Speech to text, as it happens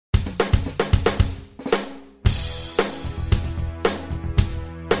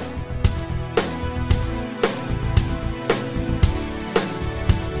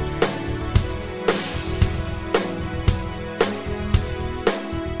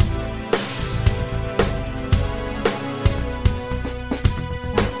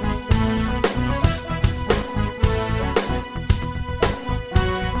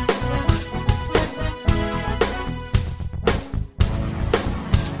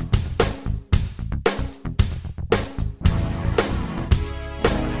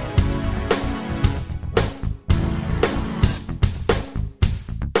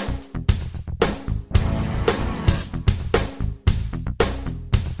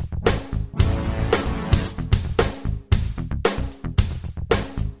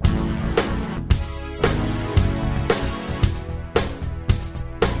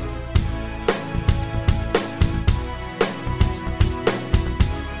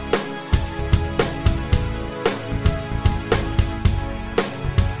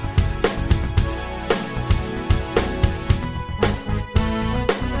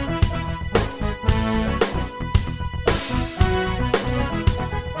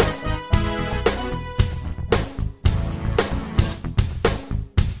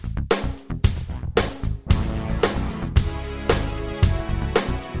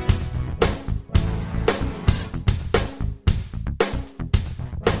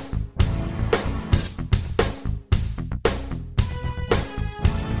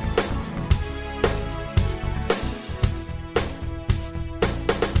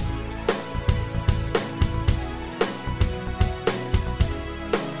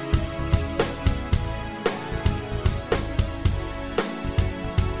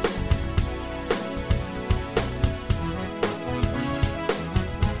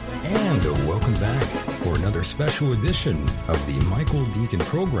special edition of the Michael Deacon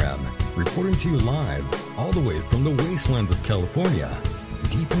program, reporting to you live all the way from the wastelands of California,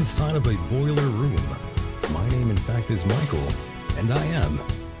 deep inside of a boiler room. My name, in fact, is Michael, and I am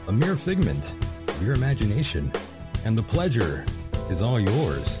a mere figment of your imagination, and the pleasure is all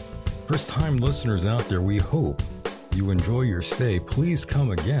yours. First-time listeners out there, we hope you enjoy your stay. Please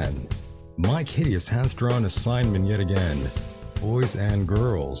come again. Mike Hideous has drawn assignment yet again. Boys and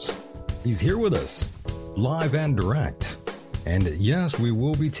girls, he's here with us, live and direct. And yes, we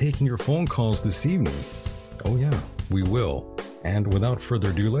will be taking your phone calls this evening. Oh yeah, we will. And without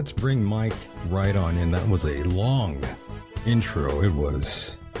further ado, let's bring Mike right on in. That was a long intro. It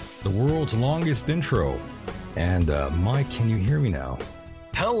was the world's longest intro. And Mike, can you hear me now?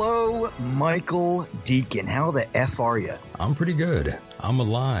 Hello, Michael Deacon. How the F are you? I'm pretty good. I'm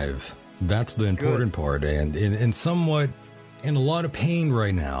alive. That's the important part. And in somewhat in a lot of pain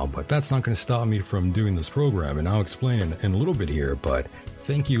right now, but that's not going to stop me from doing this program. And I'll explain in a little bit here. But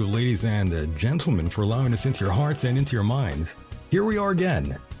thank you, ladies and gentlemen, for allowing us into your hearts and into your minds. Here we are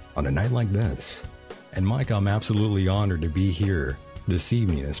again on a night like this. And Mike, I'm absolutely honored to be here this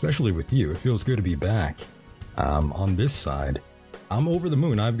evening, especially with you. It feels good to be back on this side. I'm over the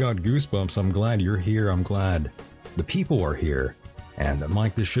moon. I've got goosebumps. I'm glad you're here. I'm glad the people are here. And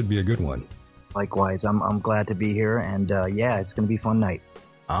Mike, this should be a good one. Likewise, I'm glad to be here. And yeah, it's going to be a fun night.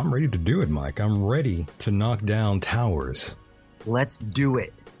 I'm ready to do it, Mike. I'm ready to knock down towers. Let's do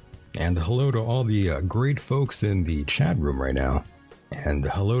it. And hello to all the great folks in the chat room right now. And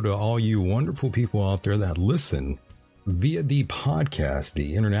hello to all you wonderful people out there that listen via the podcast,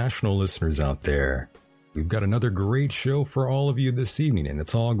 the international listeners out there. We've got another great show for all of you this evening, and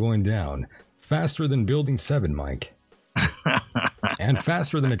it's all going down faster than Building 7, Mike. And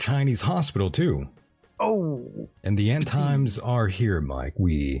faster than a Chinese hospital, too. Oh. And the end times are here, Mike.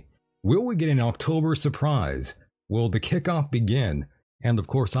 Will we get an October surprise? Will the kickoff begin? And of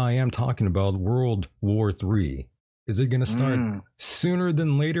course, I am talking about World War III. Is it going to start sooner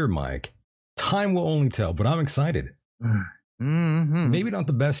than later, Mike? Time will only tell, but I'm excited. Mm-hmm. Maybe not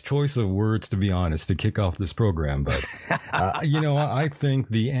the best choice of words, to be honest, to kick off this program, but, I think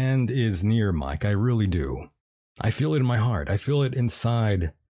the end is near, Mike. I really do. I feel it in my heart. I feel it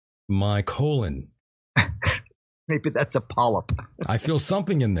inside my colon. Maybe that's a polyp. I feel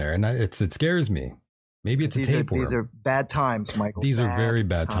something in there, and it scares me. Maybe it's a tapeworm. These are bad times, Michael. These are very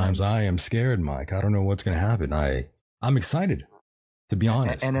bad times. I am scared, Mike. I don't know what's going to happen. I'm excited, to be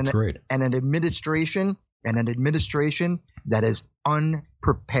honest. It's great. And an administration that is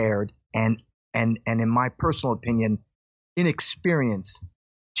unprepared and in my personal opinion, inexperienced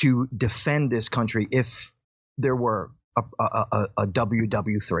to defend this country if there were a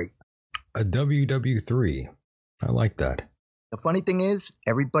WW3. A WW3. I like that. The funny thing is,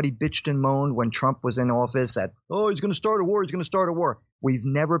 everybody bitched and moaned when Trump was in office that, he's going to start a war. He's going to start a war. We've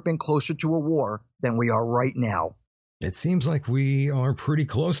never been closer to a war than we are right now. It seems like we are pretty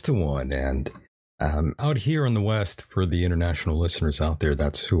close to one. And out here in the West, for the international listeners out there,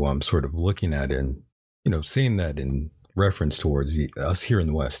 that's who I'm sort of looking at and, saying that in reference towards us here in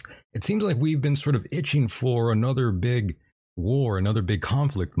the West. It seems like we've been sort of itching for another big war, another big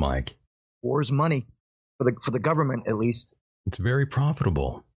conflict, Mike. War's money for the government, at least. It's very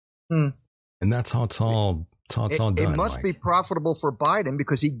profitable. And that's how it's all done. It must Mike. be profitable for Biden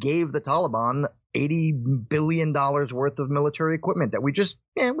because he gave the Taliban $80 billion worth of military equipment that we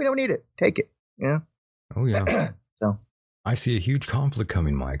don't need it. Take it. Yeah. Oh, yeah. So I see a huge conflict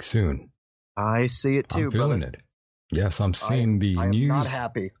coming, Mike, soon. I see it too, I'm feeling brother. it. Yes, I'm seeing the news. I'm not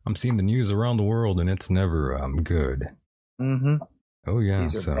happy. I'm seeing the news around the world, and it's never good. Mm-hmm. Oh, yeah.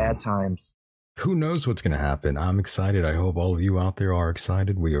 These are bad times. Who knows what's going to happen? I'm excited. I hope all of you out there are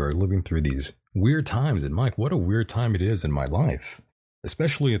excited. We are living through these weird times. And Mike, what a weird time it is in my life,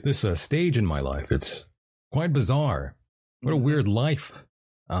 especially at this stage in my life. It's quite bizarre. What a weird life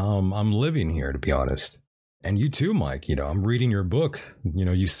I'm living here, to be honest. And you too, Mike. I'm reading your book.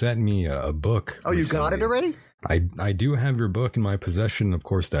 You sent me a book. Oh, recently. You got it already? I do have your book in my possession. Of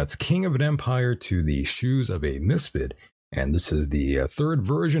course, that's King of an Empire to the Shoes of a Misfit. And this is the third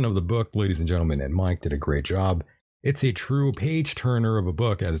version of the book, ladies and gentlemen, and Mike did a great job. It's a true page-turner of a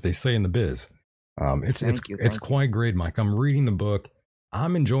book, as they say in the biz. It's quite great, Mike. I'm reading the book.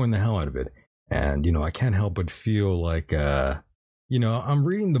 I'm enjoying the hell out of it. And, I can't help but feel like, I'm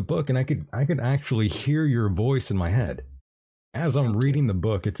reading the book, and I could actually hear your voice in my head. As I'm reading the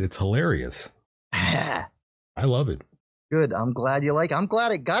book, it's hilarious. I love it. Good. I'm glad you like it. I'm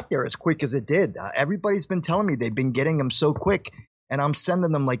glad it got there as quick as it did. Everybody's been telling me they've been getting them so quick, and I'm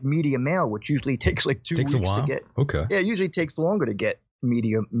sending them like media mail, which usually takes like 2 weeks a while? to get. Okay. Yeah, it usually takes longer to get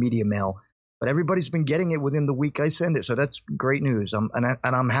media mail. But everybody's been getting it within the week I send it, so that's great news. And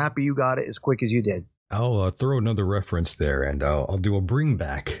I'm happy you got it as quick as you did. I'll throw another reference there, and I'll do a bring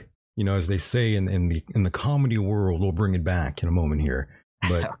back. You know, as they say in the comedy world, we'll bring it back in a moment here.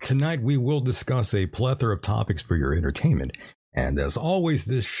 But Okay. Tonight we will discuss a plethora of topics for your entertainment. And as always,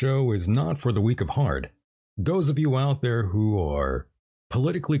 this show is not for the weak of heart. Those of you out there who are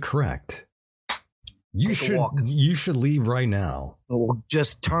politically correct, you should leave right now. We'll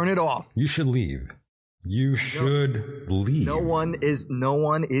just turn it off. You should leave. You should leave. No one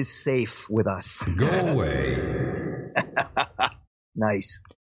is safe with us. Go away. Nice.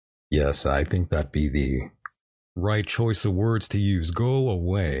 Yes, I think that'd be the right choice of words to use. Go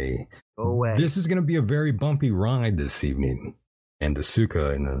away. Go away. This is going to be a very bumpy ride this evening. And the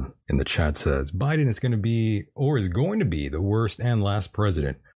Suka in the chat says Biden is going to be the worst and last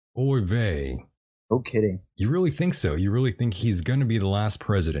president. Oy vey. No kidding. You really think so? You really think he's going to be the last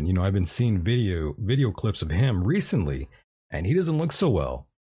president? You know, I've been seeing video clips of him recently, and he doesn't look so well.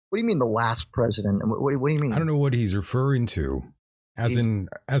 What do you mean the last president? What do you mean? I don't know what he's referring to. As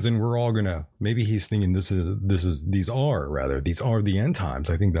in we're all gonna, maybe he's thinking these are the end times.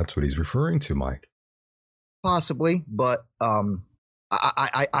 I think that's what he's referring to, Mike. Possibly, but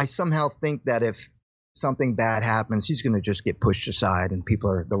I somehow think that if something bad happens, he's going to just get pushed aside, and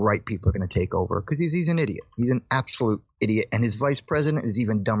the right people are going to take over because he's an idiot. He's an absolute idiot, and his vice president is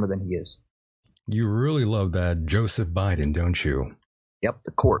even dumber than he is. You really love that Joseph Biden, don't you? Yep,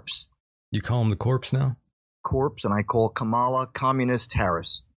 the corpse. You call him the corpse now? Corpse, and I call Kamala Communist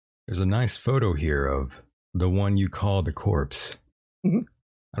Harris. There's a nice photo here of the one you call the corpse. Mm-hmm.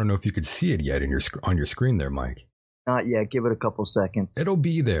 I don't know if you could see it yet on your screen there, Mike. Not yet. Give it a couple seconds. It'll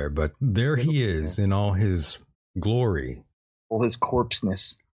be there, but there he is in all his glory. All his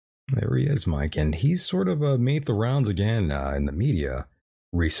corpseness. There he is, Mike. And he's sort of made the rounds again in the media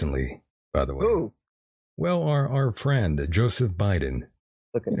recently, by the way. Who? Well, our friend, Joseph Biden.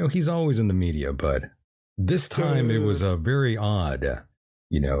 Okay. You know, he's always in the media, but this time it was very odd.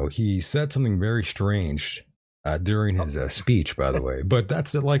 You know, he said something very strange during his speech, by the way. But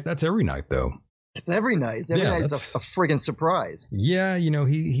that's every night, though. It's every night. Every night is a friggin' surprise. Yeah, you know,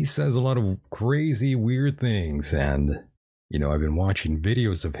 he says a lot of crazy, weird things. And, you know, I've been watching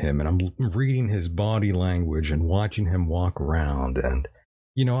videos of him, and I'm reading his body language and watching him walk around. And,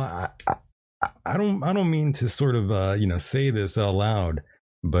 you know, I don't mean to sort of, say this out loud,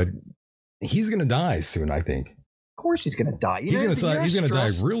 but he's going to die soon, I think. Of course he's going to die. He's going to die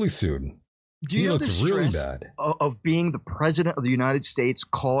really soon. Do you know the stress really bad of being the president of the United States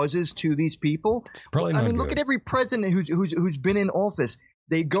causes to these people? It's probably not good. Look at every president who's been in office.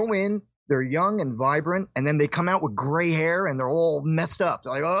 They go in, they're young and vibrant, and then they come out with gray hair and they're all messed up.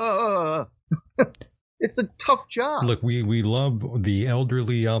 They're like, oh. It's a tough job. Look, we love the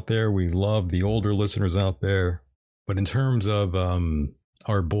elderly out there. We love the older listeners out there. But in terms of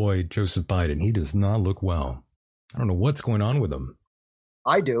our boy Joseph Biden, he does not look well. I don't know what's going on with him.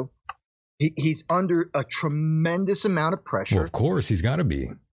 I do. He's under a tremendous amount of pressure. Well, of course, he's got to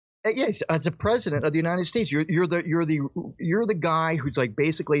be. Yes, as a president of the United States, you're the guy who's like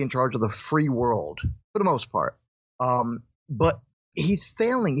basically in charge of the free world for the most part. But he's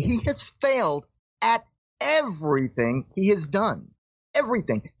failing. He has failed at everything he has done.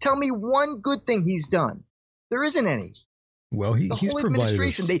 Everything. Tell me one good thing he's done. There isn't any. Well, he's whole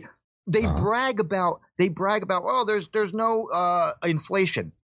administration. They brag about. Oh, there's no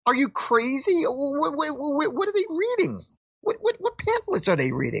inflation. Are you crazy? What are they reading? What pamphlets are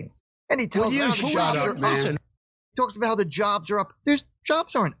they reading? And he tells how the jobs are up. He talks about how the jobs are up.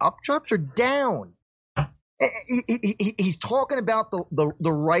 Jobs aren't up. Jobs are down. He's talking about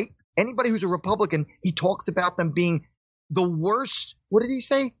the right. Anybody who's a Republican, he talks about them being the worst. What did he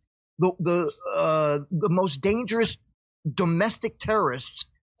say? The most dangerous domestic terrorists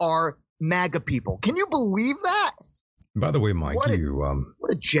are MAGA people. Can you believe that? By the way, Mike, what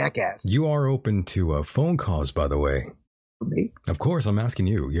a jackass. You are open to phone calls, by the way. For me? Of course, I'm asking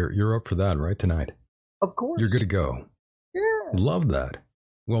you. You're up for that, right, tonight? Of course. You're good to go. Yeah. Love that.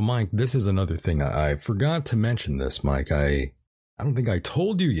 Well, Mike, this is another thing. I forgot to mention this, Mike. I don't think I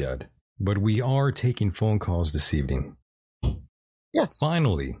told you yet, but we are taking phone calls this evening. Yes.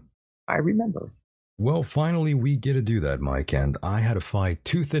 Finally. I remember. Well, finally, we get to do that, Mike, and I had to fight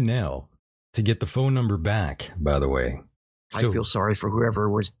tooth and nail to get the phone number back, by the way. So, I feel sorry for whoever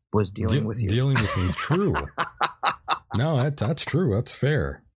was dealing with you. Dealing with me, true. No, that's true. That's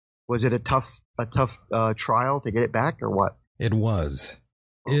fair. Was it a tough trial to get it back or what? It was.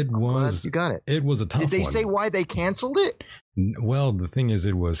 I'm glad you got it. It was a tough one. Did they say why they canceled it? Well, the thing is,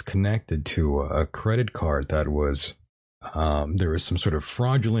 it was connected to a credit card that was there was some sort of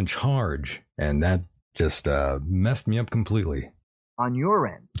fraudulent charge, and that just messed me up completely. On your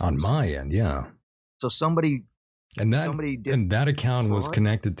end? On my end, yeah. So somebody did, that account fraud? Was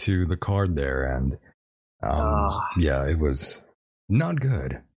connected to the card there, and yeah, it was not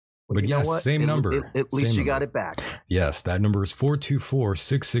good. Well, but yes, same number. At least you got it back. Yes, that number is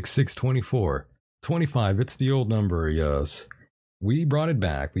 424-666-2425. It's the old number, yes. We brought it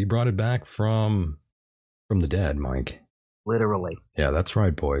back. We brought it back from the dead, Mike. Literally. Yeah, that's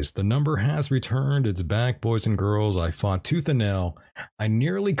right, boys. The number has returned. It's back, boys and girls. I fought tooth and nail. I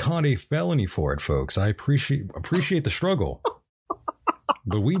nearly caught a felony for it, folks. I appreciate the struggle.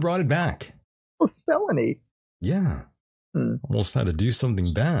 But we brought it back. A felony? Yeah. Almost had to do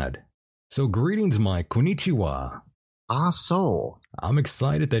something bad. So greetings, Mike. Konnichiwa. So. I'm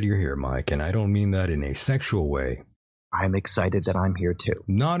excited that you're here, Mike, and I don't mean that in a sexual way. I'm excited that I'm here, too.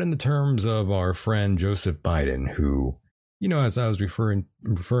 Not in the terms of our friend Joseph Biden, who, as I was referring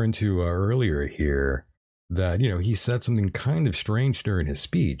to earlier here, that, he said something kind of strange during his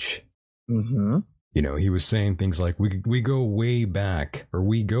speech. Mm-hmm. He was saying things like, we go way back, or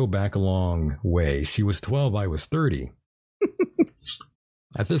we go back a long way. She was 12, I was 30.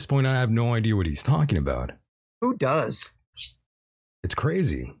 At this point, I have no idea what he's talking about. Who does? It's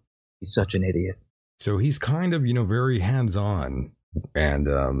crazy. He's such an idiot. So he's kind of, very hands-on and,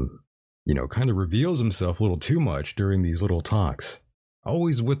 kind of reveals himself a little too much during these little talks.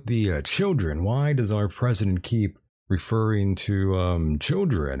 Always with the children. Why does our president keep referring to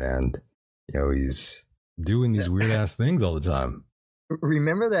children? And, he's doing these weird-ass things all the time.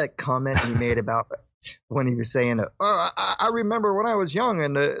 Remember that comment he made about when he was saying, I remember when I was young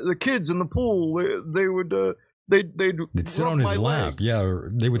and the kids in the pool, they would... They'd sit on his lap. Legs. Yeah, or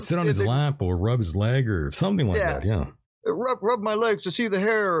they would sit on his lap or rub his leg or something like that. Yeah, rub my legs to see the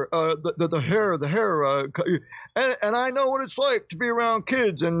hair, the hair. And I know what it's like to be around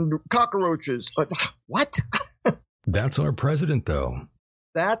kids and cockroaches. What? That's our president, though.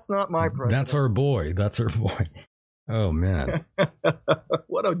 That's not my president. That's our boy. Oh man,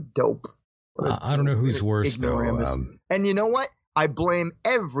 what a dope. I don't know who's worse though. And you know what? I blame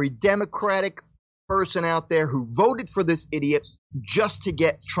every Democratic person out there who voted for this idiot just to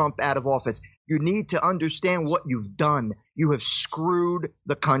get Trump out of office. You need to understand what you've done. You have screwed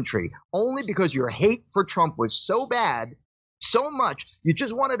the country. Only because your hate for Trump was so bad, so much, you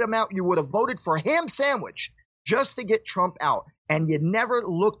just wanted him out. You would have voted for a ham sandwich just to get Trump out. And you never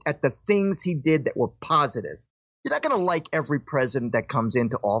looked at the things he did that were positive. You're not going to like every president that comes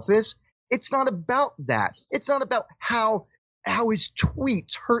into office. It's not about that. It's not about how his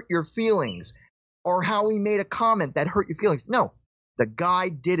tweets hurt your feelings, or how he made a comment that hurt your feelings. No, the guy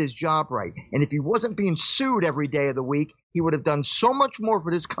did his job right. And if he wasn't being sued every day of the week, he would have done so much more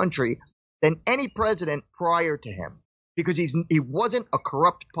for this country than any president prior to him. Because he wasn't a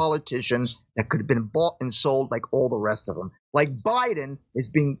corrupt politician that could have been bought and sold like all the rest of them. Like Biden is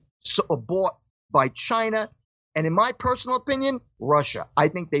being bought by China, and in my personal opinion, Russia. I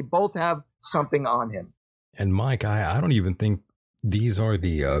think they both have something on him. And Mike, I don't even think these are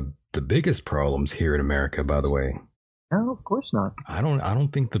the biggest problems here in America, by the way. No, of course not. I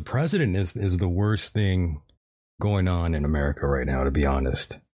don't think the president is the worst thing going on in America right now, to be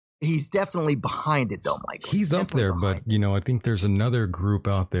honest. He's definitely behind it, though, Mike. He's up there, but, I think there's another group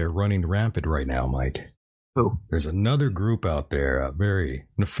out there running rampant right now, Mike. Who? There's another group out there, a very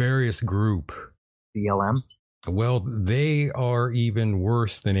nefarious group. BLM? Well, they are even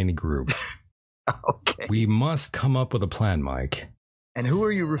worse than any group. Okay. We must come up with a plan, Mike. And who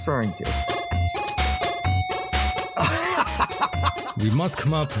are you referring to? We must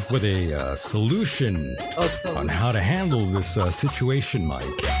come up with a solution on how to handle this situation, Mike.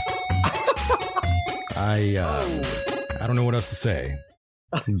 I don't know what else to say,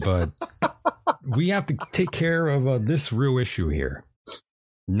 but we have to take care of this real issue here.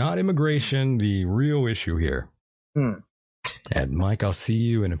 Not immigration, the real issue here. And Mike, I'll see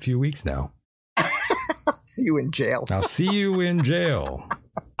you in a few weeks now. See you in jail. I'll see you in jail.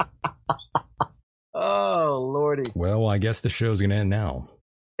 Oh, Lordy. Well, I guess the show's going to end now.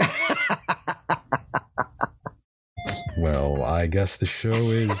 Well, I guess the show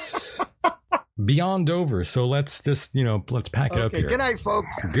is beyond over. So let's just, let's pack it up here. Good night,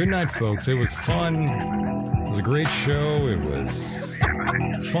 folks. Good night, folks. It was fun. It was a great show. It was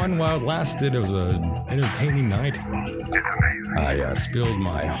fun while it lasted. It was an entertaining night. I spilled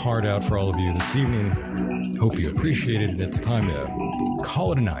my heart out for all of you this evening. Hope you appreciated it. It's time to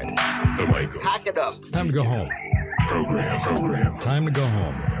call it a night. Pack it up. It's time to go home. Program. Time to go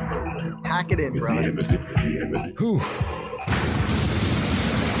home. Pack it in, brother. Whew.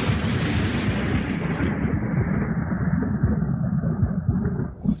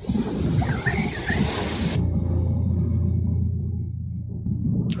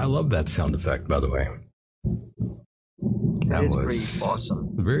 I love that sound effect, by the way. That is pretty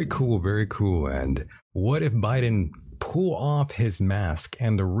awesome. Very cool, very cool. And what if Biden pull off his mask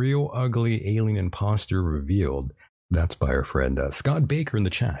and the real ugly alien imposter revealed? That's by our friend Scott Baker in the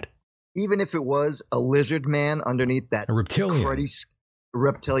chat. Even if it was a lizard man underneath that a reptilian,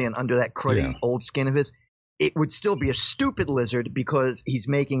 reptilian under that cruddy old skin of his, it would still be a stupid lizard because he's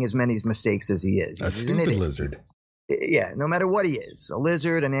making as many mistakes as he is. A stupid lizard. Yeah, no matter what he is, a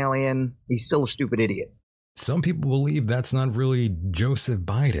lizard, an alien, he's still a stupid idiot. Some people believe that's not really Joseph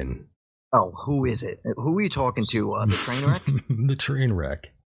Biden. Oh, who is it? Who are you talking to? The train wreck? The train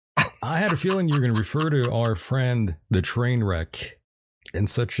wreck. I had a feeling you were going to refer to our friend, the train wreck, in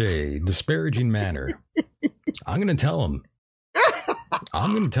such a disparaging manner. I'm going to tell him.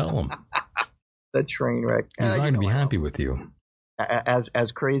 The train wreck. He's not going to be happy with you.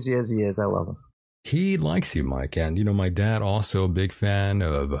 As crazy as he is, I love him. He likes you, Mike. And, you know, my dad also a big fan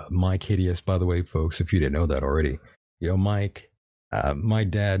of Mike Hideous, by the way, folks, if you didn't know that already. You know, Mike, my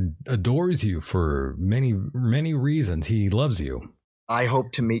dad adores you for many, many reasons. He loves you. I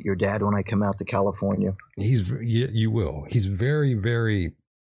hope to meet your dad when I come out to California. You will. He's very, very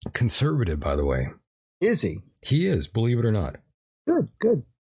conservative, by the way. Is he? He is, believe it or not. Good.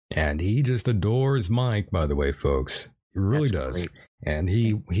 And he just adores Mike, by the way, folks. He really does. Great. And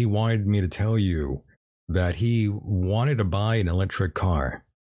he wanted me to tell you that he wanted to buy an electric car.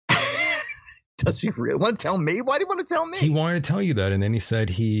 Does he really want to tell me? Why do you want to tell me? He wanted to tell you that, and then he said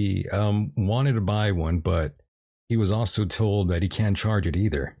he wanted to buy one, but he was also told that he can't charge it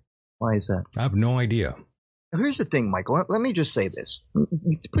either. Why is that? I have no idea. Here's the thing, Michael. Let me just say this.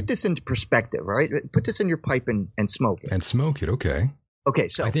 Put this into perspective, all right? Put this in your pipe and smoke it. And smoke it, okay. Okay,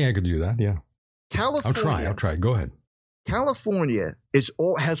 so. I think I could do that, yeah. California. I'll try. Go ahead. California has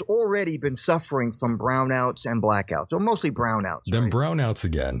already been suffering from brownouts and blackouts, or mostly brownouts. Them right? Brownouts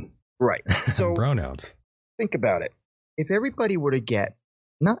again. Right. So brownouts. Think about it. If everybody were to get,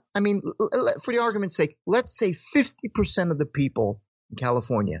 for the argument's sake, let's say 50% of the people in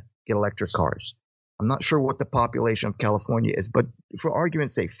California get electric cars. I'm not sure what the population of California is, but for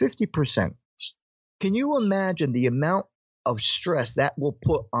argument's sake, 50%. Can you imagine the amount of stress that will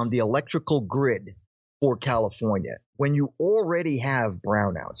put on the electrical grid for California when you already have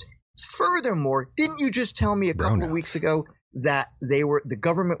brownouts? Furthermore, didn't you just tell me a couple of weeks ago that the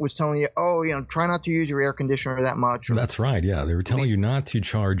government was telling you, try not to use your air conditioner that much? That's right. Yeah. They were telling you not to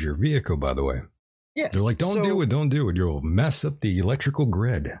charge your vehicle, by the way. Yeah. They're like, don't do it. You'll mess up the electrical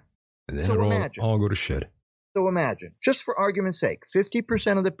grid. And then it'll all go to shit. So imagine, just for argument's sake,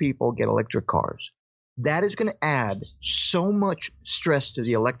 50% of the people get electric cars. That is going to add so much stress to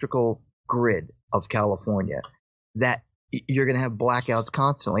the electrical grid of California that you're going to have blackouts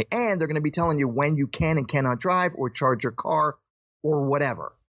constantly. And they're going to be telling you when you can and cannot drive or charge your car or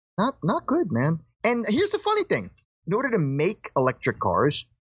whatever. Not good, man. And here's the funny thing. In order to make electric cars,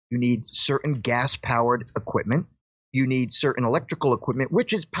 you need certain gas-powered equipment. You need certain electrical equipment,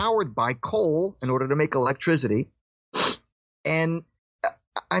 which is powered by coal in order to make electricity. And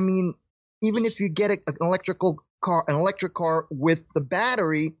even if you get an electric car with the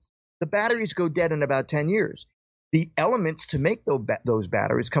batteries go dead in about 10 years. The elements to make those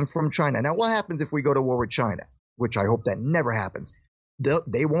batteries come from China. Now, what happens if we go to war with China, which I hope that never happens?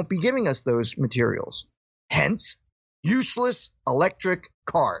 They won't be giving us those materials. Hence, useless electric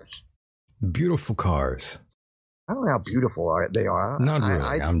cars. Beautiful cars. I don't know how beautiful they are. Not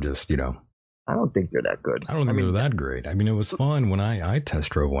really. I'm just, I don't think they're that good. I don't think they're that great. I mean, it was fun when I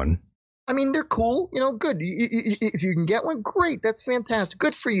test drove one. I mean, they're cool. Good. If you can get one, great. That's fantastic.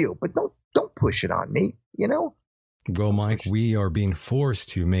 Good for you. But don't push it on me, Well, Mike, we are being forced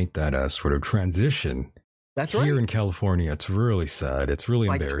to make that sort of transition. That's right. Here in California, it's really sad. It's really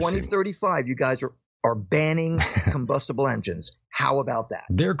embarrassing. By 2035, you guys are banning combustible engines. How about that?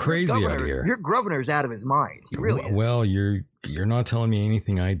 They're crazy out here. Your governor's out of his mind. He really is. Well, you're not telling me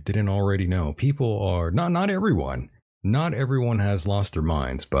anything I didn't already know. People are not everyone. Not everyone has lost their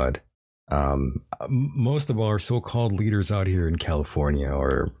minds, but most of our so-called leaders out here in California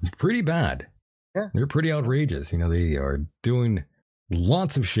are pretty bad. Yeah. They're pretty outrageous. They are doing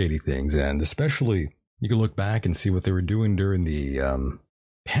lots of shady things, and especially you can look back and see what they were doing during the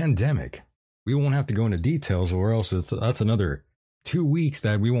pandemic. We won't have to go into details, or else that's another 2 weeks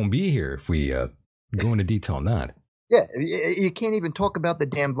that we won't be here if we go into detail on that. Yeah, you can't even talk about the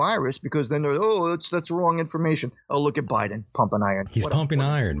damn virus because then they're, that's wrong information. Oh, look at Biden pumping iron. He's pumping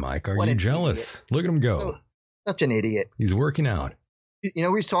iron, Mike. Are you jealous? Idiot. Look at him go. Such an idiot. He's working out. You know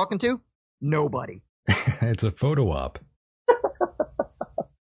who he's talking to? Nobody. It's a photo op.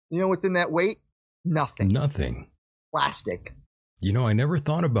 You know what's in that weight? Nothing. Nothing. Plastic. I never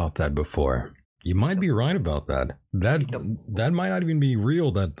thought about that before. You might be right about that. That might not even be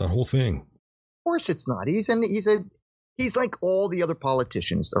real, that whole thing. Of course it's not. He's like all the other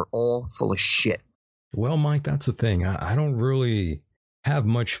politicians. They're all full of shit. Well, Mike, that's the thing. I don't really have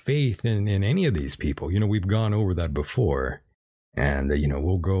much faith in any of these people. We've gone over that before. And,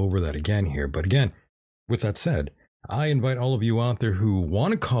 we'll go over that again here. But again, with that said, I invite all of you out there who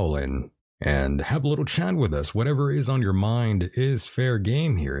want to call in and have a little chat with us. Whatever is on your mind is fair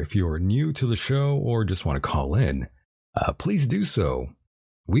game here. If you're new to the show or just want to call in, please do so.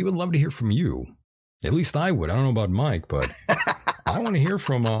 We would love to hear from you. At least I would. I don't know about Mike, but I want to hear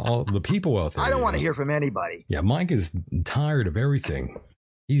from all the people out there. I don't want to hear from anybody. Yeah, Mike is tired of everything.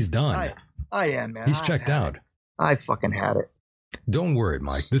 He's done. I am, man. He's checked out. I fucking had it. Don't worry,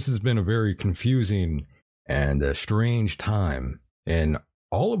 Mike. This has been a very confusing and a strange time in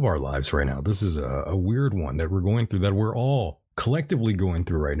all of our lives right now. This is a weird one that we're going through, that we're all collectively going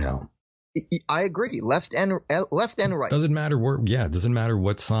through right now. I agree. Left and right. Doesn't matter it doesn't matter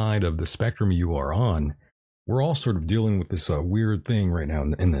what side of the spectrum you are on. We're all sort of dealing with this weird thing right now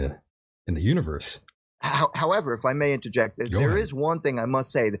in the universe. However, if I may interject, there is one thing I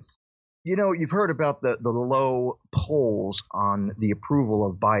must say. That, you've heard about the low polls on the approval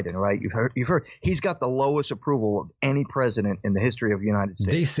of Biden, right? You've heard he's got the lowest approval of any president in the history of the United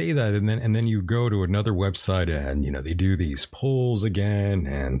States. They say that, and then you go to another website, and they do these polls again,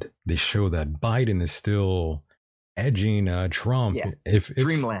 and they show that Biden is still edging Trump. Yeah. If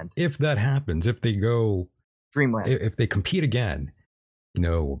Dreamland. If that happens, if they go Dreamland, if they compete again,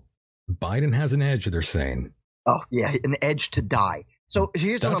 Biden has an edge. They're saying. Oh yeah, an edge to die. So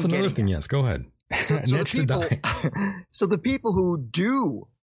here's what I'm getting. That's another thing. Yes, go ahead. So the people who do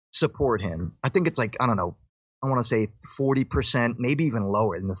support him, I think it's like, I don't know, I want to say 40%, maybe even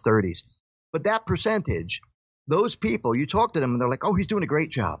lower, in the 30s. But that percentage, those people, you talk to them and they're like, oh, he's doing a great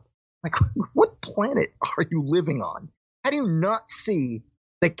job. Like, what planet are you living on? How do you not see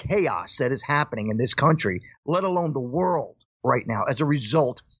the chaos that is happening in this country, let alone the world right now, as a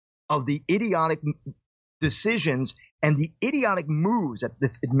result of the idiotic decisions and the idiotic moves that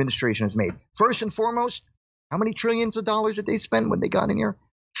this administration has made? First and foremost, how many trillions of dollars did they spend when they got in here?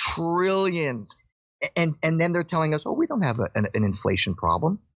 Trillions. And then they're telling us, oh, we don't have an inflation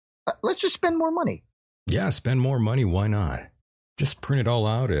problem. Let's just spend more money. Yeah, spend more money. Why not? Just print it all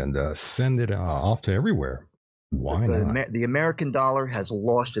out and send it off to everywhere. Why not? The American dollar has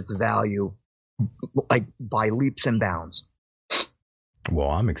lost its value like by leaps and bounds. Well,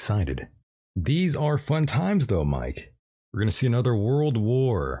 I'm excited. These are fun times, though, Mike. We're going to see another world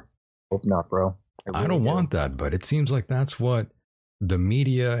war. Hope not, bro. I don't want that, but it seems like that's what the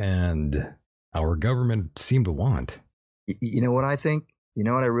media and our government seem to want. You know what I think? You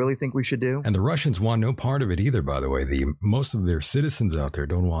know what I really think we should do? And the Russians want no part of it either, by the way. Most of their citizens out there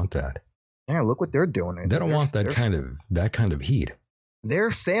don't want that. Yeah, look what they're doing. They don't want that kind of heat.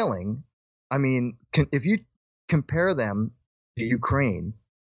 They're failing. I mean, if you compare them to Ukraine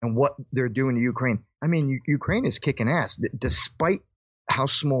and what they're doing to Ukraine, I mean, Ukraine is kicking ass despite how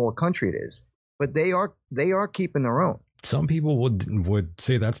small a country it is. But they are keeping their own. Some people would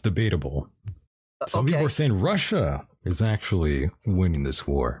say that's debatable. Some people are saying Russia is actually winning this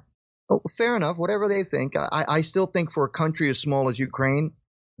war. Oh, fair enough. Whatever they think. I still think for a country as small as Ukraine,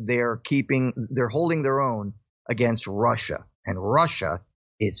 they're holding their own against Russia. And Russia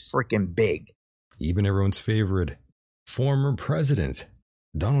is freaking big. Even everyone's favorite former president,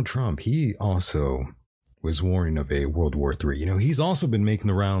 Donald Trump, he also was warning of a World War III. He's also been making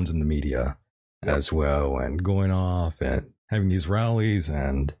the rounds in the media as well, and going off and having these rallies.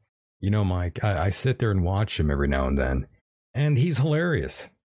 And, Mike, I sit there and watch him every now and then, and he's hilarious.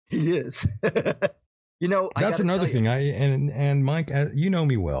 He is. That's another thing. And Mike, you know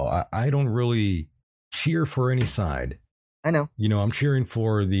me well. I don't really cheer for any side. I know. I'm cheering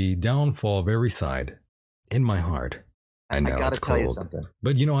for the downfall of every side in my heart. I know, I gotta tell you something.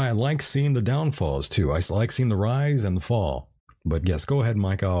 But, I like seeing the downfalls, too. I like seeing the rise and the fall. But, yes, go ahead,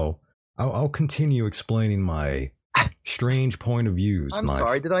 Mike. I'll continue explaining my strange point of views. I'm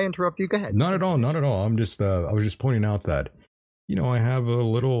sorry. Did I interrupt you? Go ahead. Not at all. Not at all. I was just pointing out that, I have a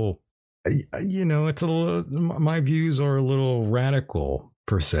little, it's a little, my views are a little radical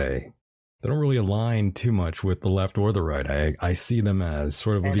per se. They don't really align too much with the left or the right. I see them as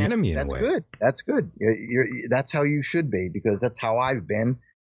sort of the enemy in a way. That's good. That's how you should be, because that's how I've been.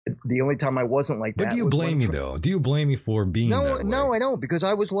 The only time I wasn't like that. But do you blame me, though? Do you blame me for being that way? No, I don't, because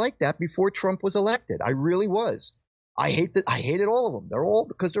I was like that before Trump was elected. I really was. I hated all of them. They're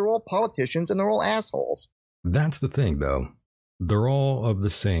all politicians and they're all assholes. That's the thing, though. They're all of the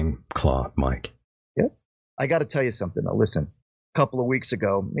same cloth, Mike. Yep. I got to tell you something, though. Listen, couple of weeks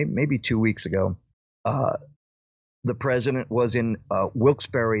ago, maybe 2 weeks ago, the president was in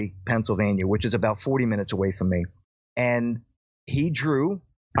Wilkes-Barre, Pennsylvania, which is about 40 minutes away from me. And he drew,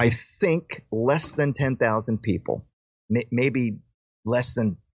 I think, less than 10,000 people, maybe less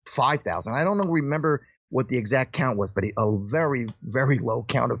than 5,000. I don't remember what the exact count was, but a very, very low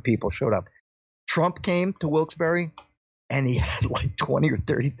count of people showed up. Trump came to Wilkes-Barre, and he had like 20 or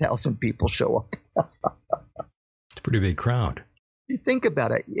 30,000 people show up. It's a pretty big crowd. You think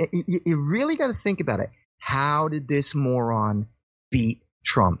about it. You really got to think about it. How did this moron beat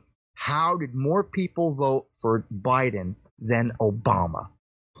Trump? How did more people vote for Biden than Obama?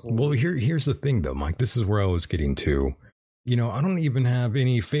 Please. Well, here's the thing, though, Mike. This is where I was getting to. You know, I don't even have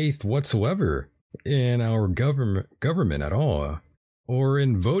any faith whatsoever in our government at all, or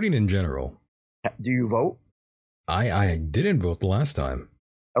in voting in general. Do you vote? I didn't vote the last time.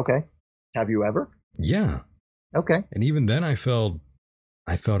 Okay. Have you ever? Yeah. Okay. And even then I felt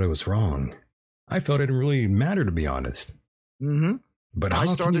it was wrong. I felt it didn't really matter, to be honest. Mm-hmm. But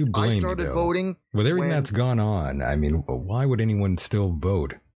how can you blame me, though? Voting with everything that's gone on. I mean, why would anyone still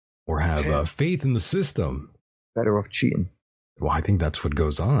vote or have faith in the system? Better off cheating. Well, I think that's what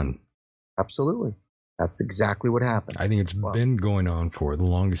goes on. Absolutely. That's exactly what happened. I think it's been going on for the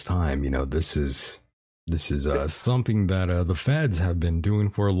longest time. You know, this is something that the feds have been doing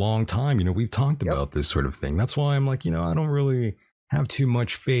for a long time. You know, we've talked about this sort of thing. That's why I'm like, I don't really have too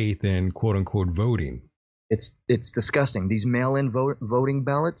much faith in quote unquote voting. It's disgusting. These mail-in voting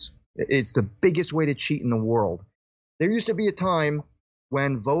ballots, it's the biggest way to cheat in the world. There used to be a time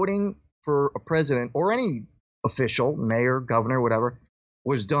when voting for a president or any official, mayor, governor, whatever,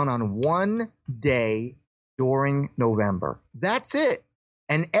 was done on one day during November. That's it.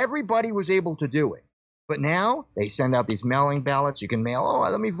 And everybody was able to do it. But now they send out these mailing ballots. You can mail,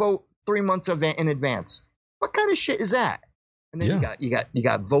 let me vote 3 months in advance. What kind of shit is that? And then you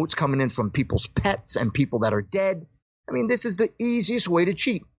got votes coming in from people's pets and people that are dead. I mean, this is the easiest way to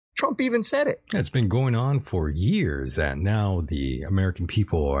cheat. Trump even said it. It's been going on for years, and now the American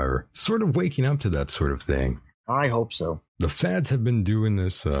people are sort of waking up to that sort of thing. I hope so. The feds have been doing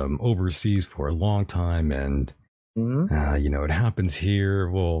this overseas for a long time, and it happens here.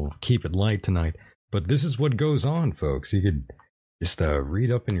 We'll keep it light tonight. But this is what goes on, folks. You could just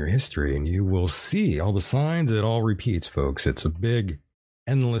read up in your history and you will see all the signs. It all repeats, folks. It's a big,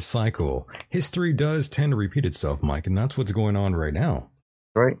 endless cycle. History does tend to repeat itself, Mike, and that's what's going on right now.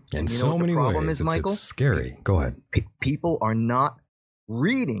 Right. In so many ways. It's scary. Go ahead. People are not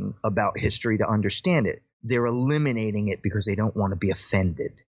reading about history to understand it. They're eliminating it because they don't want to be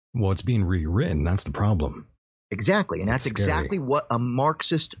offended. Well, it's being rewritten. That's the problem. Exactly. And that's exactly what a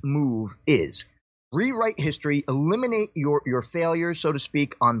Marxist move is. Rewrite history, eliminate your failures, so to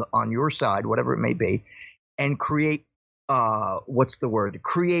speak, on your side, whatever it may be, and create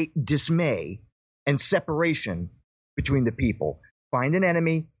create dismay and separation between the people. Find an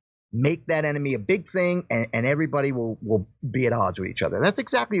enemy, make that enemy a big thing, and everybody will be at odds with each other. That's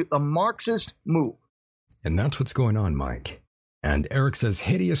exactly a Marxist move. And that's what's going on, Mike. And Eric says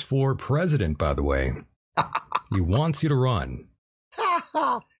hideous for president, by the way. He wants you to run.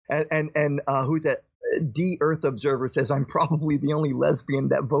 and who's that? D Earth Observer says, I'm probably the only lesbian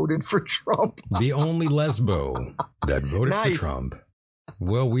that voted for Trump. The only lesbo that voted for Trump.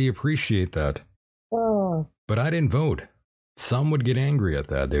 Well, we appreciate that. But I didn't vote. Some would get angry at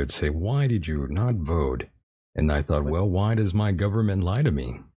that. They would say, why did you not vote? And I thought, well, why does my government lie to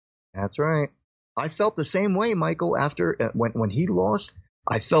me? That's right. I felt the same way, Michael, after when he lost.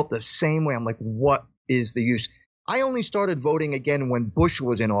 I felt the same way. I'm like, what is the use? I only started voting again when Bush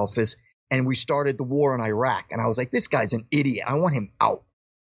was in office and we started the war in Iraq. And I was like, this guy's an idiot. I want him out.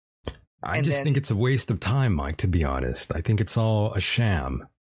 I think it's a waste of time, Mike, to be honest. I think it's all a sham.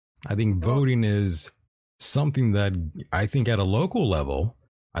 I think voting is something that I think at a local level,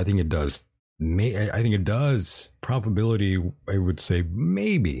 I think it does probability, I would say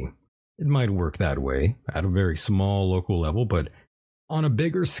maybe it might work that way at a very small local level, but on a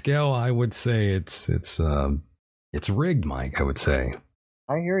bigger scale, I would say it's rigged, Mike, I would say.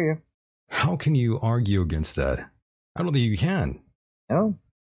 I hear you. How can you argue against that? I don't think you can. No.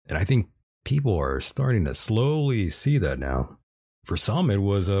 And I think people are starting to slowly see that now. For some, it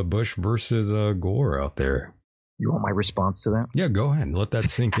was Bush versus Gore out there. You want my response to that? Yeah, go ahead and let that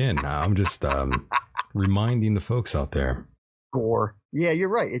sink in. I'm just reminding the folks out there. Gore. Yeah, you're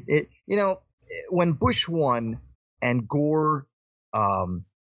right. When Bush won and Gore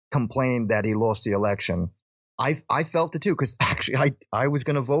complained that he lost the election, I felt it too, because actually I was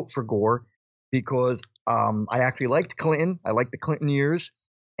going to vote for Gore because I actually liked Clinton. I liked the Clinton years.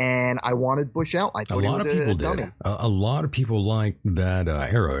 and I wanted Bush out. I thought a lot of people dummy. did. A lot of people liked that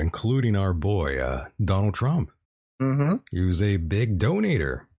era, including our boy Donald Trump. Mm-hmm. He was a big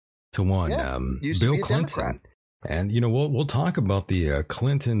donator to one Bill Clinton. And we'll talk about the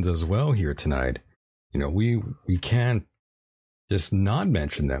Clintons as well here tonight. We can't just not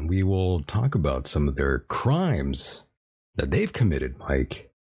mention them. We will talk about some of their crimes that they've committed,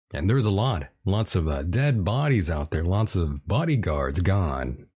 Mike. And there's lots of dead bodies out there, lots of bodyguards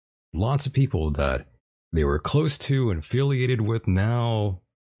gone, lots of people that they were close to and affiliated with now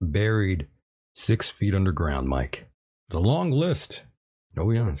buried 6 feet underground, Mike. It's a long list.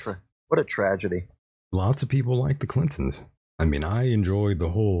 Oh, yes. What a tragedy. Lots of people like the Clintons. I mean, I enjoyed the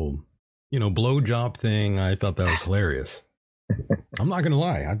whole, blowjob thing. I thought that was hilarious. I'm not going to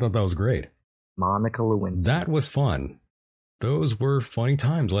lie. I thought that was great. Monica Lewinsky. That was fun. Those were funny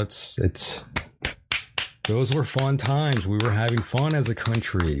times. Those were fun times. We were having fun as a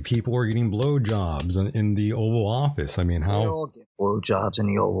country. People were getting blowjobs in the Oval Office. I mean, how? We all get blowjobs in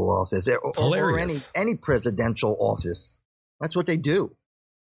the Oval Office. Hilarious. Or any presidential office. That's what they do.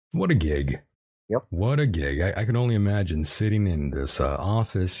 What a gig. Yep. What a gig. I can only imagine sitting in this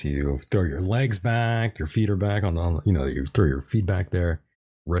office. You throw your legs back, your feet are back you throw your feet back there,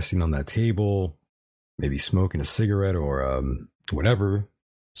 resting on that table, maybe smoking a cigarette or whatever,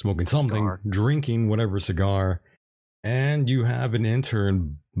 smoking something, cigar. Drinking whatever cigar, and you have an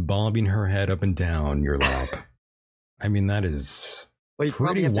intern bobbing her head up and down your lap. I mean, that is well, you pretty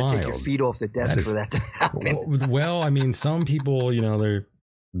probably have wild. to take your feet off the desk for that to happen. Well, I mean, some people,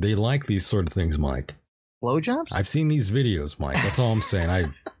 they like these sort of things, Mike. Blowjobs? I've seen these videos, Mike. That's all I'm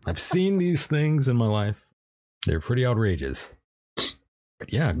saying. I've seen these things in my life. They're pretty outrageous.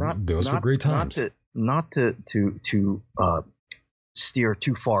 But yeah, those were great times. Not to steer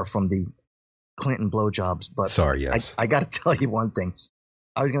too far from the Clinton blowjobs, but sorry, yes. I got to tell you one thing.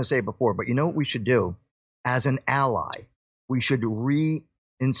 I was going to say it before, but you know what we should do? As an ally, we should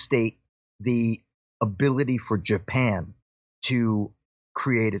reinstate the ability for Japan to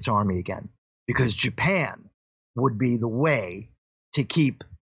create its army again, because Japan would be the way to keep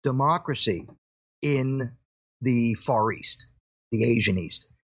democracy in the Far East, the Asian East,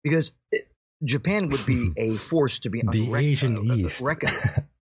 because Japan would be a force to be the Asian East.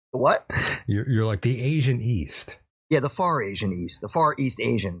 What? You're like the Asian East. Yeah, the Far Asian East, the Far East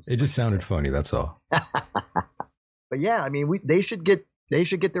Asians. It just sounded funny. That's all. But yeah, I mean, they should get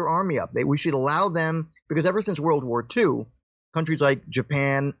their army up. We should allow them, because ever since World War II, countries like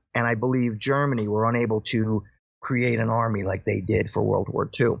Japan and I believe Germany were unable to create an army like they did for World War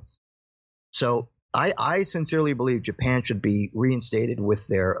II. So I sincerely believe Japan should be reinstated with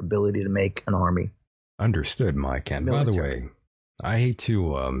their ability to make an army. Understood, Mike. And by the way, I hate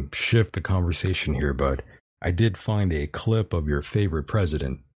to shift the conversation here, but I did find a clip of your favorite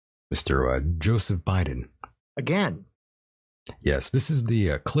president, Mr. Joseph Biden. Again? Yes, this is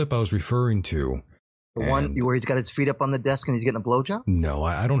the clip I was referring to. The one where he's got his feet up on the desk and he's getting a blowjob? No,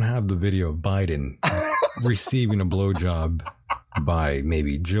 I don't have the video of Biden receiving a blowjob by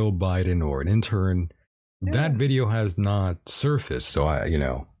maybe Joe Biden or an intern. Yeah. That video has not surfaced, so I,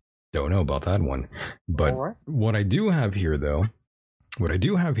 don't know about that one. But what I do have here, though, pretty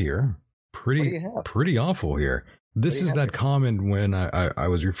awful here. This is that comment when I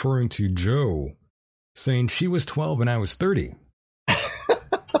was referring to Joe saying she was 12 and I was 30.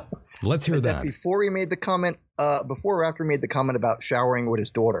 Let's hear that. Before he made the comment, before or after he made the comment about showering with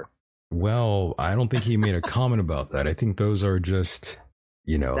his daughter? Well, I don't think he made a comment about that. I think those are just,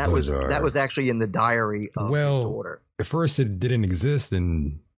 that was actually in the diary of his daughter. At first it didn't exist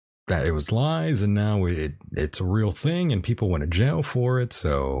and that it was lies, and now it's a real thing and people went to jail for it.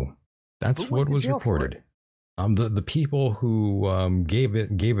 So that's what was reported. The people who gave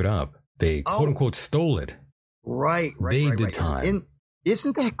it up, they quote unquote stole it. Right. They did time.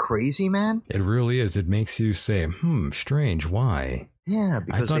 Isn't that crazy, man? It really is. It makes you say, strange. Why? Yeah,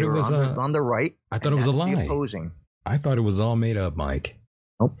 because they were on the right. I thought it was a lie. Opposing. I thought it was all made up, Mike.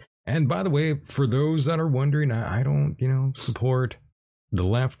 Nope. And by the way, for those that are wondering, I don't, support the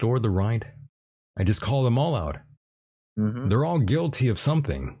left or the right. I just call them all out. Mm-hmm. They're all guilty of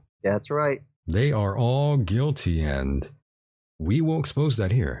something. That's right. They are all guilty, and we will expose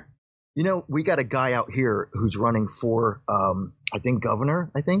that here. We got a guy out here who's running for, I think, governor,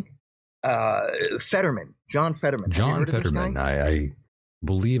 Fetterman, John Fetterman. John Fetterman. I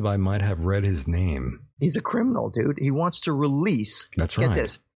believe I might have read his name. He's a criminal, dude. He wants to release. That's right. Get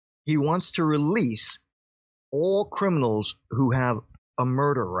this. He wants to release all criminals who have a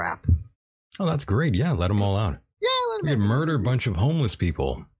murder rap. Oh, that's great. Yeah, let them all out. Yeah, let them out. Murder a bunch of homeless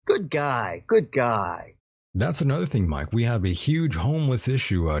people. Good guy. That's another thing, Mike. We have a huge homeless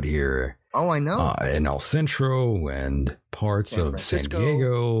issue out here. Oh, I know. In El Centro and parts of San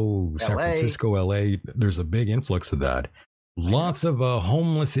Diego, San Francisco, LA. There's a big influx of that. Lots of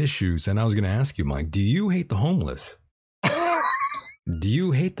homeless issues. And I was going to ask you, Mike, do you hate the homeless? Do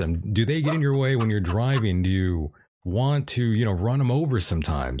you hate them? Do they get in your way when you're driving? Do you want to, run them over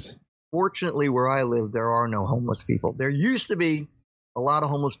sometimes? Fortunately, where I live, there are no homeless people. There used to be a lot of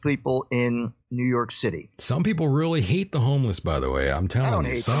homeless people in New York City. Some people really hate the homeless, by the way. I'm telling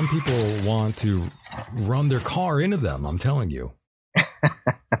you. Some people want to run their car into them. I'm telling you.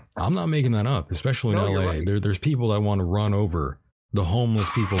 I'm not making that up, especially in LA. Right. There's people that want to run over the homeless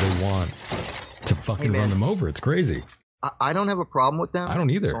people. They want to fucking run them over. It's crazy. I don't have a problem with them. I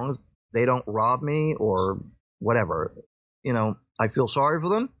don't either. As long as they don't rob me or whatever. I feel sorry for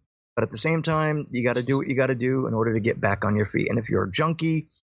them. But at the same time, you got to do what you got to do in order to get back on your feet. And if you're a junkie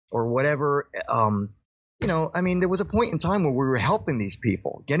or whatever, there was a point in time where we were helping these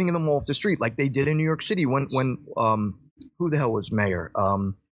people, getting them off the street like they did in New York City when who the hell was mayor?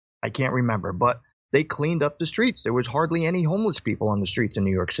 I can't remember, but they cleaned up the streets. There was hardly any homeless people on the streets in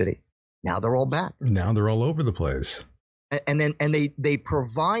New York City. Now they're all back. Now they're all over the place. And they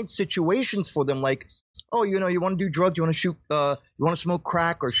provide situations for them like, oh, you want to do drugs, you want to shoot, you want to smoke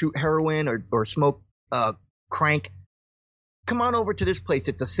crack or shoot heroin or smoke crank. Come on over to this place.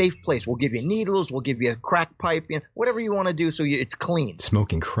 It's a safe place. We'll give you needles. We'll give you a crack pipe, whatever you want to do so it's clean.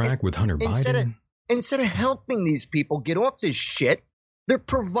 Smoking crack with Hunter Biden? Instead of helping these people get off this shit, they're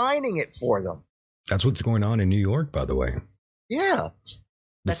providing it for them. That's what's going on in New York, by the way. Yeah.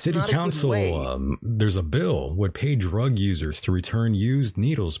 The city council, there's a bill would pay drug users to return used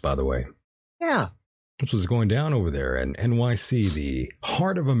needles, by the way. Yeah. That's what's going down over there. And NYC, the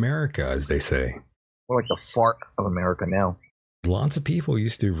heart of America, as they say. More like the fart of America now. Lots of people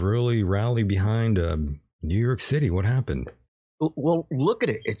used to really rally behind New York City. What happened? Well, look at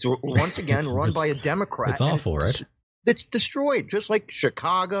it. It's once again run by a Democrat. It's awful, right? It's destroyed, just like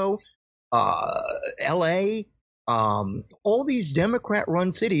Chicago, L.A., all these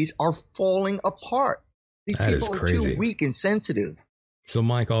Democrat-run cities are falling apart. These people are too weak and sensitive. So,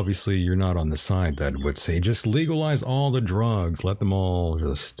 Mike, obviously you're not on the side that would say just legalize all the drugs. Let them all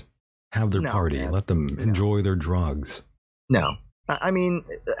just have their party. Man. Let them enjoy their drugs. No. I mean,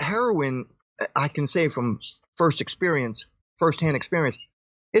 heroin, I can say from firsthand experience,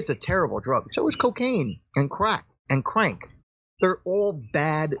 it's a terrible drug. So is cocaine and crack and crank. They're all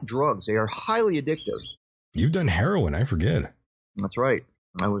bad drugs. They are highly addictive. You've done heroin, I forget. That's right.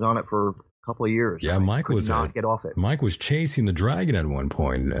 I was on it for a couple of years. Yeah, Mike was not get off it. Mike was chasing the dragon at one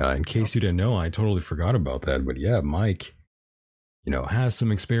point. In case you didn't know, I totally forgot about that. But yeah, Mike, has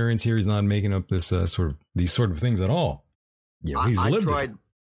some experience here. He's not making up this these sort of things at all. He's lived it.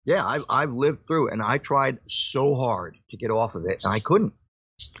 Yeah, I've lived through it, and I tried so hard to get off of it, and I couldn't.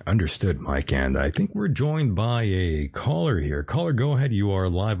 Understood, Mike. And I think we're joined by a caller here. Caller, go ahead. You are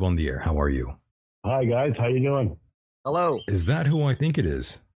live on the air. How are you? Hi, guys. How you doing? Hello. Is that who I think it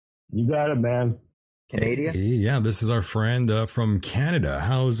is? You got it, man. Canadian? Yeah, this is our friend from Canada.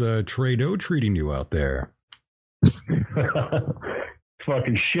 How's Trudeau treating you out there?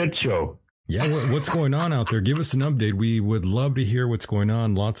 Fucking shit show. Yeah, what's going on out there? Give us an update. We would love to hear what's going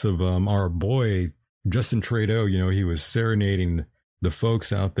on. Lots of our boy, Justin Trudeau, he was serenading the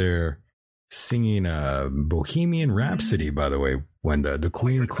folks out there singing Bohemian Rhapsody, by the way, when the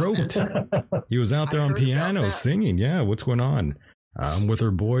Queen croaked. He was out there on piano singing. Yeah, what's going on? With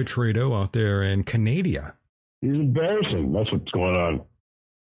our boy Trudeau out there in Canada. He's embarrassing. That's what's going on.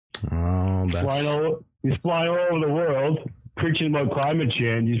 Oh, he's flying all over the world, preaching about climate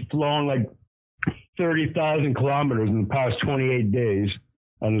change. He's flown like 30,000 kilometers in the past 28 days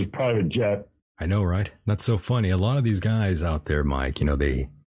on his private jet. I know, right? That's so funny. A lot of these guys out there, Mike, they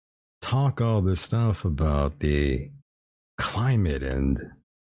talk all this stuff about the climate and,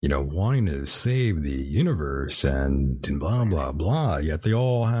 wanting to save the universe and blah, blah, blah. Yet they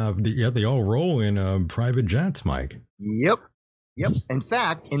all roll in private jets, Mike. Yep. In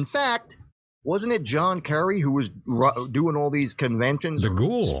fact, wasn't it John Kerry who was doing all these conventions? The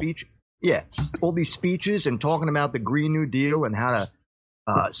ghoul. Speech? Yeah. All these speeches and talking about the Green New Deal and how to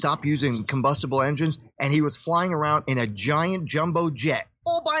stop using combustible engines. And he was flying around in a giant jumbo jet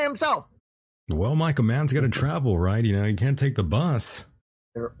all by himself. Well, Mike, a man's got to travel, right? You can't take the bus.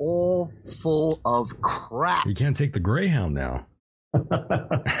 They're all full of crap. You can't take the Greyhound now.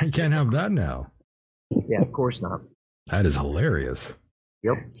 You can't have that now. Yeah, of course not. That is hilarious.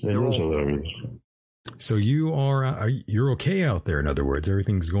 Yep. It is hilarious. So you're okay out there, in other words.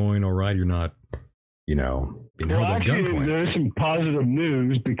 Everything's going all right. You're not, held at gunpoint. There's some positive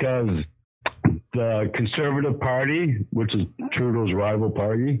news because the Conservative Party, which is Trudeau's rival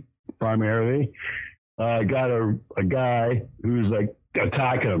party, primarily, got a guy who's like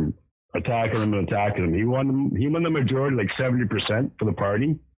attacking him. He won the majority, like 70% for the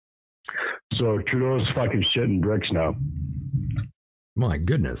party. So Trudeau's fucking shitting bricks now. My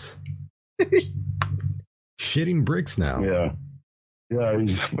goodness. Shitting bricks now. Yeah. Yeah,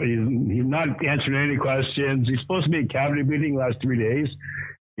 he's not answering any questions. He's supposed to be at cabinet meeting last 3 days.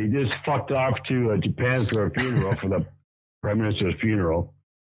 He just fucked off to Japan for a funeral, for the Prime Minister's funeral.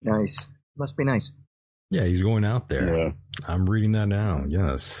 Nice. Must be nice. Yeah, he's going out there. Yeah. I'm reading that now.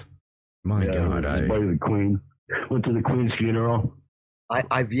 Yes. My God. The Queen. Went to the Queen's funeral.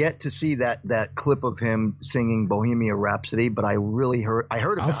 I've yet to see that clip of him singing Bohemian Rhapsody, but I heard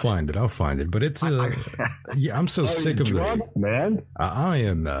about it. I'll find it. But it's yeah, I'm so sick of it, man. I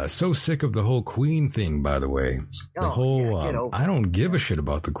am so sick of the whole Queen thing. By the way, I don't give a shit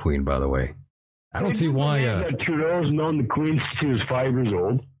about the Queen. By the way, I don't see why. Trudeau's known the Queen since he was 5 years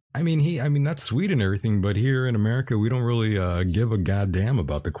old. I mean that's sweet and everything, but here in America, we don't really give a goddamn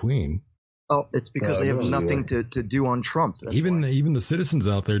about the Queen. Oh, it's because they have nothing to do on Trump. Even the citizens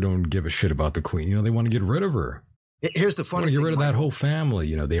out there don't give a shit about the Queen. You know, they want to get rid of her. Here's the funny thing. Get rid of that whole family.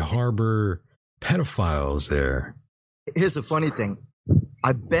 You know, they harbor pedophiles there. Here's the funny thing.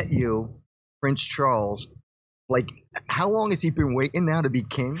 I bet you Prince Charles, like, how long has he been waiting now to be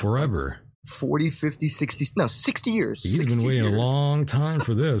king? Forever. 40, 50, 60, no, 60 years. He's been waiting a long time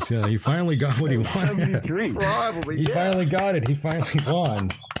for this. Yeah, he finally got what he wanted. Probably. He finally got it. He finally won.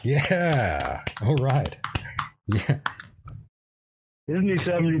 Yeah. All right. Yeah. Isn't he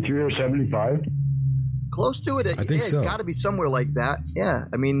 73 or 75? Close to it. I think so. It's got to be somewhere like that. Yeah.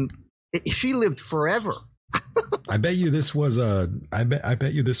 I mean, she lived forever. I bet you this was I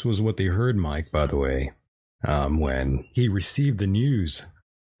bet you this was what they heard, Mike, by the way. When he received the news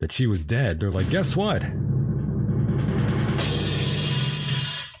that she was dead, they're like, guess what?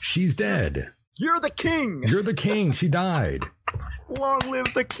 She's dead. You're the king. You're the king. She died. Long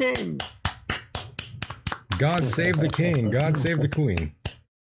live the king. God save the king. God save the queen.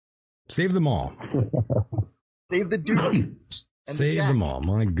 Save them all. Save the duke. Save them all.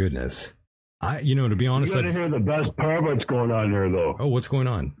 My goodness. To be honest, you got to hear the best part of what's going on there, though. Oh, what's going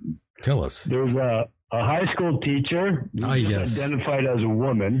on? Tell us. There's a high school teacher identified as a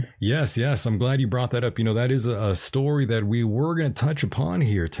woman. Yes. I'm glad you brought that up. You know, that is a story that we were going to touch upon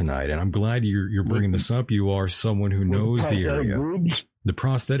here tonight, and I'm glad you're bringing this up. You are someone who knows the area. Boobs? The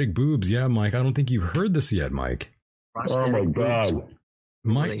prosthetic boobs. Yeah, Mike. I don't think you've heard this yet, Mike. Prosthetic oh, my God. Boobs.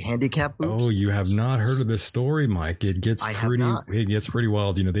 Mike, are they handicap boobs? Oh, you have not heard of this story, Mike. It gets pretty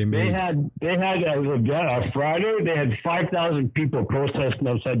wild. You know, they had a Friday, they had 5,000 people protesting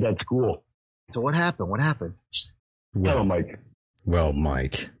outside that school. So what happened? Well, Mike. Well,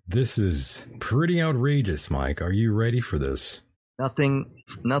 Mike, this is pretty outrageous, Mike. Are you ready for this?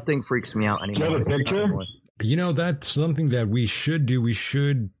 Nothing freaks me out anymore. Do you have a picture? You know, that's something that we should do. We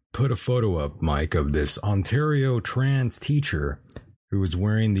should put a photo up, Mike, of this Ontario trans teacher who was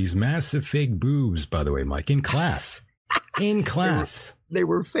wearing these massive fake boobs, by the way, Mike, in class. In class. They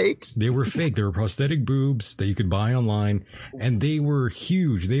were fake? They were fake. They were prosthetic boobs that you could buy online, and they were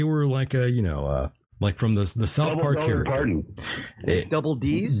huge. They were like like from the South Park character. Double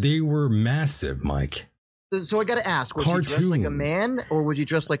D's? They were massive, Mike. So I got to ask, was he dressed like a man, or was he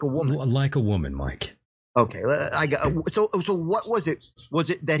dressed like a woman? Like a woman, Mike. Okay, so what was it? Was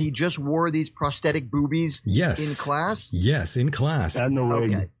it that he just wore these prosthetic boobies? Yes. In class? Yes, in class. And the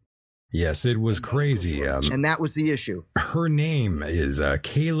wig. Okay. Yes, it was crazy. And that was the issue. Her name is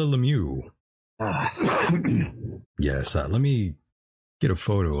Kayla Lemieux. Yes, let me get a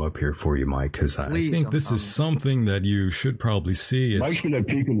photo up here for you, Mike, because I think this is something that you should probably see. Mike's going to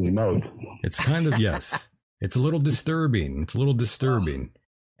peek in his mouth. It's kind of, yes. It's a little disturbing.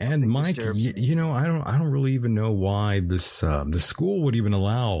 And Mike, you know, I don't really even know why the school would even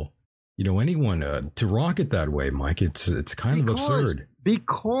allow, you know, anyone to rock it that way, Mike. It's kind of absurd.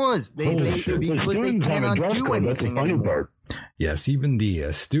 Because they cannot do anything. That's the funny part. Yes, even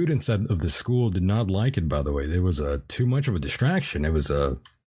the students of the school did not like it, by the way. There was too much of a distraction. It was a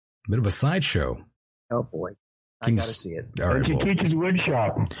bit of a sideshow. Oh, boy. I got to see it. All right, and she teaches wood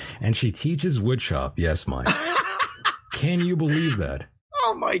shop. And she teaches wood shop. Yes, Mike. Can you believe that?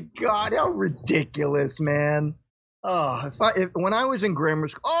 Oh, my God. How ridiculous, man. Oh, when I was in grammar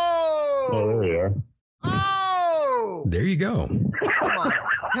school. Oh, there you are. Oh! There you go. Come on.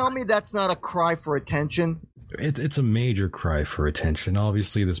 Tell me that's not a cry for attention. It's a major cry for attention.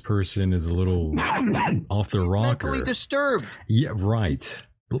 Obviously, this person is a little off the rocker. Mentally disturbed. Yeah, right.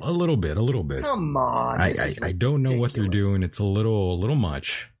 A little bit. Come on. I don't know what they're doing. It's a little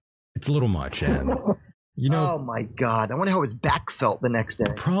much. It's a little much, and oh my God! I wonder how his back felt the next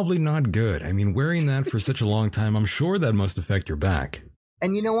day. Probably not good. I mean, wearing that for such a long time, I'm sure that must affect your back.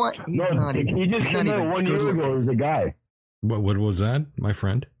 And you know what? He's not even. He just came out 1 year ago. He was a guy. What was that, my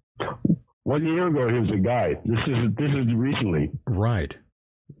friend? 1 year ago, he was a guy. This is recently. Right.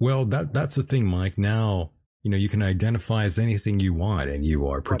 Well, that's the thing, Mike. Now, you can identify as anything you want, and you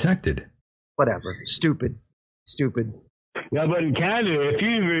are protected. Whatever. Stupid. Yeah, but in Canada, if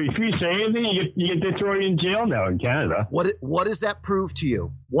you say anything, they throw you in jail now in Canada. What does that prove to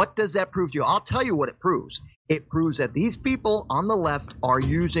you? What does that prove to you? I'll tell you what it proves. It proves that these people on the left are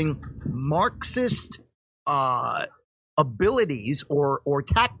using Marxist abilities or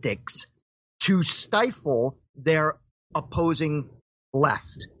tactics to stifle their opposing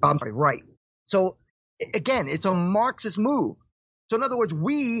right. So again, it's a Marxist move. So in other words,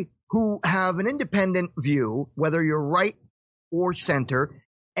 we who have an independent view, whether you're right or center,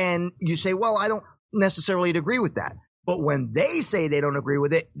 and you say, well, I don't necessarily agree with that. But when they say they don't agree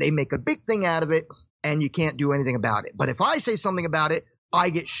with it, they make a big thing out of it, and you can't do anything about it. But if I say something about it, I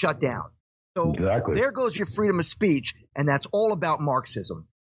get shut down. So There goes your freedom of speech, and that's all about Marxism.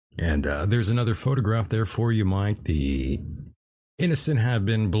 And there's another photograph there for you, Mike. The innocent have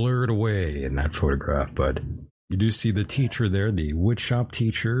been blurred away in that photograph, but you do see the teacher there, the woodshop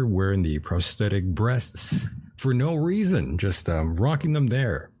teacher, wearing the prosthetic breasts for no reason, just rocking them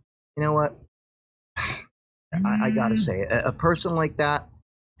there. You know what? I gotta say, a person like that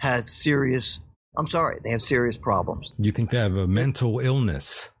has serious they have serious problems. You think they have a mental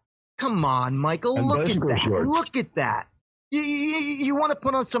illness? Come on, Michael, look at that. Shorts. Look at that. You want to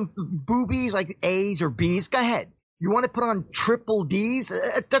put on some boobies like A's or B's? Go ahead. You want to put on triple D's?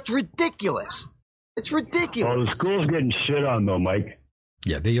 That's ridiculous. It's ridiculous. Oh, the school's getting shit on though, Mike.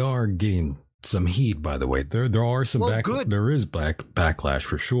 Yeah, they are getting some heat, by the way. There are some there is backlash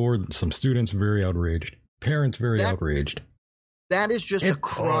for sure. Some students very outraged. Parents very outraged. That is just a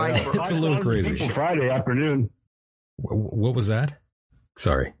cry for it's a little crazy. Friday afternoon. What was that?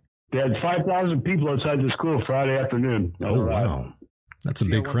 Sorry. They had 5,000 people outside the school Friday afternoon. Oh, wow. That's a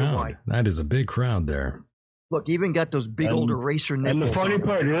big crowd. Why. That is a big crowd there. Look, even got those big old eraser nipples. And the funny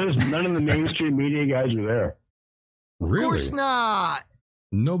part is, none of the mainstream media guys are there. Really? Of course not.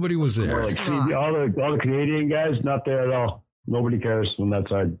 Nobody was there. All the Canadian guys, not there at all. Nobody cares on that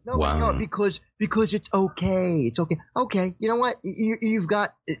side. No, because it's okay. It's okay. Okay, you know what? You've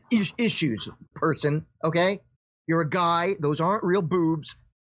got issues, person, okay? You're a guy. Those aren't real boobs.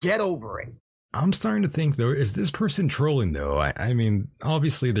 Get over it. I'm starting to think, though, is this person trolling, though? I mean,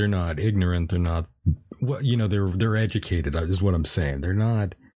 obviously they're not ignorant. They're not, they're educated, is what I'm saying. They're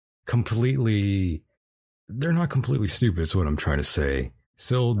not completely stupid, is what I'm trying to say.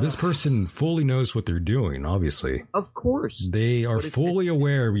 So this person fully knows what they're doing, obviously. Of course. They are fully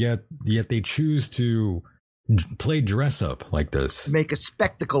aware, yet they choose to play dress up like this. Make a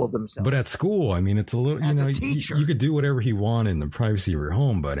spectacle of themselves. But at school, I mean, it's a little, As a teacher. You could do whatever he wanted in the privacy of your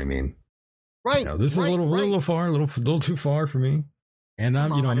home, but I mean, right. This is a little too far for me. And I'm,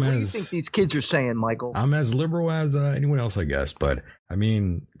 what do you think these kids are saying, Michael? I'm as liberal as anyone else, I guess. But I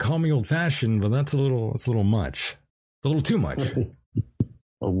mean, call me old fashioned, but it's a little much. It's a little too much.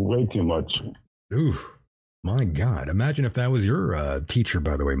 Way too much. Oof. My God. Imagine if that was your teacher,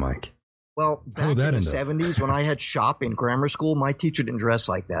 by the way, Mike. Well, back in the 70s when I had shop in grammar school, my teacher didn't dress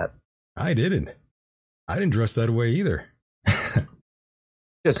like that. I didn't dress that way either.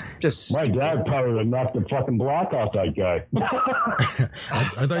 Just. My dad probably would knock the fucking block off that guy.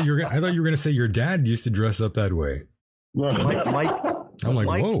 I thought you were going to say your dad used to dress up that way. Mike. I'm like,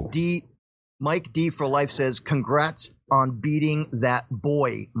 Mike whoa. Mike D for life says, congrats on beating that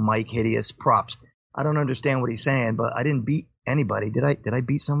boy, Mike Hideous. Props. I don't understand what he's saying, but I didn't beat anybody. Did I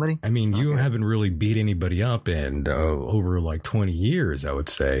beat somebody? I mean, you haven't really beat anybody up in over like 20 years, I would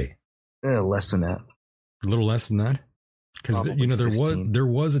say. Less than that. A little less than that? Because, there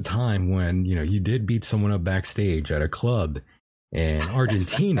was a time when, you did beat someone up backstage at a club in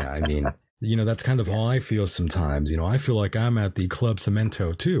Argentina. I mean, that's kind of how I feel sometimes. I feel like I'm at the Club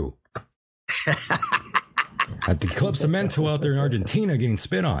Cemento, too. At the Club Cemento out there in Argentina getting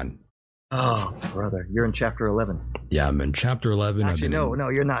spit on. Oh, brother, you're in chapter 11. Yeah, I'm in chapter 11. Actually, no,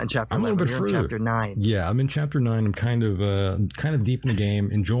 you're not in chapter 11. I'm a little bit further. In chapter 9. Yeah, I'm in chapter 9. I'm kind of deep in the game,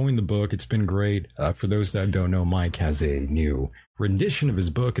 enjoying the book. It's been great. For those that don't know, Mike has a new rendition of his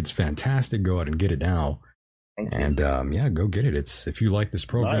book. It's fantastic. Go out and get it now. And go get it. It's if you like this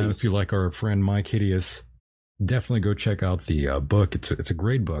program, if you like our friend Mike Hideous, definitely go check out the book. It's a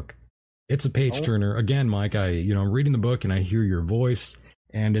great book. It's a page turner. Again, Mike, I'm reading the book and I hear your voice.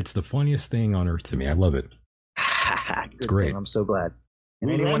 And it's the funniest thing on earth to me. I love it. It's great. I'm so glad.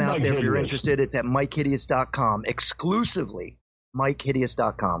 And anyone out there, if you're interested, it's at MikeHideous.com. Exclusively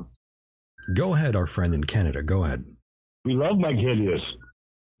MikeHideous.com. Go ahead, our friend in Canada. Go ahead. We love Mike Hideous.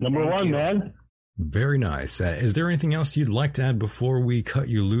 Number Thank one, you. man. Very nice. Is there anything else you'd like to add before we cut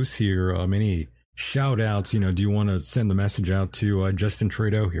you loose here? Any shout outs? Do you want to send the message out to Justin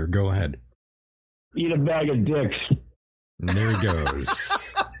Trudeau here? Go ahead. Eat a bag of dicks. And there he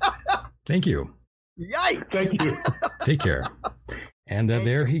goes. Thank you. Yikes! Thank you. Take care. And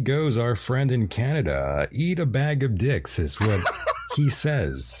there he goes, our friend in Canada. Eat a bag of dicks is what he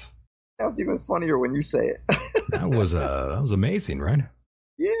says. Sounds even funnier when you say it. That was amazing, right?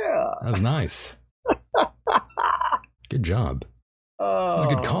 Yeah. That was nice. Good job. It was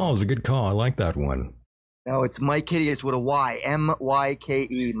a good call. It was a good call. I like that one. No, it's Mike Hideous with a Y.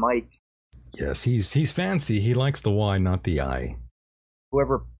 M-Y-K-E, Mike. Yes, he's fancy. He likes the Y, not the I.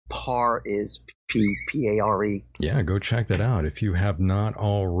 Whoever Par is, P-A-R-E. Yeah, go check that out if you have not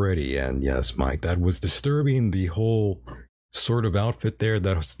already. And yes, Mike, that was disturbing. The whole sort of outfit there,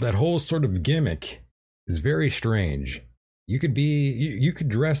 that whole sort of gimmick is very strange. You could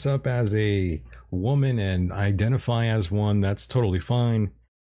dress up as a woman and identify as one. That's totally fine.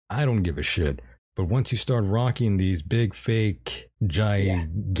 I don't give a shit. But once you start rocking these big, fake,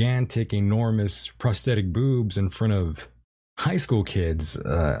 gigantic, enormous prosthetic boobs in front of high school kids,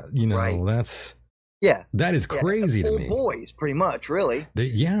 Right. that is crazy to me. Boys, pretty much, really.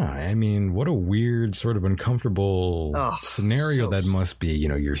 I mean, what a weird, sort of uncomfortable scenario that must be.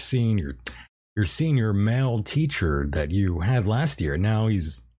 You're seeing your senior male teacher that you had last year. Now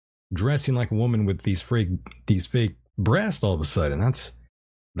he's dressing like a woman with these fake breasts all of a sudden.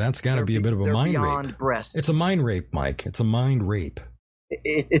 That's got to be a bit of a mind rape. Beyond breast. It's a mind rape, Mike. It's a mind rape.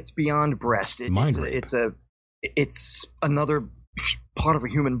 It's beyond breast. Rape. It's another part of a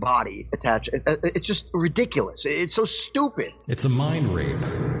human body attached. It's just ridiculous. It's so stupid. It's a mind rape.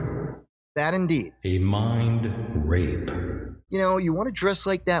 That indeed. A mind rape. You want to dress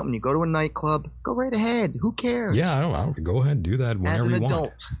like that when you go to a nightclub? Go right ahead. Who cares? Yeah, I don't. Go ahead and do that whenever you want. As an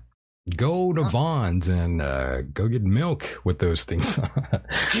adult. Go to Vaughn's and go get milk with those things.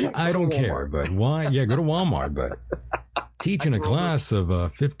 I don't care, but why? Yeah, go to Walmart. But teaching a class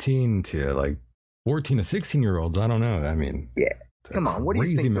of 15 to like 14 to 16-year-olds, I don't know. I mean, yeah. Come on, what do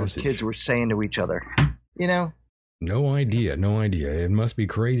you think those kids were saying to each other? No idea. It must be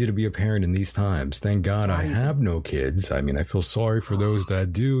crazy to be a parent in these times. Thank God I have no kids. I mean, I feel sorry for those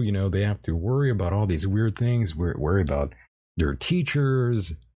that do. They have to worry about all these weird things. Worry about their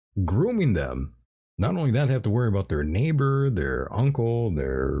teachers grooming them. Not only that, they have to worry about their neighbor, their uncle,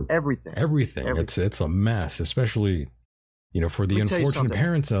 their everything. It's a mess, especially for the unfortunate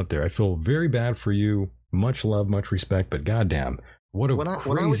parents out there. I feel very bad for you. Much love, much respect, but goddamn, what a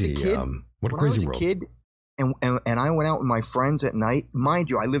crazy world. When I was a kid, and I went out with my friends at night. Mind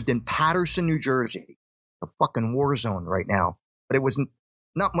you, I lived in Paterson, New Jersey, a fucking war zone right now. But it was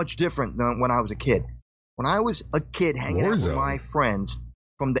not much different than when I was a kid. When I was a kid hanging out with my friends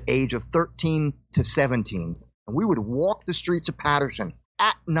from the age of 13 to 17, and we would walk the streets of Paterson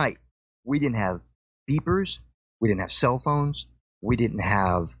at night. We didn't have beepers. We didn't have cell phones. We didn't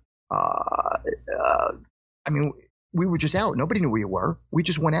have, we were just out. Nobody knew where you were. We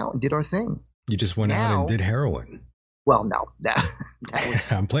just went out and did our thing. You just went out and did heroin. Well, no. That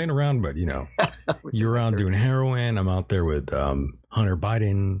was... I'm playing around, but, you're out doing heroin. I'm out there with Hunter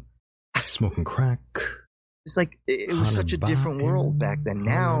Biden, smoking crack. It's like it was such a different world back then.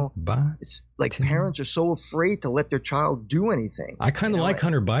 Now, it's like parents are so afraid to let their child do anything. I kind of like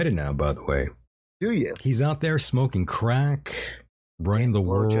Hunter Biden now, by the way. Do you? He's out there smoking crack, running the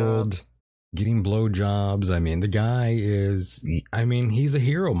world, getting blowjobs. I mean, the guy he's a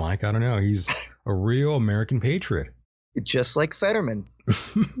hero, Mike. I don't know. He's a real American patriot. Just like Fetterman.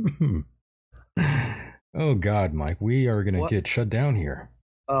 Oh, God, Mike. We are going to get shut down here.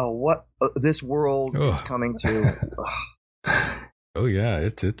 Oh, what this world is coming to. Oh, yeah,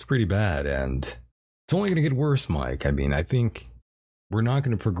 it's pretty bad. And it's only going to get worse, Mike. I mean, I think we're not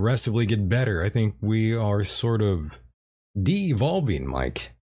going to progressively get better. I think we are sort of de-evolving,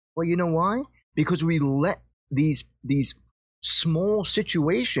 Mike. Well, you know why? Because we let these small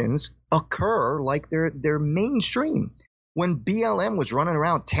situations occur like they're mainstream. When BLM was running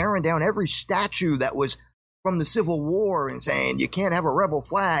around tearing down every statue that was from the Civil War and saying you can't have a rebel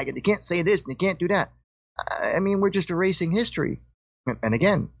flag and you can't say this and you can't do that. I mean, we're just erasing history. And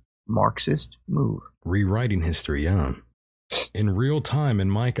again, Marxist move. Rewriting history, yeah. In real time.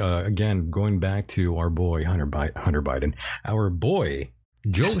 And Mike, again, going back to our boy Hunter Biden, our boy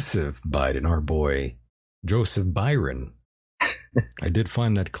Joseph Biden, our boy Joseph Byron. I did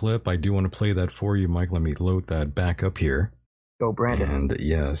find that clip. I do want to play that for you, Mike. Let me load that back up here. Go, Brandon. And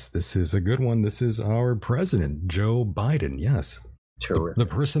yes, this is a good one. This is our president, Joe Biden. Yes. Terrific. The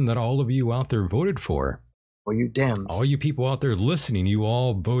person that all of you out there voted for. Well, you Dems. All you people out there listening, you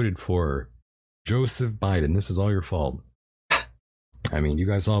all voted for Joseph Biden. This is all your fault. I mean, you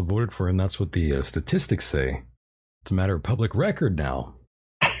guys all voted for him. That's what the statistics say. It's a matter of public record now.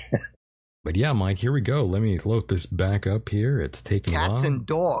 But yeah, Mike, here we go. Let me load this back up here. It's taking Cats long. and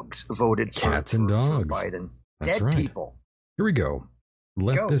dogs voted for Cats and dogs. for Biden. That's Dead right. people. Here we go.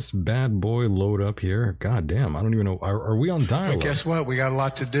 Let this bad boy load up here. God damn, I don't even know. Are we on dial-up? But guess what? We got a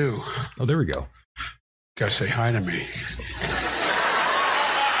lot to do. Oh, there we go. Gotta say hi to me.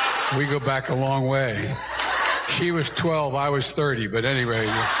 We go back a long way. She was 12, I was 30, but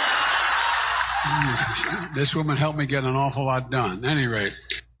anyway, this woman helped me get an awful lot done. Anyway,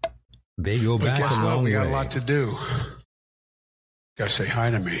 they go back guess a what? long We got way. a lot to do. Gotta say hi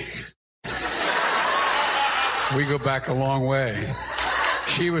to me. We go back a long way.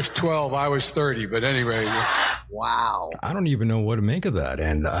 She was 12, I was 30, but anyway. Wow. I don't even know what to make of that,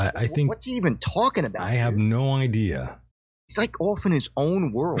 and I think what's he even talking about? I have no idea. He's like off in his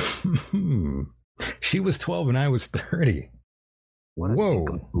own world. She was 12 and I was 30.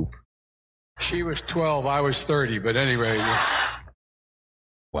 Whoa. She was 12, I was 30, but anyway.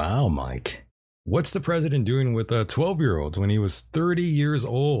 Wow, Mike. What's the president doing with 12-year-olds when he was 30 years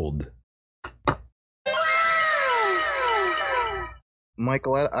old?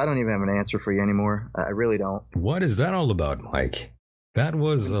 Michael, I don't even have an answer for you anymore. I really don't. What is that all about, Mike? That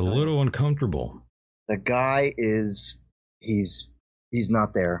was a little uncomfortable. The guy is, he's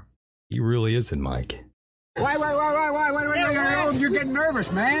not there. He really isn't, Mike. Why? You're getting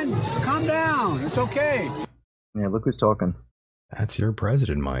nervous, man. Calm down. It's okay. Yeah, look who's talking. That's your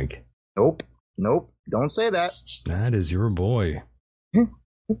president, Mike. Nope. Don't say that. That is your boy.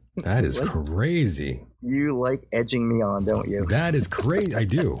 That is crazy. You like edging me on, don't you? That is crazy. I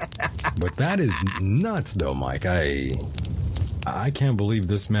do. But that is nuts, though, Mike. I can't believe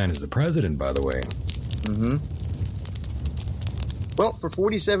this man is the president, by the way. Mm-hmm. Well, for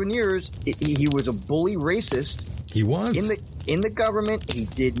 47 years, he was a bully racist. He was. In the government, he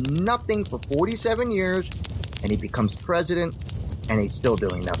did nothing for 47 years, and he becomes president, and he's still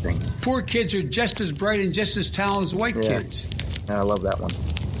doing nothing. Poor kids are just as bright and just as talented as white kids. I love that one.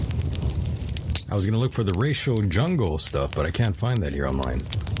 I was going to look for the racial jungle stuff, but I can't find that here online.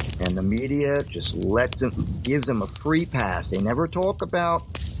 And the media just gives him a free pass. They never talk about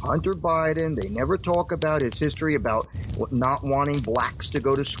Hunter Biden. They never talk about his history about not wanting blacks to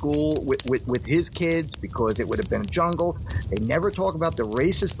go to school with his kids because it would have been a jungle. They never talk about the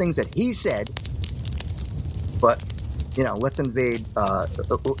racist things that he said. But, let's invade,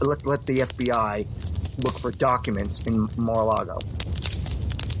 let the FBI look for documents in Mar-a-Lago.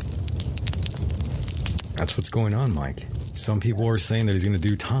 That's what's going on, Mike. Some people are saying that he's going to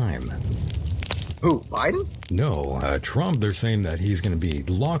do time. Who, Biden? No, Trump, they're saying that he's going to be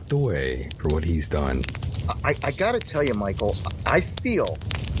locked away for what he's done. I got to tell you, Michael, I feel,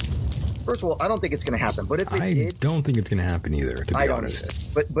 first of all, I don't think it's going to happen. But if it did... I don't think it's going to happen either, to be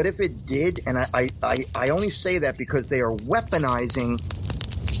honest. But if it did, and I only say that because they are weaponizing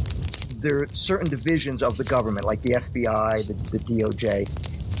there are certain divisions of the government, like the FBI, the DOJ,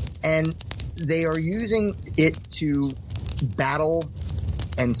 and they are using it to battle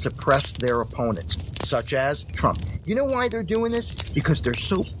and suppress their opponents, such as Trump. You know why they're doing this? Because they're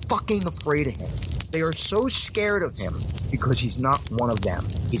so fucking afraid of him. They are so scared of him because he's not one of them.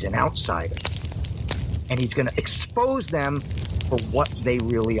 He's an outsider. And he's going to expose them for what they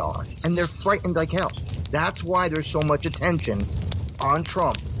really are. And they're frightened like hell. That's why there's so much attention on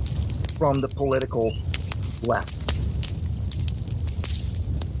Trump from the political left.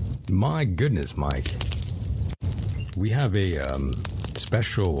 My goodness, Mike. We have a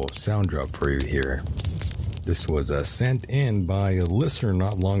special sound drop for you here. This was sent in by a listener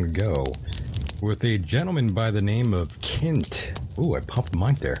not long ago with a gentleman by the name of Kint. Ooh, I popped the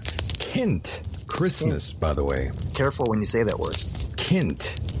mic there. Kint. Christmas, by the way. Careful when you say that word.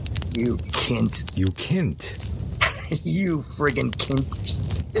 Kint. You Kint. You Kint. You friggin' Kint.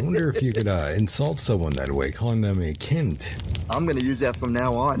 I wonder if you could insult someone that way, calling them a Kint. I'm going to use that from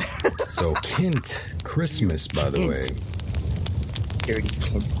now on. So, Kint Christmas, by the way. Dirty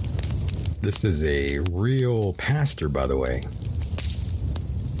Kint. This is a real pastor, by the way.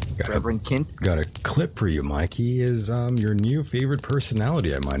 Reverend Kint. Got a clip for you, Mike. He is your new favorite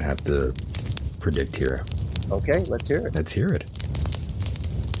personality, I might have to predict here. Okay, let's hear it. Let's hear it.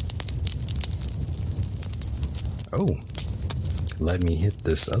 Oh, let me hit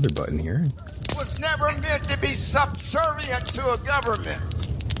this other button here. It was never meant to be subservient to a government.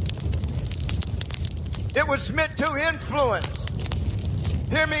 It was meant to influence.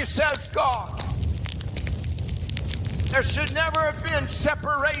 Hear me, says God. There should never have been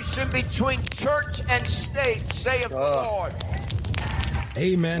separation between church and state, saith the Lord.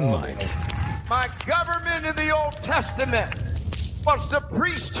 Amen, Mike. My government in the Old Testament was the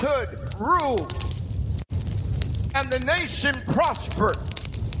priesthood rule, and the nation prospered.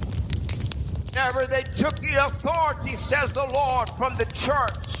 Whenever they took the authority, says the Lord, from the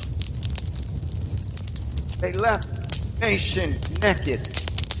church, they left the nation naked.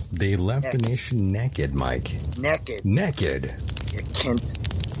 They left the nation naked, Mike. Naked. Naked. You can't.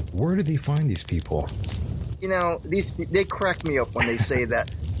 Where did they find these people? You know, they crack me up when they say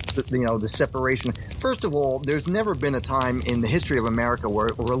that, the separation. First of all, there's never been a time in the history of America where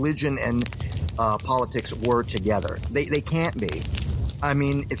religion and politics were together. They can't be. I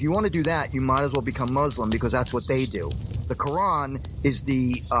mean, if you want to do that, you might as well become Muslim because that's what they do. The Quran is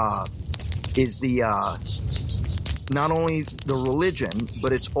not only the religion,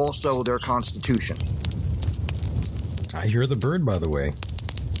 but it's also their constitution. I hear the bird, by the way.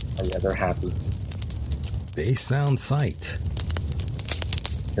 Oh, yeah, they're happy. They sound psyched.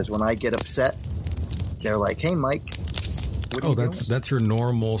 Because when I get upset, they're like, "Hey, Mike." Oh, that's your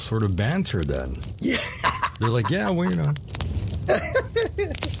normal sort of banter then. Yeah. They're like, "Yeah, well,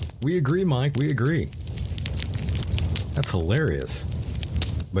 we agree, Mike. We agree." That's hilarious.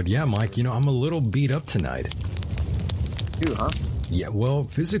 But yeah, Mike, I'm a little beat up tonight. You, huh? Yeah, well,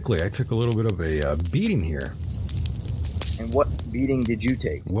 physically, I took a little bit of a beating here. And what beating did you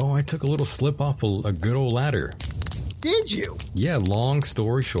take? Well, I took a little slip off a good old ladder. Did you? Yeah, long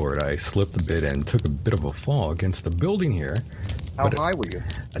story short, I slipped a bit and took a bit of a fall against the building here. How high were you?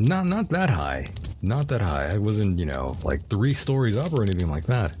 Not that high. Not that high. I wasn't, like 3 stories up or anything like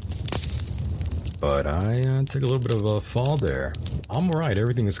that. But I took a little bit of a fall there. I'm alright,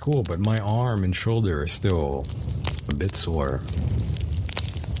 everything is cool, but my arm and shoulder are still a bit sore.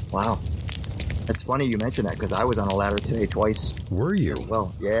 Wow. It's funny you mention that because I was on a ladder today twice. Were you?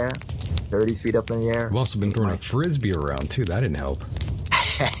 Well, yeah. 30 feet up in the air. You've also been throwing a frisbee around, too. That didn't help.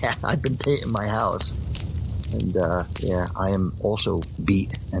 I've been painting my house. And, yeah, I am also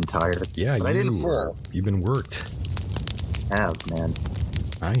beat and tired. Yeah, but I didn't fall. You've been worked. I have, man.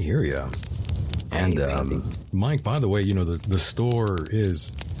 I hear ya. And, Mike, by the way, the store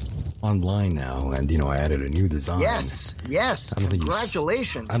is online now, and, I added a new design. Yes.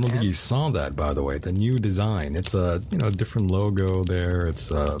 Congratulations. I don't think you saw that, by the way. The new design. It's a, different logo there. It's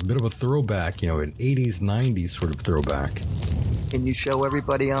a bit of a throwback, an 80s, 90s sort of throwback. Can you show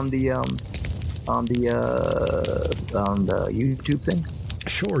everybody on the YouTube thing?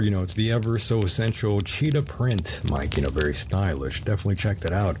 Sure, it's the ever so essential cheetah print, Mike, very stylish. Definitely check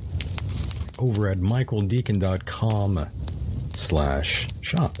that out over at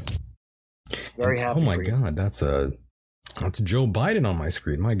michaeldeacon.com/shop. Very happy. Oh my God, that's Joe Biden on my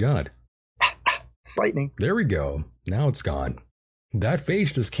screen. My God. Frightening. There we go. Now it's gone. That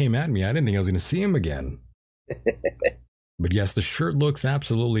face just came at me. I didn't think I was going to see him again. But yes, the shirt looks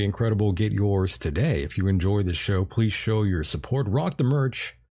absolutely incredible. Get yours today. If you enjoy the show, please show your support. Rock the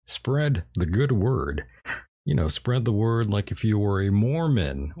merch. Spread the good word. Spread the word like if you were a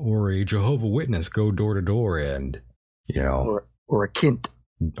Mormon or a Jehovah's Witness. Go door to door and, Or a kint.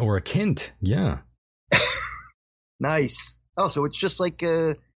 Or a kint, yeah. Nice. Oh, so it's just like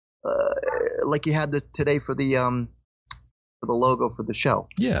you had today for the logo for the show.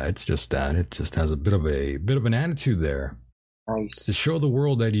 Yeah, it's just that. It just has a bit of an attitude there. Nice. To show the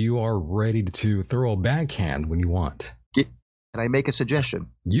world that you are ready to throw a backhand when you want. Can I make a suggestion?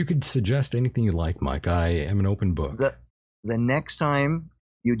 You could suggest anything you like, Mike. I am an open book. The next time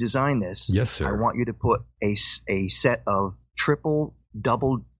you design this, yes, sir. I want you to put a set of triple,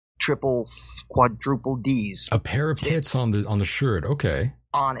 double, triple, quadruple D's. A pair of tits on the shirt. Okay.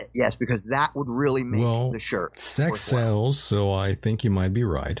 On it, yes, because that would really make the shirt. Sex sells, so I think you might be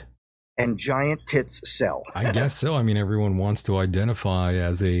right. And giant tits sell. I guess so. I mean, everyone wants to identify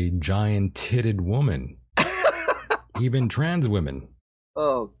as a giant-titted woman. Even trans women.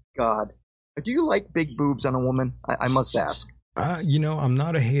 Oh, God. Do you like big boobs on a woman? I must ask. I'm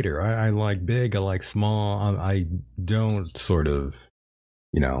not a hater. I like big. I like small. I don't sort of,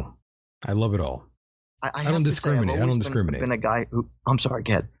 I love it all. I don't discriminate. I don't discriminate. Been a guy who, I'm sorry,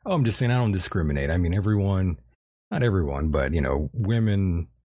 go ahead. Oh, I'm just saying I don't discriminate. I mean, not everyone, but, women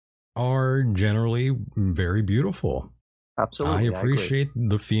are generally very beautiful. Absolutely. I appreciate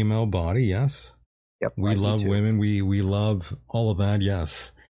the female body, yes. Yep. We love women. We love all of that,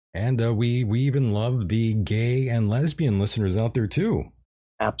 yes. And we even love the gay and lesbian listeners out there, too.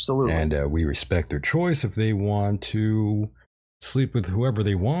 Absolutely. And we respect their choice if they want to sleep with whoever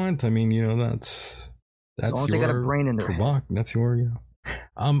they want. I mean, that's as long as they got a brain in their head. That's your,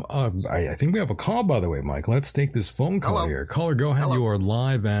 I think we have a call, by the way, Mike. Let's take this phone call Hello. here. Caller, go ahead. Hello. You are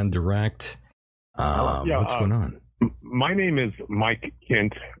live and direct. What's going on? My name is Mike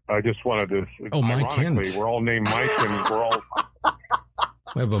Kent. I just wanted to. Oh, Mike Kent. We're all named Mike, and we're all.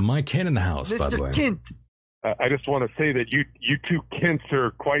 We have a Mike Kent in the house, by the way. Mr. Kent. I just want to say that you two Kents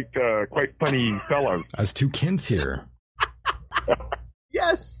are quite funny fellows. As two Kents here.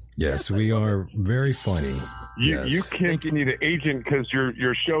 Yes. Yes, we are very funny. You Kents need an agent because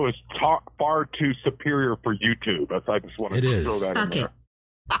your show is far too superior for YouTube. I just want to throw that in there.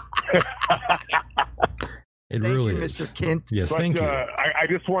 It Thank really you, is. Mr. Kent. Yes, But, thank you. I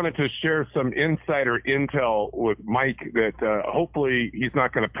just wanted to share some insider intel with Mike that hopefully he's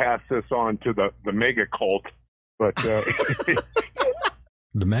not going to pass this on to the mega cult, but The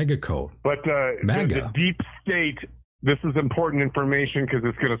mega code. but the deep state. This is important information because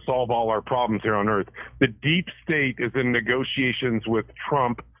it's going to solve all our problems here on Earth. The deep state is in negotiations with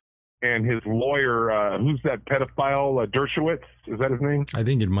Trump and his lawyer. Who's that pedophile? Dershowitz? Is that his name? I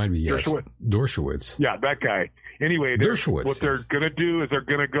think it might be, yes. Dershowitz. Yeah, that guy. Anyway, Dershowitz, what they're going to do is they're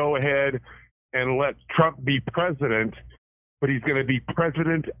going to go ahead and let Trump be president, but he's going to be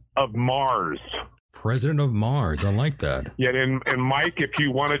president of Mars. President of Mars. I like that. Yeah, and Mike, if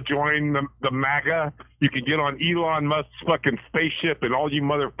you want to join the MAGA, you can get on Elon Musk's fucking spaceship, and all you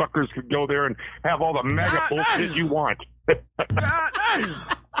motherfuckers could go there and have all the MAGA bullshit you want.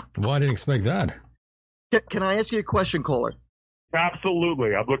 Well, I didn't expect that. Can I ask you a question, caller?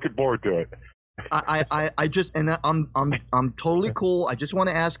 Absolutely, I'm looking forward to it. I just, and I'm totally cool. I just want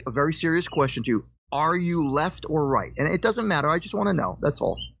to ask a very serious question to you. Are you left or right? And it doesn't matter. I just want to know. That's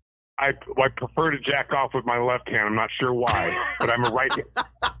all. I prefer to jack off with my left hand. I'm not sure why, but I'm right-handed.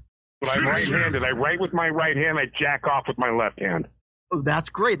 I write with my right hand. I jack off with my left hand. Oh, that's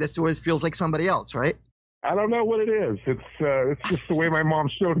great. That's the way it feels like somebody else, right? I don't know what it is. It's just the way my mom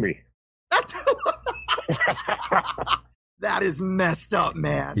showed me. That is messed up,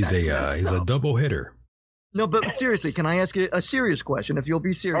 man. He's a double hitter. No, but seriously, can I ask you a serious question? If you'll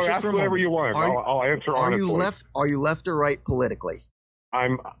be serious, ask whatever you want. I'll answer honestly. Are you left or right politically?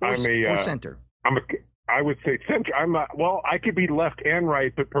 I'm or center. I would say center. I'm not. Well, I could be left and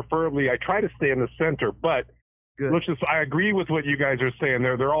right, but preferably I try to stay in the center. But Good. I agree with what you guys are saying.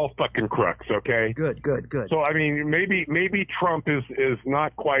 They're all fucking crooks. Okay. Good. So I mean, maybe Trump is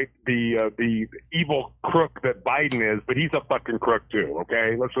not quite the evil crook that Biden is, but he's a fucking crook too.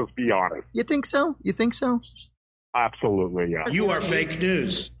 Okay, let's just be honest. You think so? Absolutely, yeah. You are fake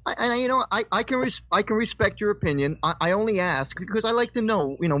news. I can respect your opinion. I only ask because I like to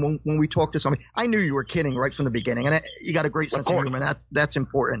know. When we talk to somebody, I knew you were kidding right from the beginning, and you got a great sense of humor. And that's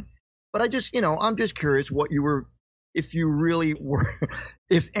important. But I'm just curious what you were, if you really were,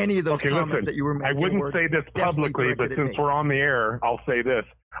 if any of those comments that you were making. I wouldn't say this publicly, but since we're on the air, I'll say this.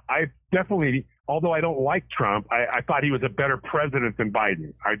 I definitely, although I don't like Trump, I thought he was a better president than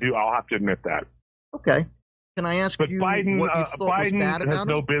Biden. I'll have to admit that. Okay. Can I ask you Biden, what you thought Biden was bad about has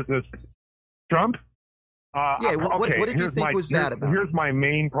no him? business. Trump? Yeah, what did you think was bad about him? Here's my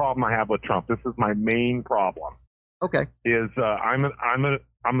main problem I have with Trump. This is my main problem. Okay. I'm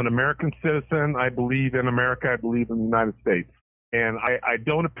an American citizen. I believe in America. I believe in the United States. And I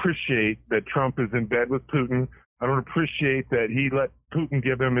don't appreciate that Trump is in bed with Putin. I don't appreciate that he let Putin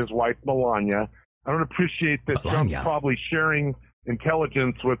give him his wife, Melania. I don't appreciate that Trump's probably sharing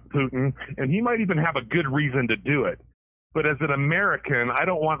intelligence with Putin, and he might even have a good reason to do it. But as an American, I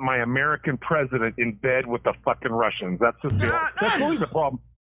don't want my American president in bed with the fucking Russians. That's just that's really the problem.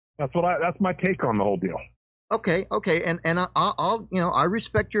 That's my take on the whole deal. Okay, and I'll I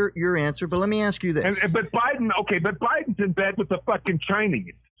respect your answer, but let me ask you this. But Biden's in bed with the fucking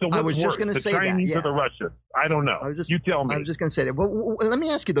Chinese. So I was just going to say that. Chinese Yeah. or the Russians? I don't know. You tell me. I was just going to say that. Well, let me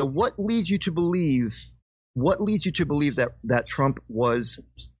ask you though, what leads you to believe that Trump was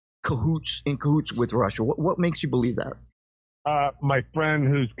in cahoots with Russia? What makes you believe that? My friend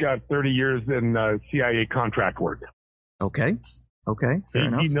who's got 30 years in CIA contract work. Okay, fair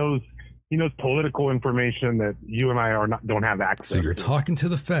enough. He knows political information that you and I don't have access to. So you're talking to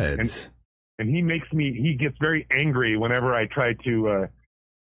the feds. And he gets very angry whenever I try to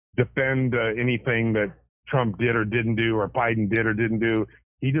defend anything that Trump did or didn't do or Biden did or didn't do.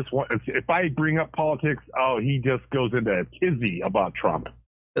 He just if I bring up politics, he just goes into a tizzy about Trump.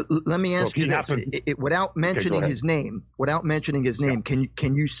 Let me ask you this: without mentioning his name,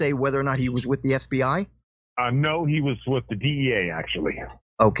 can you say whether or not he was with the FBI? No, he was with the DEA actually.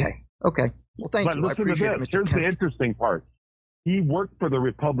 Okay. Well, thank you. But listen to this. Here's the interesting part. He worked for the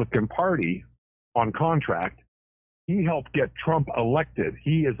Republican Party on contract. He helped get Trump elected.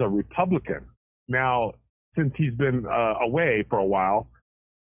 He is a Republican now. Since he's been away for a while,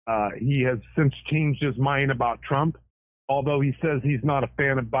 He has since changed his mind about Trump. Although he says he's not a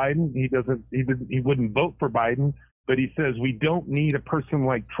fan of Biden, he wouldn't vote for Biden. But he says we don't need a person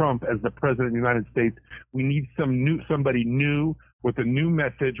like Trump as the president of the United States. We need somebody new with a new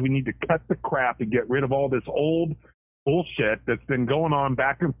message. We need to cut the crap and get rid of all this old bullshit that's been going on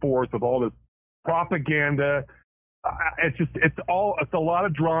back and forth with all this propaganda. It's a lot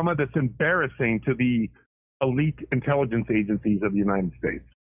of drama that's embarrassing to the elite intelligence agencies of the United States.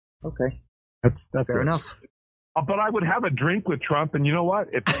 Okay, that's fair enough. But I would have a drink with Trump, and you know what?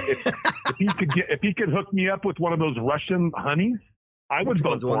 If he could hook me up with one of those Russian honeys, I would vote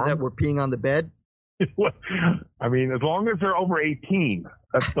for him. The ones that were peeing on the bed. I mean, as long as they're over 18,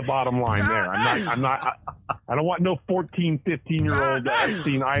 that's the bottom line there. I don't want no 14, 15-year-old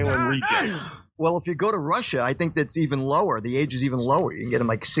Epstein Island reject. Well, if you go to Russia, I think that's even lower. The age is even lower. You can get them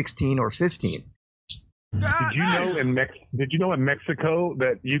like 16 or 15. Did you know in Mexico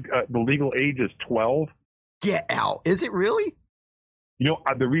that the legal age is 12? Get out. Is it really? You know,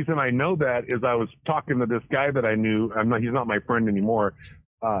 the reason I know that is I was talking to this guy that I knew. He's not my friend anymore,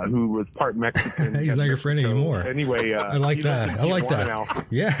 who was part Mexican. He's not your friend anymore. Anyway, I like that. I like that. Now.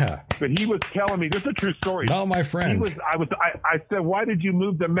 Yeah. But he was telling me, this is a true story. Not my friend. I said, why did you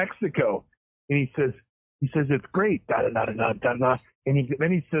move to Mexico? And he says, it's great. Da, da, da, da, da, da. And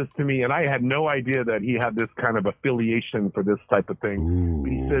then he says to me, and I had no idea that he had this kind of affiliation for this type of thing. Ooh,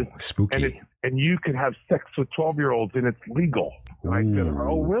 he says, spooky. And you can have sex with 12-year-olds and it's legal. And I said,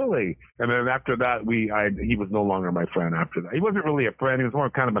 oh, really? And then after that, he was no longer my friend after that. He wasn't really a friend. He was more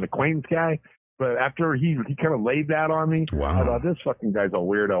kind of an acquaintance guy. But after he kind of laid that on me, wow. I thought, this fucking guy's a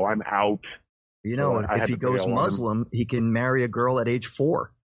weirdo. I'm out. You know, if he goes Muslim, he can marry a girl at age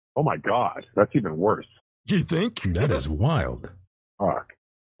 4. Oh, my God. That's even worse. You think? That is wild. Fuck.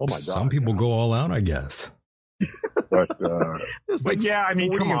 Oh, my God. Some people go all out, I guess. But like yeah, I mean,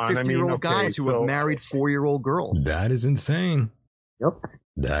 40 come and on. 50-year-old guys who have married 4-year-old girls. That is insane. Yep.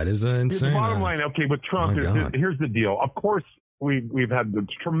 That is insane. The bottom line, okay, with Trump, here's the deal. Of course, we've had the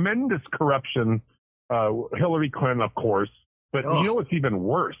tremendous corruption. Hillary Clinton, of course. But you know what's even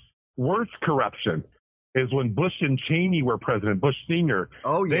worse? Worse corruption is when Bush and Cheney were president, Bush Sr.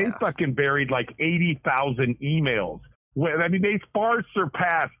 Oh, yeah. They fucking buried like 80,000 emails. I mean, they far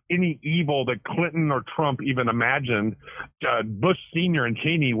surpassed any evil that Clinton or Trump even imagined. Bush Sr. and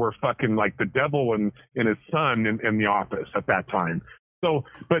Cheney were fucking like the devil and his son in the office at that time. So,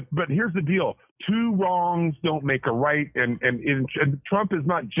 but here's the deal. 2 wrongs don't make a right, and Trump is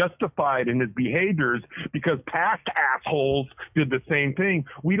not justified in his behaviors because past assholes did the same thing.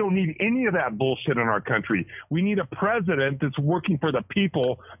 We don't need any of that bullshit in our country. We need a president that's working for the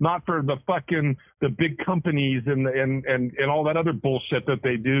people, not for the big companies and all that other bullshit that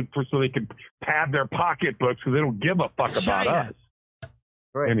they do so they can pad their pocketbooks because they don't give a fuck about us.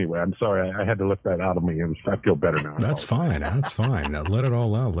 Right. Anyway, I'm sorry. I had to lift that out of me, and I feel better now. That's fine. That's fine. Now, let it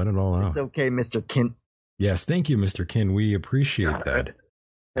all out. Let it all out. It's okay, Mr. Kint. Yes, thank you, Mr. Kint. We appreciate that.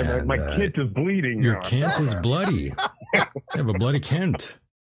 And my Kint is bleeding. Your Kint is bloody. You have a bloody Kint.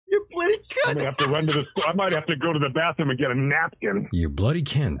 Your bloody Kint. I might have to go to the bathroom and get a napkin. Your bloody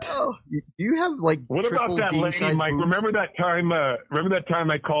Kint. Oh, you have like. What about that lady, Mike? Boobs? Remember that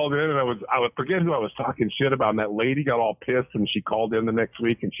time I called in and I would forget who I was talking shit about, and that lady got all pissed and she called in the next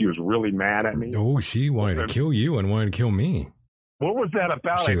week and she was really mad at me. Oh, she wanted to kill you and wanted to kill me. What was that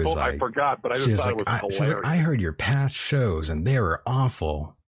about? I forgot, but I just thought it was hilarious. She's like, I heard your past shows and they were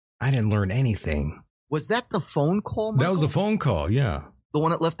awful. I didn't learn anything. Was that the phone call, Michael? That was a phone call, yeah. The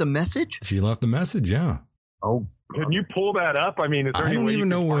one that left a message? She left a message, yeah. Oh, God. Can you pull that up? I mean, is there I don't even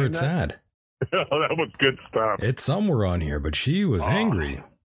know where it's at. That was good stuff. It's somewhere on here, but she was angry.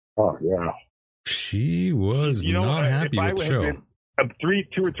 Oh, yeah. She was not happy with the show.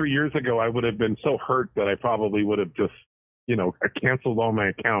 2 or 3 years ago, I would have been so hurt that I probably would have just, canceled all my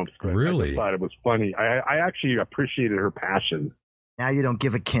accounts. Really? I just thought it was funny. I actually appreciated her passion. Now you don't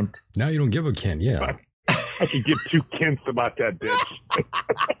give a Kint. Now you don't give a Kint, yeah. I could give 2 Kints about that bitch.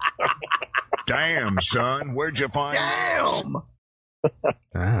 Damn, son. Where'd you find Damn!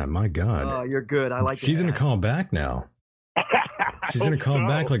 Ah, my God. Oh, you're good. I like it. She's going to call back now. She's going to call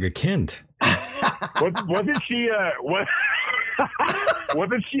back like a Kint. Wasn't she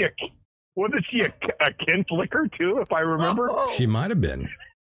a Kint licker too, if I remember? Oh. She might have been.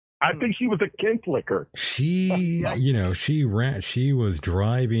 I think she was a Kint licker. She was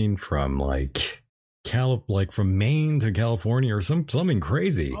driving from from Maine to California or something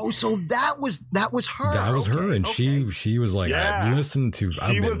crazy. Oh, so that was her. That was her, and she was like, yeah. I listened to.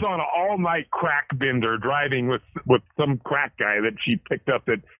 She was on an all-night crack bender driving with some crack guy that she picked up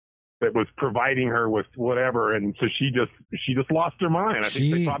that that was providing her with whatever, and so she just lost her mind. I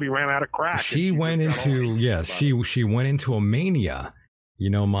think they probably ran out of crack. She went into she went into a mania.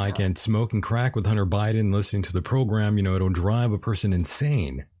 Mike, and smoking crack with Hunter Biden, listening to the program, it'll drive a person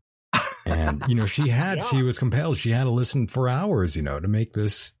insane. And, she was compelled. She had to listen for hours, to make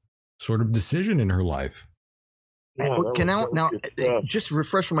this sort of decision in her life. Yeah, just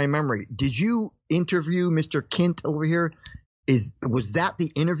refresh my memory. Did you interview Mr. Kint over here? Was that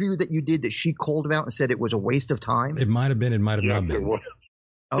the interview that you did that she called about and said it was a waste of time? It might have been. It might have not been.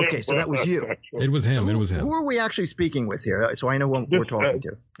 Okay, so that was you. It was him. It was him. Who are we actually speaking with here? So I know what we're talking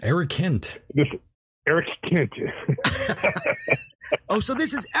to. Eric Kent. Eric Kent. Oh, so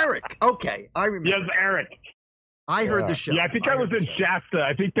this is Eric. Okay, I remember. Yes, Eric. I heard the show. Yeah, I think I was in Shasta.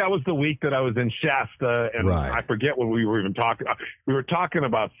 I think that was the week that I was in Shasta, and I forget what we were even talking. We were talking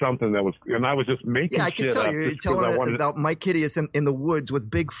about something that was, and I was just making. Yeah, I can tell you. You're telling about Mike Hideous in the woods with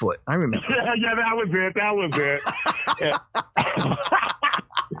Bigfoot. I remember. Yeah, that was it. That was it.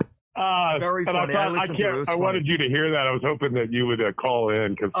 Very funny. I wanted you to hear that. I was hoping that you would call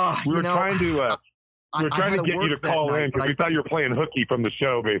in because we were trying to. We were trying to get you to call in because we thought you were playing hooky from the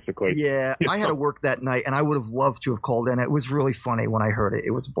show, basically. Yeah, I had to work that night, and I would have loved to have called in. It was really funny when I heard it.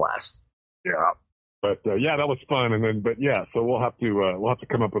 It was a blast. Yeah, but that was fun. And then, so we'll have to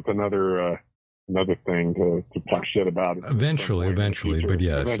come up with another thing to talk shit about. Eventually, but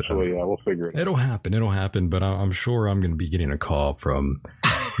yes, eventually, we'll figure it out. It'll happen. But I'm sure I'm going to be getting a call from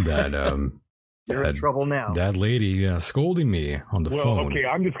that. You're in trouble now. That lady scolding me on the phone. Okay,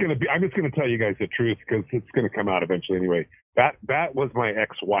 I'm just gonna tell you guys the truth because it's gonna come out eventually anyway. That was my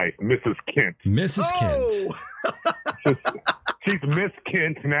ex-wife, Mrs. Kent. Mrs. Kent. She's Miss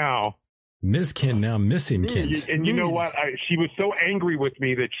Kent now. Miss Kent now, missing Kent. And you know what? She was so angry with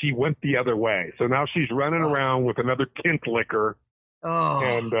me that she went the other way. So now she's running around with another Kent liquor. Oh.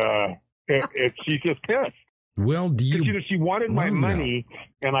 And she's just pissed. Well, she wanted my money,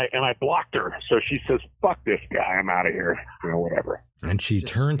 and I blocked her. So she says, "Fuck this guy, I'm out of here." Whatever. And she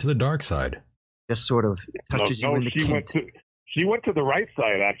turned to the dark side. Just sort of touches you in the Kent. She went to the right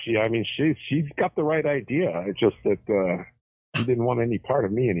side. Actually, I mean, she's got the right idea. It's just that she didn't want any part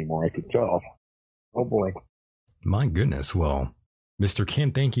of me anymore. I could tell. Oh boy. My goodness. Well, Mr.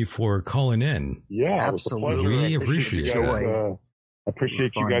 Kent, thank you for calling in. Yeah, absolutely. We appreciate it. I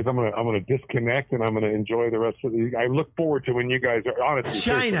appreciate you guys. I'm gonna disconnect and I'm gonna enjoy the rest of the. I look forward to when you guys are honestly.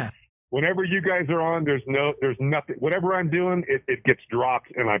 China. Whenever you guys are on, there's nothing. Whatever I'm doing, it gets dropped,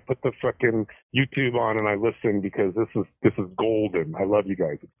 and I put the fucking YouTube on and I listen because this is golden. I love you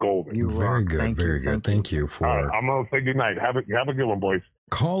guys. It's golden. You very good, very good. Thank you for. All right, I'm gonna say good night. Have a good one, boys.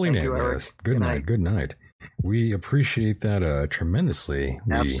 Calling in, yes. Good night. Good night. We appreciate that tremendously.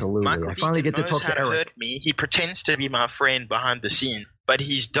 Absolutely. Mike I finally get to talk to Eric. Hurt me. He pretends to be my friend behind the scene, but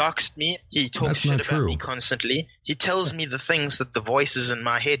he's doxed me. He talks shit about me constantly. He tells me the things that the voices in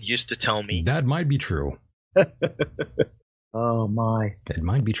my head used to tell me. That might be true. Oh, my. That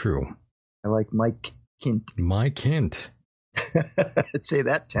might be true. I like Mike Kent. Mike Kent. I'd say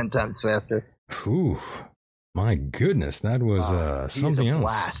that 10 times faster. Ooh. My goodness. That was something else.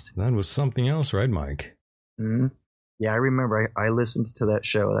 Blast. That was something else, right, Mike? Mm-hmm. Yeah, I remember. I listened to that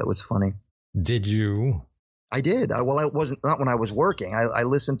show. That was funny. Did you? I did. I wasn't, not when I was working. I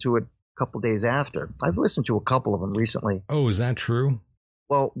listened to it a couple days after. I've listened to a couple of them recently. Oh, is that true?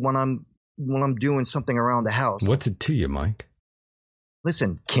 Well, when I'm doing something around the house. What's it to you, Mike?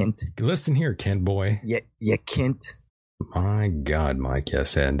 Listen, Kent. Listen here, Kent boy. Yeah, Kent. My God, Mike.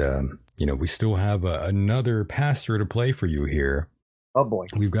 Yes, and we still have another pastor to play for you here. Oh boy,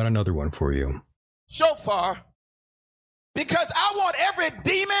 we've got another one for you. So far, because I want every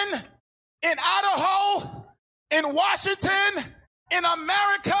demon in Idaho, in Washington, in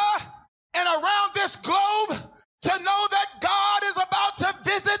America, and around this globe to know that God is about to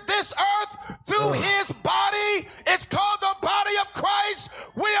visit this earth through his body. It's called the body of Christ.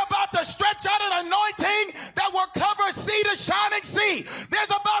 We're about to stretch out an anointing that will cover sea to shining sea. There's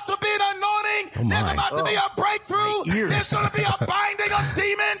about to be an anointing. There's about to be a breakthrough. There's going to be a binding of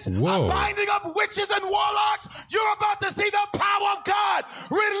demons, a binding of witches and warlocks. You're about to see the power of God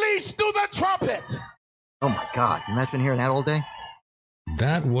released through the trumpet. Oh my God. You guys been hearing that all day?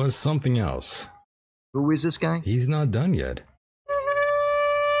 That was something else. Who is this guy? He's not done yet.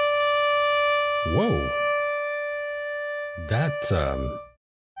 Whoa. That's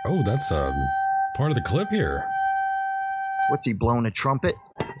part of the clip here. What's he blowing a trumpet?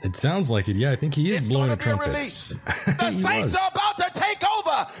 It sounds like it. Yeah, I think he is blowing a trumpet. The saints are about to take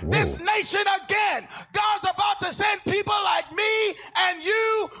over this nation again. God's about to send people like me and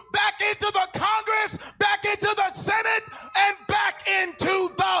you back into the Congress, back into the Senate, and back into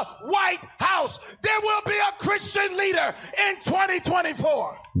the White House. There will be a Christian leader in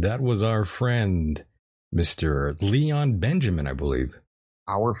 2024. That was our friend, Mr. Leon Benjamin, I believe.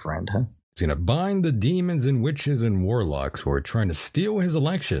 Our friend, huh? He's going to bind the demons and witches and warlocks who are trying to steal his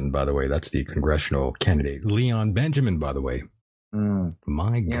election. By the way, that's the congressional candidate, Leon Benjamin, by the way.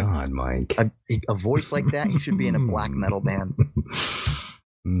 My God, Mike. A voice like that, he should be in a black metal band.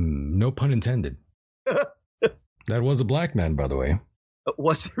 No pun intended. That was a black man, by the way.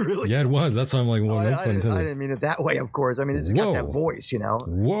 Was it really? Yeah, it was. That's why I'm like, well, no pun intended. I didn't mean it that way, of course. I mean, it's got that voice, you know?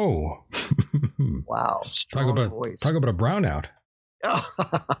 Whoa. Wow. Strong voice. Talk about a brownout.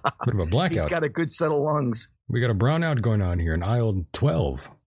 Bit of a blackout. He's got a good set of lungs. We got a brownout going on here in aisle 12.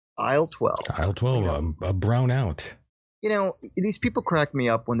 Aisle 12. Aisle 12, a brownout. You know, these people crack me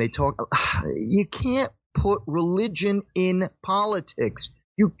up when they talk. You can't put religion in politics.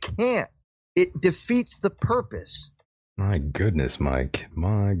 You can't. It defeats the purpose. My goodness, Mike.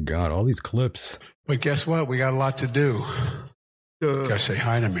 My God, all these clips. But guess what? We got a lot to do. Gotta say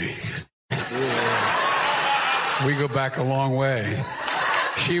hi to me. We go back a long way.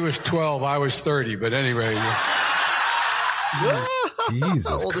 She was 12, I was 30, but anyway. Jesus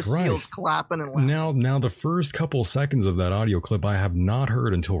all the Christ. seals clapping and laughing. Now the first couple seconds of that audio clip I have not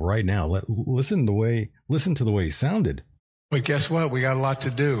heard until right now. Listen to the way he sounded. But guess what? We got a lot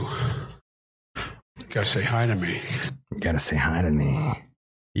to do. Gotta say hi to me. Gotta say hi to me.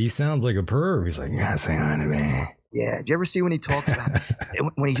 He sounds like a perv. He's like, you gotta say hi to me. Yeah. Do you ever see when he talks about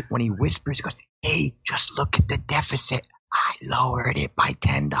when he whispers, he goes, hey, just look at the deficit. I lowered it by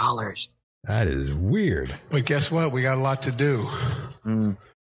 $10. That is weird. But guess what? We got a lot to do.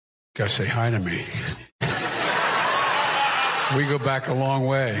 Gotta say hi to me. We go back a long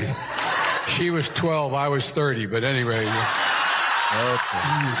way. She was 12, I was 30, but anyway.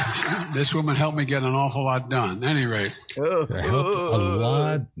 Okay. This woman helped me get an awful lot done. Anyway. Helped a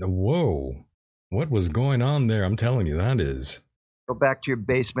lot. Whoa. What was going on there? I'm telling you, that is. Go back to your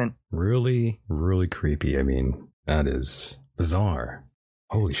basement. Really, really creepy. I mean, that is bizarre.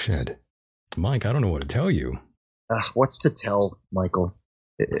 Holy shit. Mike, I don't know what to tell you. What's to tell, Michael?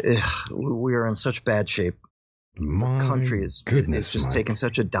 We are in such bad shape. My the country is goodness, just taking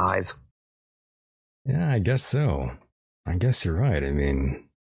such a dive. Yeah, I guess so. I guess you're right. I mean,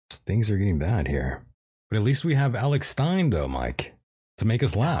 things are getting bad here. But at least we have Alex Stein, though, Mike, to make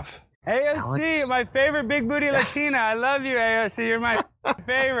us laugh. AOC, my favorite big booty Latina. I love you, AOC. You're my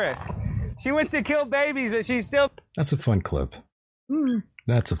favorite. She wants to kill babies, but she's still... That's a fun clip.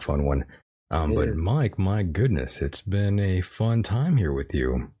 That's a fun one. But Mike, my goodness, it's been a fun time here with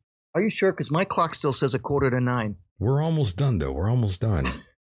you. Are you sure? Because my clock still says 8:45. We're almost done, though. We're almost done.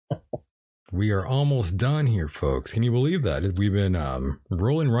 We are almost done here, folks. Can you believe that? We've been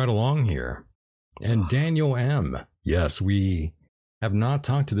rolling right along here. And Daniel M. Yes, we have not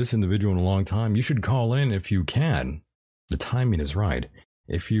talked to this individual in a long time. You should call in if you can. The timing is right.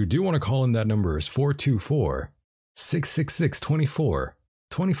 If you do want to call in, that number is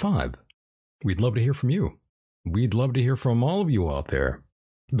 424-666-2425. We'd love to hear from you. We'd love to hear from all of you out there.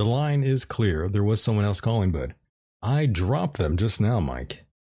 The line is clear. There was someone else calling, but I dropped them just now, Mike.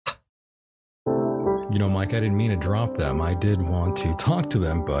 You know, Mike, I didn't mean to drop them. I did want to talk to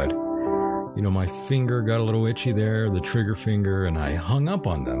them, but, you know, my finger got a little itchy there, the trigger finger, and I hung up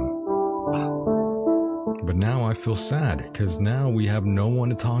on them. But now I feel sad, because now we have no one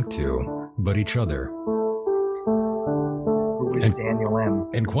to talk to but each other. Who is Daniel M?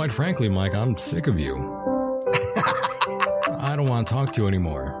 And quite frankly, Mike, I'm sick of you. I don't want to talk to you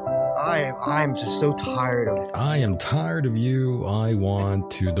anymore. I'm just so tired of... I am tired of you. I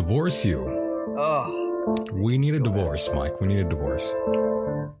want to divorce you. We need a divorce, Mike. We need a divorce.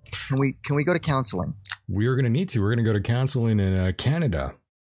 Can we go to counseling? We are going to need to. We're going to go to counseling in Canada,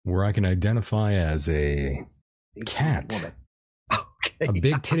 where I can identify as a cat. Okay. A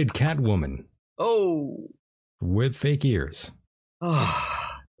big-titted cat woman. Oh. With fake ears.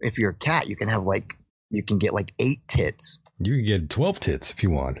 If you're a cat, you can get 8 tits. You can get 12 tits if you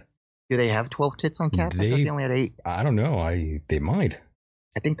want. Do they have 12 tits on cats? I thought they only had 8. I don't know. They might.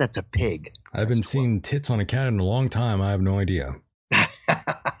 I think that's a pig. I've been seeing tits on a cat in a long time. I have no idea.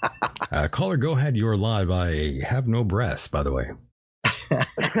 Caller, go ahead. You're live. I have no breasts, by the way.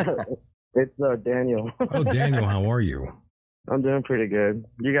 It's Daniel. Oh, Daniel, how are you? I'm doing pretty good.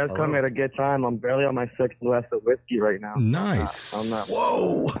 You guys come at a good time. I'm barely on my 6th glass of whiskey right now. Nice. I'm not.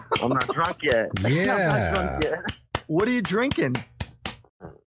 Whoa. I'm not drunk yet. Yeah. I'm not drunk yet. What are you drinking?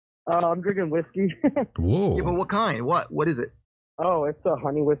 I'm drinking whiskey. Whoa. Yeah, but what kind? What is it? Oh, it's a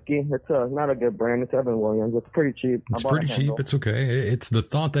honey whiskey. It's not a good brand. It's Evan Williams. It's pretty cheap. It's pretty cheap. It's okay. It's the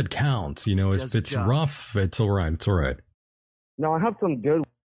thought that counts. You know, if it's rough, it's all right. It's all right. No, I have some good.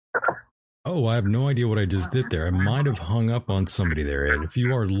 Oh, I have no idea what I just did there. I might have hung up on somebody there. And if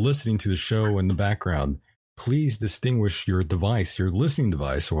you are listening to the show in the background, please distinguish your device, your listening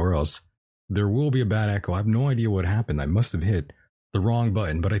device, or else there will be a bad echo. I have no idea what happened. I must have hit the wrong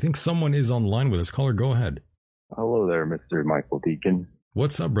button, but I think someone is on the line with us. Caller, go ahead. Hello there, Mr. Michael Deacon.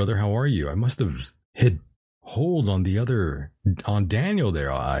 What's up, brother? How are you? I must have hit hold on Daniel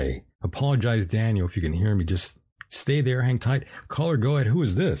there. I apologize, Daniel, if you can hear me. Just stay there, hang tight. Caller, go ahead. Who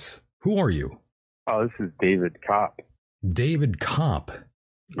is this? Who are you? Oh, this is David Kopp. David Kopp.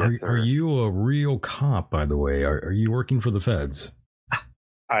 Yes, are you a real cop, by the way? Are you working for the feds?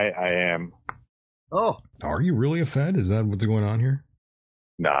 I am. Oh. Are you really a Fed? Is that what's going on here?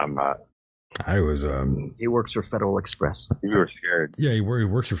 No, I'm not. I was, He works for Federal Express. You were scared. Yeah, he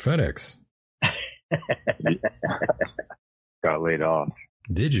works for FedEx. Got laid off.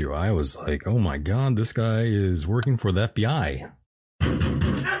 Did you? I was like, oh my God, this guy is working for the FBI.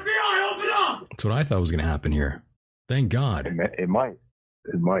 FBI, open up! That's what I thought was going to happen here. Thank God. It might.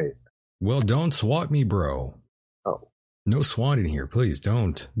 It might. Well, don't swat me, bro. Oh. No swatting here, please.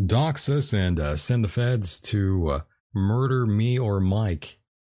 Don't dox us and send the feds to murder me or Mike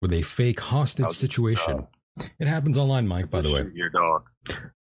with a fake hostage situation. It happens online, Mike, by the way. Your dog.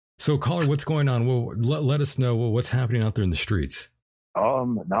 So, caller, what's going on? Well, let us know what's happening out there in the streets.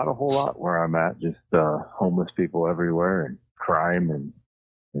 Not a whole lot where I'm at. Just homeless people everywhere, and crime,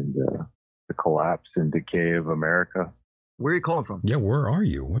 and the collapse and decay of America. Where are you calling from? Yeah, where are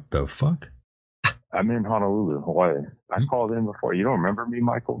you? What the fuck? I'm in Honolulu, Hawaii. I called in before. You don't remember me,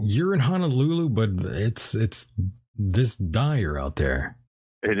 Michael? You're in Honolulu, but it's this dire out there.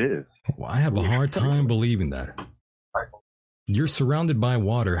 It is. Well, I have a hard time believing that. You're surrounded by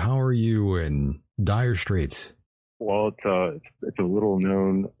water. How are you in dire straits? Well, it's a little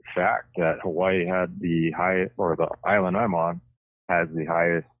known fact that Hawaii had the highest, or the island I'm on has the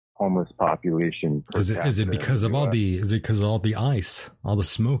highest homeless population. Is it because of all the ice, all the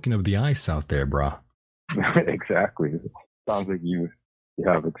smoking of the ice out there, brah? Exactly. Sounds like you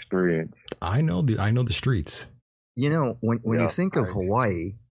have experience. I know the streets. You know, when you think of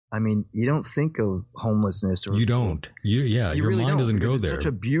Hawaii, I mean, you don't think of homelessness, or you don't. Your really mind doesn't go it's there. Such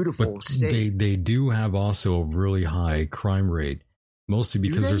a beautiful but state. They do have also a really high crime rate, mostly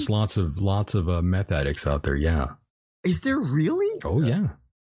because there's lots of meth addicts out there. Yeah. Is there really? Oh yeah.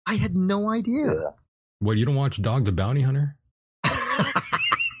 I had no idea. What, you don't watch Dog the Bounty Hunter?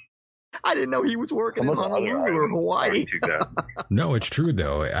 I didn't know he was working in Honolulu or Hawaii. No, it's true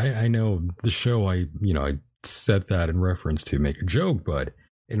though. I know the show. I set that in reference to make a joke, but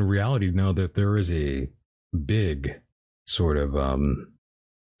in reality, know that there is a big sort of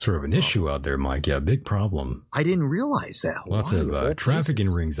an issue out there, Mike. Yeah, big problem. I didn't realize that. Lots of trafficking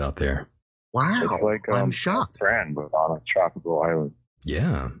rings out there. Wow, it's like, I'm shocked. Brand, but on a tropical island.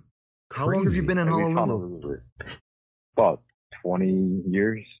 Yeah. How long have you been in Honolulu? About 20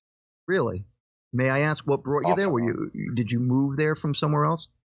 years. Really? May I ask what brought you there? Did you move there from somewhere else?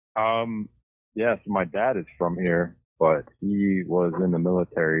 Yes, my dad is from here, but he was in the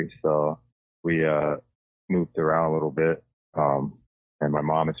military, so we moved around a little bit. And my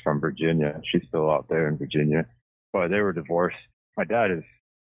mom is from Virginia. She's still out there in Virginia, but they were divorced. My dad is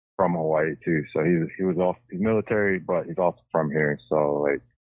from Hawaii too, so he's military, but he's also from here. So like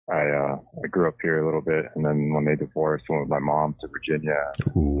I grew up here a little bit, and then when they divorced, went with my mom to Virginia.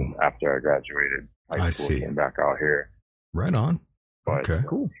 Ooh. After I graduated high school, came back out here. Right on. But, okay,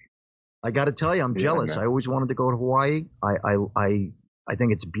 cool. I got to tell you, I'm jealous. Man. I always wanted to go to Hawaii. I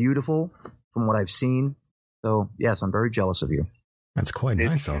think it's beautiful from what I've seen. So yes, I'm very jealous of you. That's quite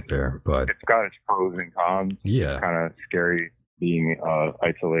nice out there, but it's got its pros and cons. Yeah, it's kind of scary being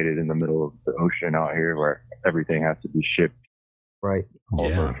isolated in the middle of the ocean out here, where everything has to be shipped. Right. All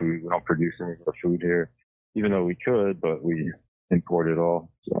of our food. We don't produce any of our food here, even though we could, but we import it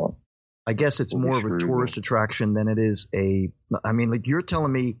all. So I guess it's more of a tourist attraction than it is I mean, like you're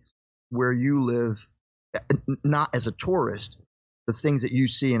telling me where you live, not as a tourist, the things that you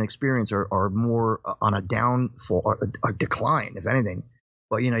see and experience are more on a downfall, or a decline, if anything.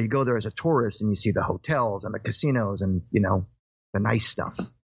 But, you go there as a tourist and you see the hotels and the casinos and, the nice stuff.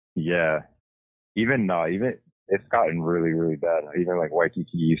 Yeah. Even it's gotten really, really bad. Even like Waikiki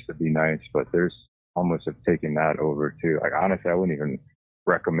used to be nice, but there's homeless have taken that over too. Like honestly, I wouldn't even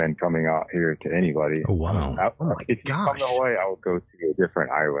recommend coming out here to anybody. Oh wow! If you come to Hawaii, I would go to a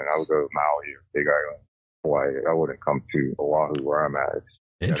different island. I would go to Maui or Big Island, Hawaii. I wouldn't come to Oahu where I'm at.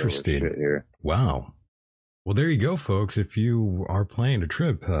 It's interesting. Here. Wow. Well, there you go, folks. If you are planning a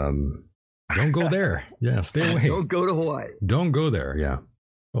trip, don't go there. Yeah, stay away. Don't go to Hawaii. Don't go there. Yeah.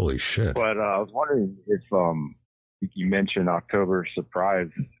 Holy shit. But I was wondering if you mentioned October Surprise,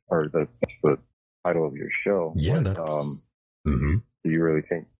 or that's the title of your show. Yeah, but, do you really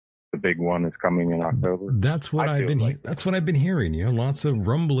think the big one is coming in October? That's what I've been. That's what I've been hearing. Lots of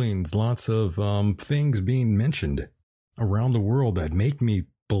rumblings, lots of things being mentioned around the world that make me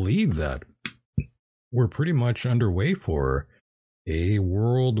believe that we're pretty much underway for a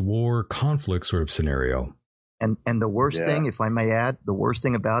world war conflict sort of scenario. And the worst thing, if I may add, the worst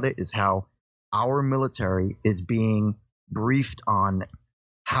thing about it is how our military is being briefed on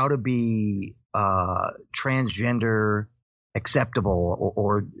how to be transgender acceptable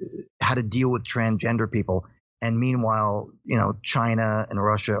or how to deal with transgender people. And meanwhile, China and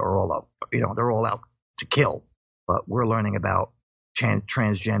Russia are all out, they're all out to kill. But we're learning about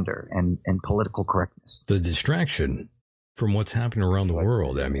transgender and political correctness. The distraction from what's happening around the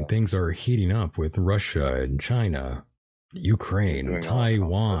world. I mean, things are heating up with Russia and China, Ukraine,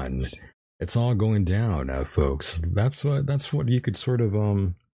 Taiwan. It's all going down, folks. That's what you could sort of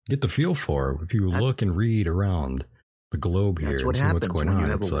get the feel for if you look and read around the globe here and see what's going on. You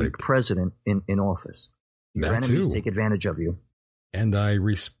have a weak president in office. Your enemies take advantage of you. And I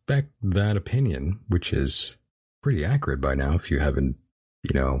respect that opinion, which is pretty accurate by now. If you haven't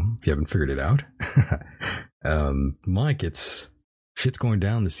figured it out, Mike, shit's going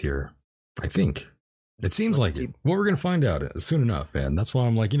down this year. I think it seems like it. Well, we're gonna find out soon enough, and that's why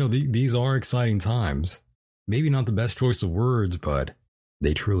I'm like, these are exciting times. Maybe not the best choice of words, but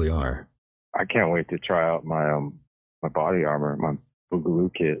they truly are. I can't wait to try out my body armor, my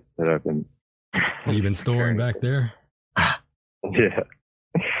Boogaloo kit that I've been. You've been storing back there. Yeah,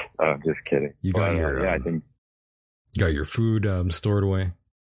 I'm just kidding. You got I think. Got your food stored away?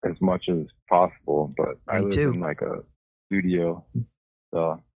 As much as possible, but I live in like a studio.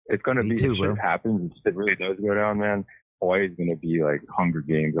 So it's going to be, if shit happens, if it really does go down, man, Hawaii's going to be like Hunger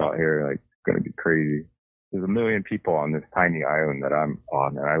Games out here. Like, it's going to be crazy. There's 1 million people on this tiny island that I'm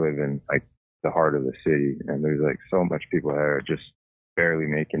on, and I live in like the heart of the city, and there's like so much people that are just barely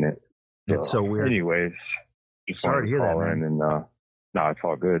making it. It's so weird. Anyways, just sorry to hear that, man. And no, it's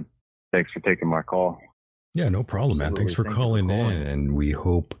all good. Thanks for taking my call. Yeah, no problem, man. Thanks for calling in, and we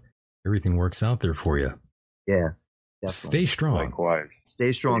hope everything works out there for you. Yeah, definitely. Stay strong. Likewise.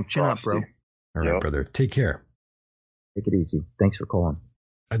 Stay strong. Chin up, bro. All right, brother. Take care. Take it easy. Thanks for calling.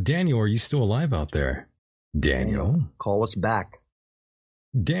 Daniel, are you still alive out there? Daniel? Call us back.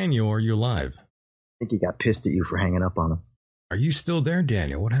 Daniel, are you alive? I think he got pissed at you for hanging up on him. Are you still there,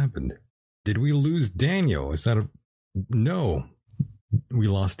 Daniel? What happened? Did we lose Daniel? Is that a... No. We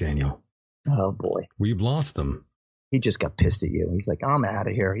lost Daniel. Oh boy, we've lost him. He just got pissed at you. He's like, I'm out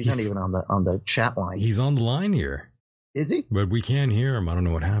of here. He's not even on the chat line. He's on the line here. Is he? But we can't hear him. I don't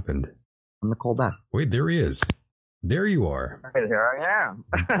know what happened. I'm gonna call back. Wait, there he is. There you are. Here I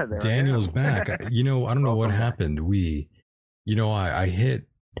am. Daniel's back. I don't know what happened. I hit,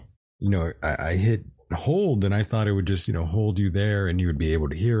 I hit hold, and I thought it would just, hold you there, and you would be able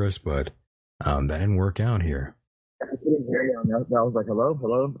to hear us, but that didn't work out here. I couldn't hear you. I was like, hello?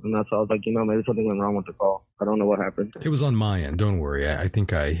 And that's why I was like, maybe something went wrong with the call. I don't know what happened. It was on my end. Don't worry. I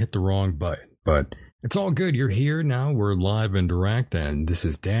think I hit the wrong button, but it's all good. You're here now. We're live and direct, and this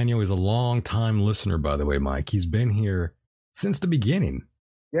is Daniel. He's a long-time listener, by the way, Mike. He's been here since the beginning.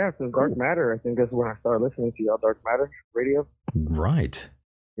 Yeah, since Dark Matter. I think that's when I started listening to y'all, Dark Matter radio. Right.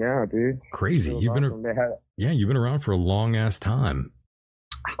 Yeah, dude. Crazy. You've been around for a long-ass time.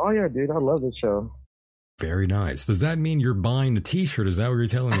 Oh, yeah, dude. I love this show. Very nice. Does that mean you're buying a t-shirt? Is that what you're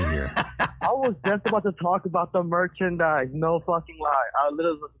telling me here? I was just about to talk about the merchandise. No fucking lie. I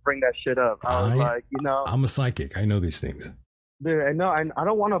literally was to bring that shit up. I was like, I'm a psychic. I know these things. Dude, I know. I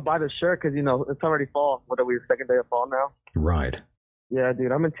don't want to buy the shirt because, it's already fall. What are we, second day of fall now? Right. Yeah,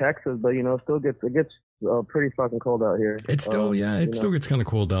 dude. I'm in Texas, but, it gets pretty fucking cold out here. It's still, still gets kind of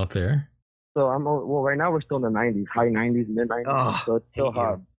cold out there. So right now we're still in the 90s, high 90s, mid 90s. Oh, so it's still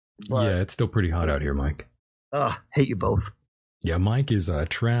hot. But, yeah, it's still pretty hot out here, Mike. Hate you both. Yeah, Mike is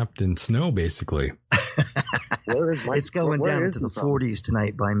trapped in snow, basically. Where is Mike? It's going down into the 40s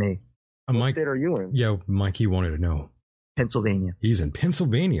tonight by me. What state are you in? Yeah, Mike, he wanted to know. Pennsylvania. He's in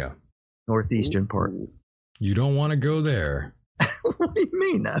Pennsylvania. Northeastern part. You don't want to go there. What do you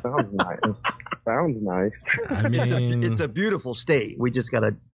mean? Sounds nice. I mean, it's a beautiful state. We just got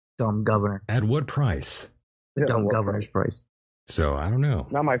a dumb governor. At what price? The dumb governor's price. So, I don't know.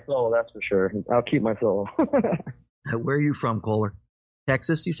 Not my soul, that's for sure. I'll keep my soul. Where are you from, Kohler?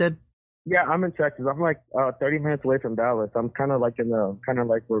 Texas, you said? Yeah, I'm in Texas. I'm like 30 minutes away from Dallas. I'm kind of like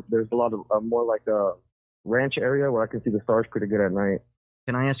where there's a lot of more like a ranch area where I can see the stars pretty good at night.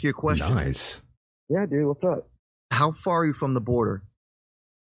 Can I ask you a question? Nice. Yeah, dude, what's up? How far are you from the border?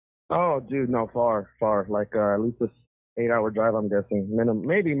 Oh, dude, no, far. Like at least a 8-hour drive, I'm guessing. Minimum,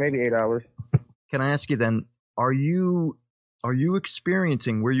 maybe 8 hours. Can I ask you then? Are you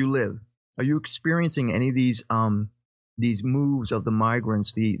experiencing where you live? Are you experiencing any of these moves of the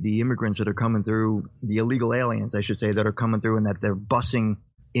migrants, the immigrants that are coming through, the illegal aliens, I should say, that are coming through, and that they're busing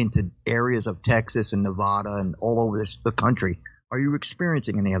into areas of Texas and Nevada and all over the country? Are you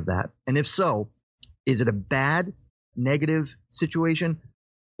experiencing any of that? And if so, is it a bad, negative situation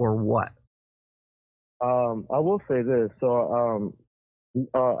or what? I will say this. So,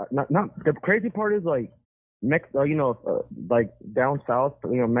 not the crazy part is like like down south,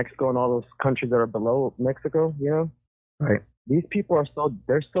 Mexico and all those countries that are below Mexico, Right. These people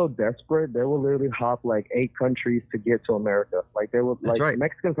they're so desperate, they will literally hop like 8 countries to get to America. Like they will, That's right.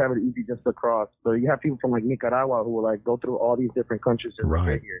 Mexicans have it easy just to cross, but you have people from like Nicaragua who will like go through all these different countries just to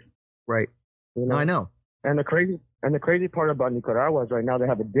get here. Right. No, I know. And the crazy part about Nicaragua is right now they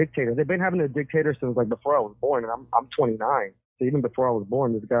have a dictator. They've been having a dictator since like before I was born, and I'm 29. So even before I was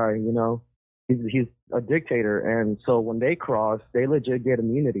born, this guy, he's a dictator. And so when they cross, they legit get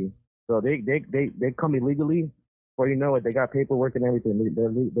immunity. So they come illegally. Before you know it, they got paperwork and everything.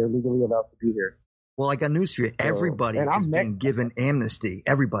 They're legally allowed to be here. Well, I got news for you. Everybody is being given amnesty.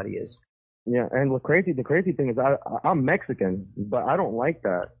 Everybody is. Yeah, and the crazy thing is I'm Mexican, but I don't like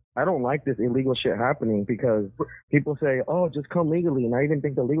that. I don't like this illegal shit happening because people say, oh, just come legally. And I even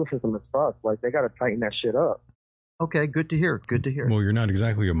think the legal system is fucked. Like, they got to tighten that shit up. Okay, good to hear. Good to hear. Well, you're not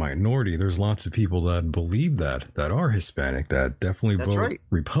exactly a minority. There's lots of people that believe that are Hispanic, that definitely vote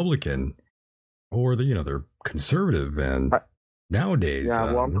Republican, or they're conservative. And nowadays,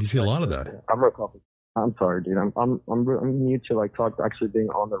 you see a lot of that. I'm sorry, dude. I'm new to like actually being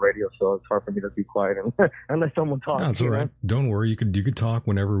on the radio, so it's hard for me to be quiet unless someone talks. That's all right. Don't worry. You could talk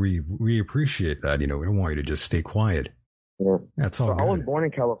whenever we appreciate that. We don't want you to just stay quiet. Yeah. That's all. So I was born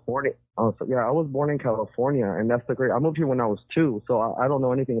in California. I was born in California, and that's the great. I moved here when I was 2, so I don't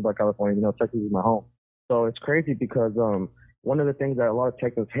know anything about California. Texas is my home. So it's crazy because one of the things that a lot of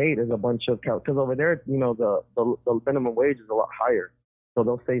Texans hate is a bunch of because over there, the minimum wage is a lot higher. So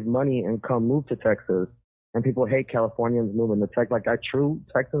they'll save money and come move to Texas. And people hate Californians moving to Texas. Like, true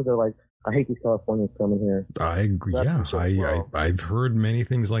Texans are like, I hate these Californians coming here. I agree. I've heard many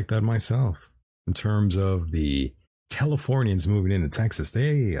things like that myself. In terms of the Californians moving into Texas,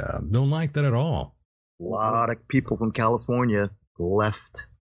 they don't like that at all. A lot of people from California left.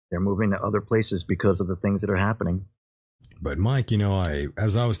 They're moving to other places because of the things that are happening. But Mike,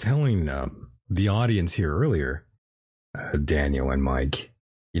 as I was telling the audience here earlier, Daniel and Mike,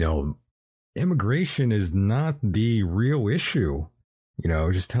 immigration is not the real issue.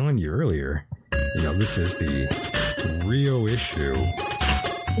 Just telling you earlier, this is the real issue.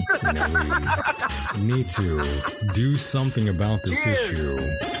 We need to do something about this issue.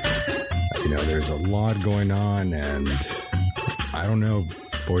 There's a lot going on, and I don't know,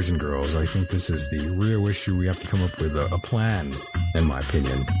 boys and girls, I think this is the real issue. We have to come up with a plan, in my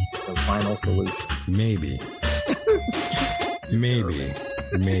opinion. A final solution. Maybe.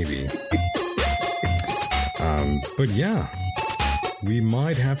 But yeah, we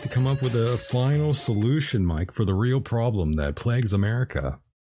might have to come up with a final solution, Mike, for the real problem that plagues America.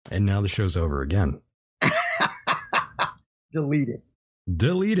 And now the show's over again.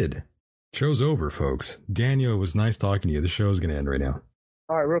 Deleted. Show's over, folks. Daniel, it was nice talking to you. The show's going to end right now.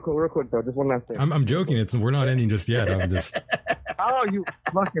 All right, real quick, though. Just one last thing. I'm joking. We're not ending just yet. I'm just... Oh, you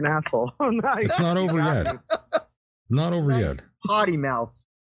fucking asshole. Nice. It's not over yet. Not over yet. Potty mouth.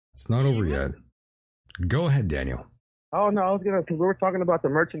 It's not over yet. Go ahead, Daniel. Oh, no, because we were talking about the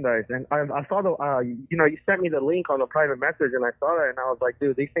merchandise, and I saw you sent me the link on the private message, and I saw that, and I was like,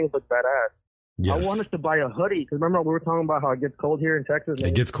 dude, these things look badass. Yes. I wanted to buy a hoodie, because remember we were talking about how it gets cold here in Texas?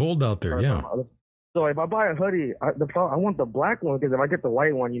 It gets cold out there, yeah. So if I buy a hoodie, I want the black one, because if I get the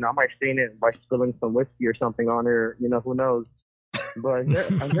white one, I might stain it by spilling some whiskey or something on it, who knows. But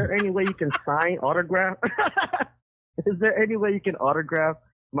is there any way you can autograph? Is there any way you can autograph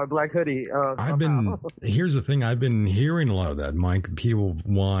my black hoodie? Here's the thing. I've been hearing a lot of that, Mike. People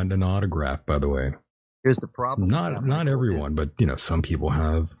want an autograph, by the way. Here's the problem. Not everyone, but some people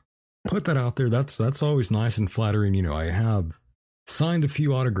have put that out there. That's always nice and flattering. I have signed a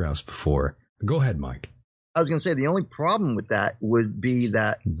few autographs before. Go ahead, Mike. I was going to say the only problem with that would be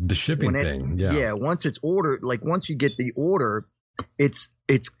that the shipping thing. Yeah. Once it's ordered, like once you get the order, it's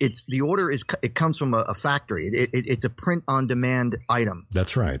the order it comes from a factory. It's a print on demand item.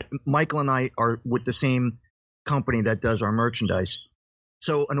 That's right. Michael and I are with the same company that does our merchandise.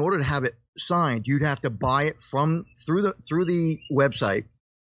 So in order to have it signed, you'd have to buy it through the website,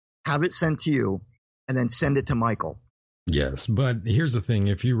 have it sent to you, and then send it to Michael. Yes, but here's the thing.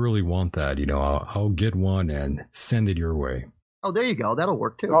 If you really want that, I'll get one and send it your way. Oh, there you go. That'll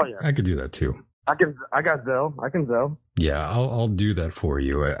work too. Oh yeah, I could do that too. I got Zelle. I can Zelle. Yeah, I'll do that for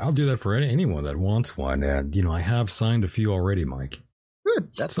you. I'll do that for anyone that wants one. And, I have signed a few already, Mike.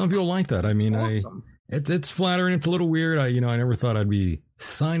 Good. Some people like that. I mean, awesome. It's flattering. It's a little weird. I never thought I'd be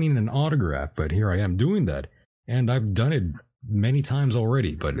signing an autograph, but here I am doing that. And I've done it many times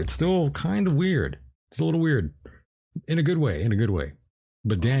already, but it's still kind of weird. It's a little weird in a good way,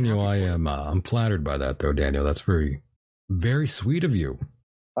 But Daniel, I'm flattered by that though, Daniel. That's very, very sweet of you.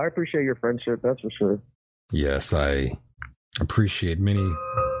 I appreciate your friendship. That's for sure. Yes, I appreciate many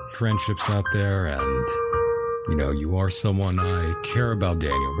friendships out there, and you are someone I care about,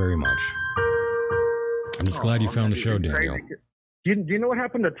 Daniel, very much. I'm just glad you found the show, Daniel. Do you know what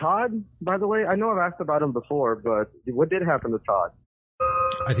happened to Todd, by the way? I know I've asked about him before, but what did happen to Todd?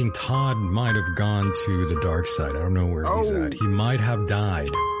 I think Todd might have gone to the dark side. I don't know where he's at. He might have died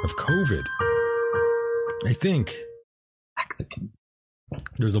of COVID. I think. Mexican.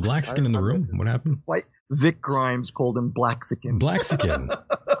 There's a Blaxican in the room. What happened? White Vic Grimes called him Blaxican. Blaxican.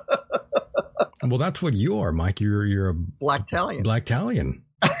 Well, that's what you are, Mike. You're a Blacktalian. Blacktalian.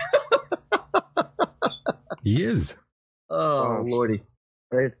 He is. Oh, Lordy.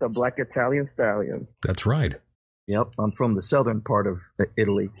 It's the Black Italian Stallion. That's right. Yep, I'm from the southern part of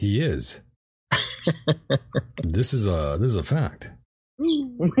Italy. He is. This is a fact.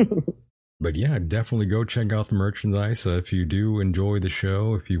 But yeah, definitely go check out the merchandise. If you do enjoy the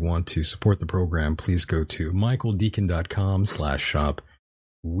show, if you want to support the program, please go to michaeldeacon.com/shop.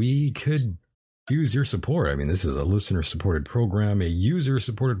 We could use your support. I mean, this is a listener-supported program, a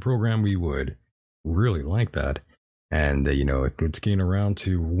user-supported program. We would really like that. And, it's getting around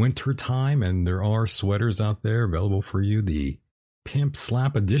to winter time, and there are sweaters out there available for you. The Pimp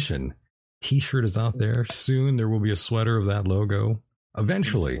Slap Edition t-shirt is out there. Soon there will be a sweater of that logo.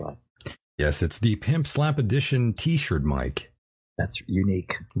 Eventually. Yes, it's the Pimp Slap Edition t-shirt, Mike. That's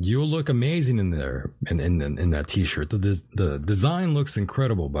unique. You'll look amazing in there, in that t-shirt. The design looks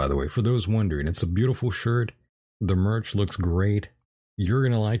incredible, by the way, for those wondering. It's a beautiful shirt. The merch looks great. You're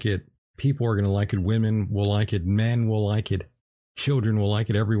going to like it. People are going to like it. Women will like it. Men will like it. Children will like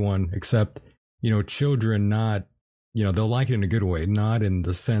it. Everyone, except, children not, they'll like it in a good way. Not in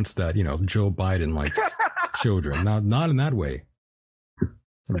the sense that, Joe Biden likes children. Not in that way.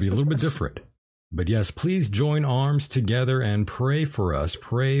 It'll be a little bit different. But yes, please join arms together and pray for us.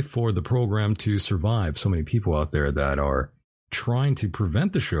 Pray for the program to survive. So many people out there that are trying to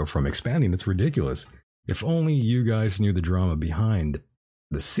prevent the show from expanding. It's ridiculous. If only you guys knew the drama behind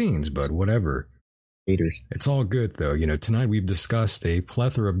the scenes, but whatever. Haters. It's all good, though. Tonight we've discussed a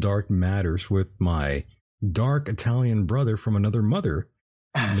plethora of dark matters with my dark Italian brother from another mother,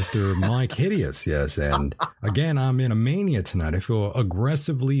 Mr. Mike Hideous. Yes, and again, I'm in a mania tonight. I feel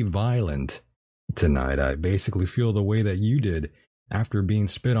aggressively violent tonight. I basically feel the way that you did after being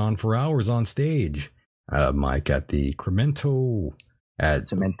spit on for hours on stage, Mike, at the Cemento.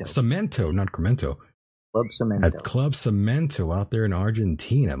 Cemento, not Cremento. Club Cemento. At Club Cemento out there in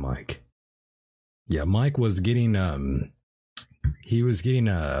Argentina, Mike. Yeah, Mike was getting,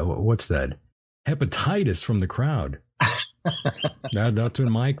 what's that? Hepatitis from the crowd. That's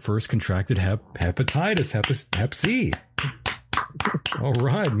when Mike first contracted hepatitis, Hep C. All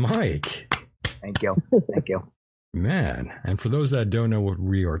right, Mike. Thank you. Man, and for those that don't know what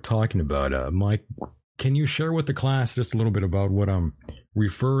we are talking about, Mike, can you share with the class just a little bit about what I'm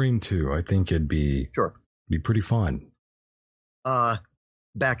referring to? I think it'd be pretty fun.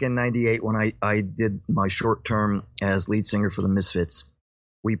 Back in '98, when I did my short term as lead singer for the Misfits,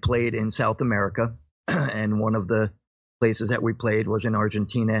 we played in South America, and one of the places that we played was in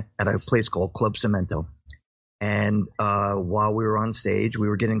Argentina at a place called Club Cemento. And while we were on stage, we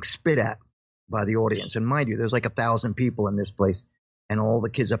were getting spit at by the audience. And mind you, there's like 1,000 people in this place, and all the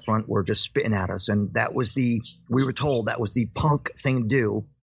kids up front were just spitting at us. And that was we were told that was the punk thing to do.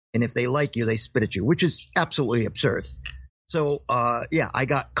 And if they like you, they spit at you, which is absolutely absurd. So, I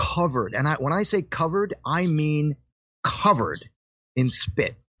got covered. And when I say covered, I mean covered in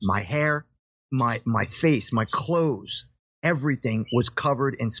spit. My hair, my face, my clothes, everything was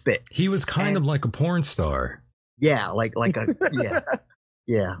covered in spit. He was kind of like a porn star. Yeah, like a,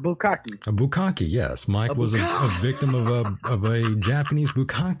 yeah. Bukkake. A bukkake, yes. Mike was a victim of a Japanese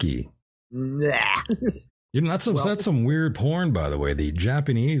bukkake. Nah. That's some weird porn, by the way. The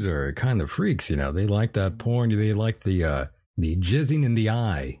Japanese are kind of freaks, They like that porn. They like the jizzing in the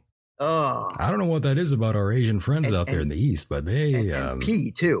eye. Oh. I don't know what that is about our Asian friends out there in the East, but they and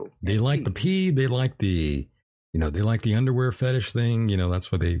pee too. They like the pee. They like the, they like the underwear fetish thing.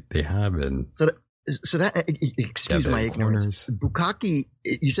 That's what they have. And so So that, excuse my ignorance. Bukkake,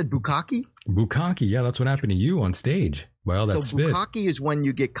 you said bukkake? Bukkake, yeah, that's what happened to you on stage. Well, that's so bukkake is when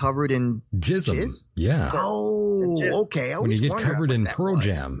you get covered in jism. Yeah. Oh, okay. When you get covered in Pearl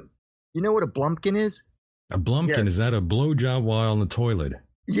Jam. You know what a blumpkin is? A blumpkin, is that a blowjob while on the toilet?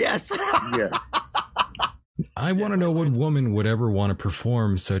 Yes. Yeah. I want to know what woman would ever want to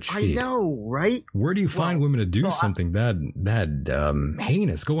perform such feat. I know, right? Where do you find women to do something that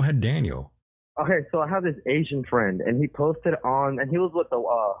heinous? Go ahead, Daniel. Okay, so I have this Asian friend, and he posted on, and he was with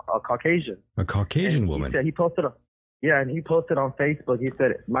a Caucasian. A Caucasian woman. He posted and he posted on Facebook. He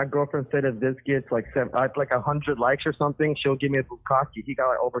said, "My girlfriend said if this gets like 100 likes or something, she'll give me a bukkake." He got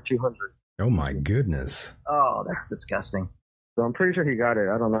like over 200. Oh my goodness. Oh, that's disgusting. So I'm pretty sure he got it.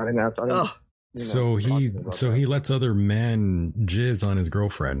 I don't know. I didn't ask. So he lets other men jizz on his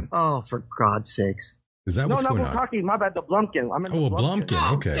girlfriend. Oh, for God's sakes! Is that what's going on? No, bukkake. My bad. The blumpkin. A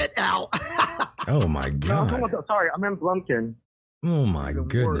blumpkin. Okay. Get out. Oh my God. No, sorry, I meant blumpkin. Oh my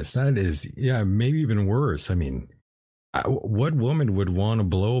goodness. That is, maybe even worse. I mean, what woman would want to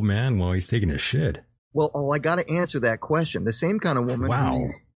blow a man while he's taking a shit? Well, I got to answer that question. The same kind of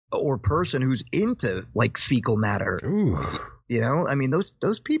woman or person who's into like fecal matter. Ooh. You know, I mean,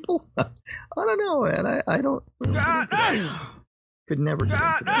 those people, I don't know, man. I don't. Could never get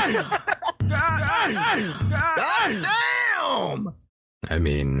into that. God damn! I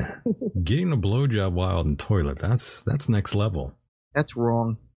mean, getting a blowjob while in the toilet, that's next level. That's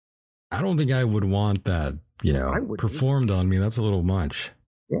wrong. I don't think I would want that, performed on me. That's a little much.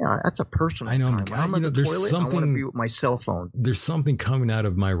 Yeah, that's a personal time. When I'm in the toilet, I want to be with my cell phone. There's something coming out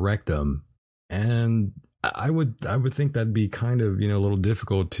of my rectum, and I would think that'd be kind of, a little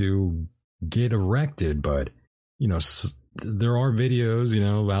difficult to get erected, but, there are videos,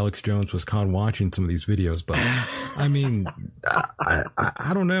 Alex Jones was caught watching some of these videos, but I mean,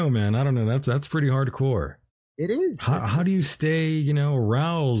 I don't know, man. I don't know. That's pretty hardcore. It is. How do you stay,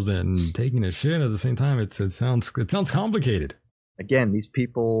 aroused and taking a shit at the same time? It sounds complicated. Again, these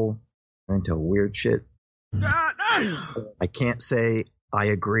people are into weird shit. I can't say I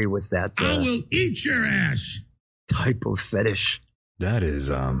agree with that. I will eat your ass. Type of fetish. That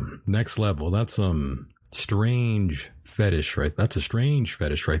is next level. That's strange fetish, right? That's a strange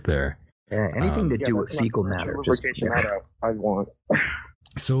fetish right there. Yeah, anything to do with fecal matter. Just I want.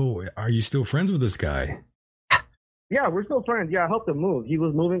 So, are you still friends with this guy? Yeah, we're still friends. Yeah, I helped him move. He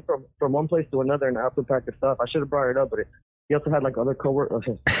was moving from one place to another, and I helped him pack his stuff. I should have brought it up, but he also had like other two coworkers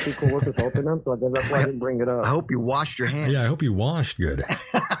helping him, so I guess that's why I didn't bring it up. I hope you washed your hands. Yeah, I hope you washed good.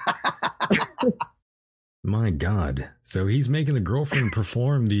 My God. So he's making the girlfriend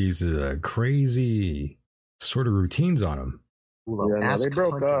perform these crazy sort of routines on him. They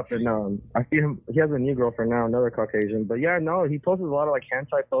broke up, and I see him. He has a new girlfriend now, another Caucasian. But yeah, no, he posts a lot of like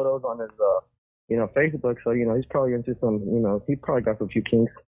hentai photos on his, Facebook. So he's probably into some, he probably got some few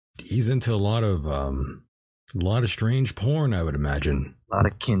kinks. He's into a lot of strange porn, I would imagine. A lot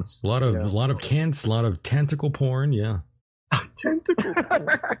of kinks. A lot of kinks, a lot of tentacle porn. Yeah. Tentacle porn.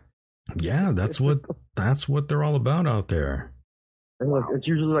 Yeah, that's what they're all about out there. Wow. It's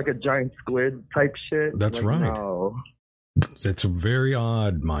usually like a giant squid type shit. That's like, right. No. It's very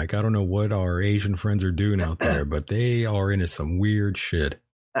odd, Mike. I don't know what our Asian friends are doing out there, but they are into some weird shit.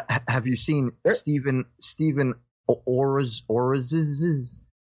 Have you seen Stephen Oraz's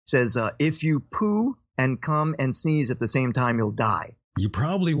says, if you poo and come and sneeze at the same time, you'll die. You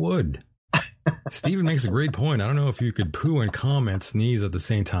probably would. Steven makes a great point. I don't know if you could poo and cum and sneeze at the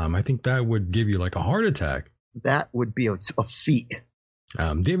same time. I think that would give you like a heart attack. That would be a feat.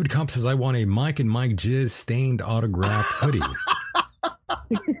 David Kump says, I want a Mike and Mike Jizz stained autographed hoodie.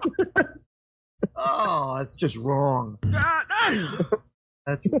 Oh, that's just wrong.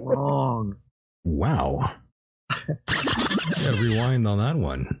 That's wrong. Wow. Yeah, rewind on that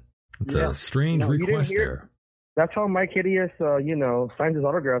one. It's a strange request there. That's how Mike Hideous, signs his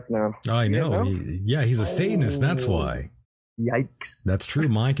autographs now. I know. He's a Satanist. That's why. Yikes. That's true.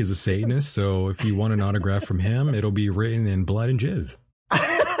 Mike is a Satanist. So if you want an autograph from him, it'll be written in blood and jizz.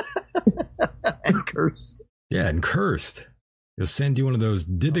 And cursed. Yeah, and cursed. He'll send you one of those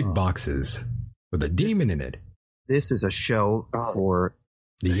Dybbuk boxes with a demon in it. This is a show for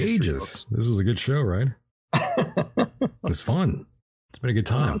the ages. This was a good show, right? It was fun. It's been a good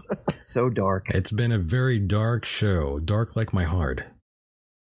time. So dark. It's been a very dark show. Dark like my heart.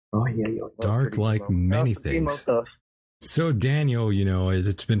 Oh, yeah. Dark like many things. So, Daniel,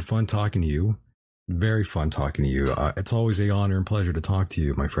 it's been fun talking to you. Very fun talking to you. It's always an honor and pleasure to talk to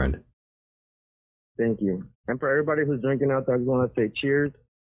you, my friend. Thank you. And for everybody who's drinking out there, I just want to say cheers.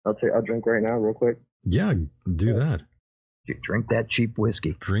 I'll drink right now real quick. Yeah, do that. You drink that cheap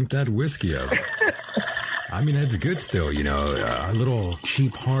whiskey. Drink that whiskey up. I mean, that's good still, you know. A little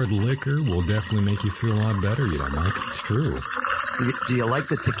cheap hard liquor will definitely make you feel a lot better, you know, Mike. It's true. Do you like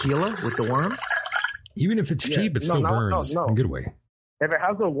the tequila with the worm? Even if it's cheap, it still burns in a good way. If it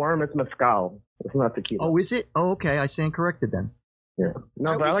has a worm, it's mezcal. It's not tequila. Oh, is it? Oh, okay. I stand corrected then. Yeah.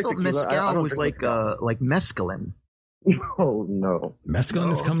 No, but I like tequila. Mezcal was like mescaline. Oh, no.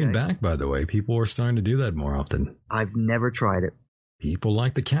 Mescaline is coming back, by the way. People are starting to do that more often. I've never tried it. People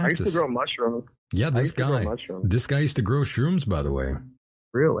like the cactus. I used to grow mushrooms. Yeah, this guy used to grow shrooms, by the way.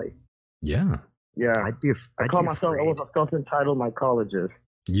 Really? Yeah. Yeah. I call myself, I was a self-entitled mycologist.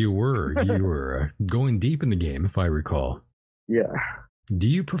 You were going deep in the game, if I recall. Yeah. Do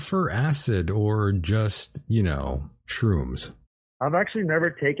you prefer acid or just, you know, shrooms? I've actually never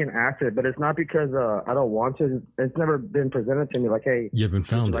taken acid, but it's not because I don't want to. It's never been presented to me like, hey, you haven't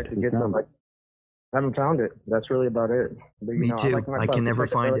found it. Like to get some, like, I haven't found it. That's really about it. But, me too. I can never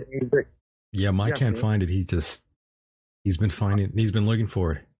find it. Music. Yeah, Mike can't find it. He's been looking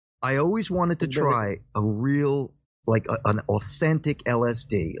for it. I always wanted to try a real, like an authentic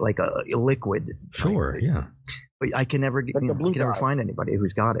LSD, like a liquid. Sure, yeah. But I can never find anybody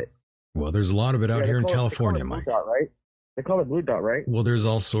who's got it. Well, there's a lot of it out here in California, Mike. Dot, right? They call it Blue Dot, right? Well, there's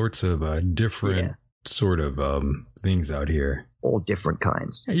all sorts of different sort of things out here. All different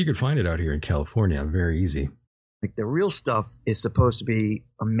kinds. Yeah, you can find it out here in California. Very easy. Like the real stuff is supposed to be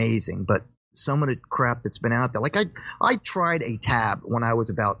amazing, but some of the crap that's been out there. Like I tried a tab when I was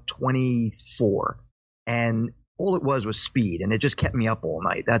about 24, and all it was speed, and it just kept me up all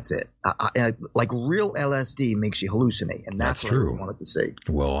night. That's it. Like real LSD makes you hallucinate, and that's what true. I wanted to see.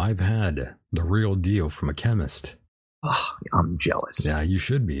 Well, I've had the real deal from a chemist. Oh, I'm jealous. Yeah, you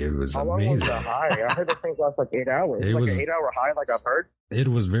should be. It was How amazing. Long was the high? I heard the thing lasts like 8 hours. It was an 8-hour high, like I've heard. It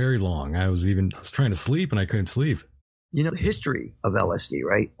was very long. I was trying to sleep and I couldn't sleep. You know the history of LSD,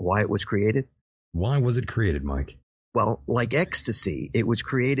 right? Why it was created? Why was it created, Mike? Well, like ecstasy, it was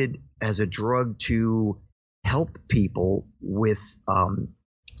created as a drug to help people with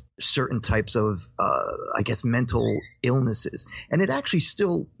certain types of, I guess, mental illnesses. And it actually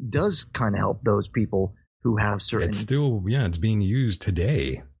still does kind of help those people who have certain... It's still, it's being used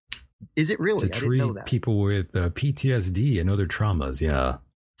today. Is it really? To treat people with PTSD and other traumas, yeah.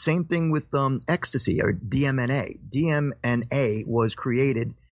 Same thing with ecstasy or DMNA. DMNA was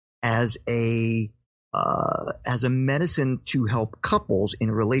created as a medicine to help couples in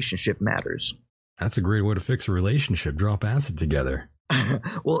relationship matters. That's a great way to fix a relationship. Drop acid together.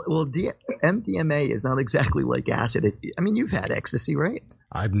 well, MDMA is not exactly like acid. I mean, you've had ecstasy, right?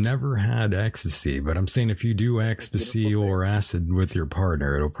 I've never had ecstasy, but I'm saying if you do ecstasy or acid with your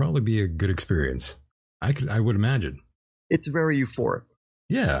partner, it'll probably be a good experience. I would imagine. It's very euphoric.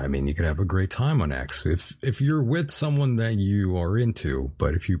 Yeah, I mean, you could have a great time on X if you're with someone that you are into,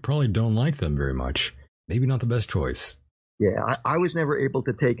 but if you probably don't like them very much, maybe not the best choice. Yeah, I was never able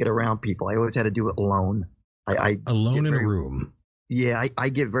to take it around people. I always had to do it alone. Alone in a room. Yeah, I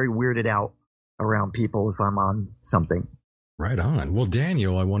get very weirded out around people if I'm on something. Right on. Well,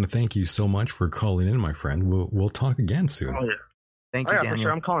 Daniel, I want to thank you so much for calling in, my friend. We'll talk again soon. Oh, yeah. Thank you, Daniel. For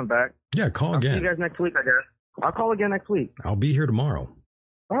sure. I'm calling back. Yeah, call again. I'll see you guys next week, I guess. I'll call again next week. I'll be here tomorrow.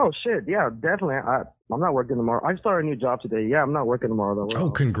 Oh, shit. Yeah, definitely. I'm not working tomorrow. I started a new job today. Yeah, I'm not working tomorrow, though.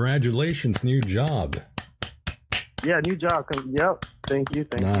 Oh, congratulations. New job. Yeah, new job. Yep. Thank you.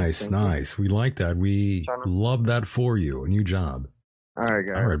 Nice. We like that. We love that for you. A new job. All right,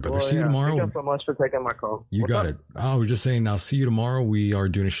 guys. All right, brother. See you tomorrow. Thank you so much for taking my call. You got it. I was just saying, I'll see you tomorrow. We are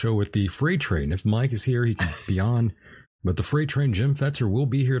doing a show with the Freight Train. If Mike is here, he can be on. But the Freight Train, Jim Fetzer, will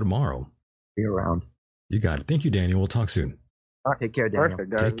be here tomorrow. Be around. You got it. Thank you, Daniel. We'll talk soon. All right, take care, Daniel.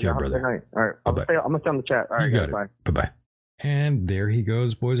 Perfect, guys. Take care, brother. Good night. All right. I'm going to stay on the chat. All right, you got guys. it. Bye. Bye-bye. And there he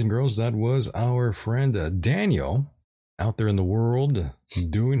goes, boys and girls. That was our friend Daniel out there in the world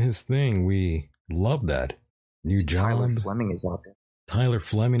doing his thing. We love that. New job. Tyler Fleming is out there. Tyler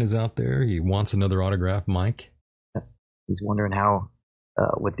Fleming is out there. He wants another autograph, Mike. He's wondering how,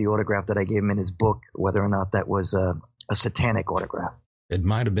 with the autograph that I gave him in his book, whether or not that was a satanic autograph. It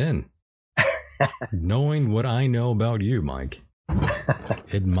might have been. Knowing what I know about you, Mike,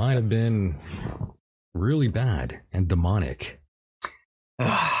 it might have been really bad and demonic.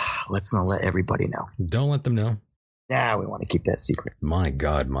 Let's not let everybody know. Don't let them know. Yeah, we want to keep that secret. My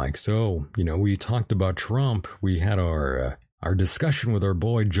God, Mike. So, we talked about Trump. We had our discussion with our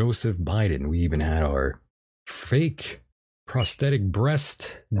boy Joseph Biden. We even had our fake prosthetic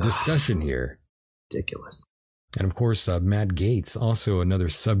breast discussion here. Ridiculous. And of course, Matt Gaetz, also another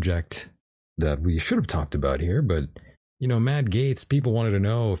subject that we should have talked about here. But, Matt Gaetz, people wanted to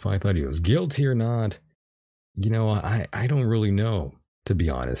know if I thought he was guilty or not. I don't really know, to be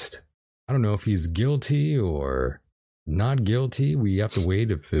honest. I don't know if he's guilty or not guilty. We have to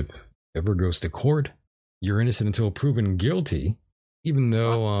wait if it ever goes to court. You're innocent until proven guilty, even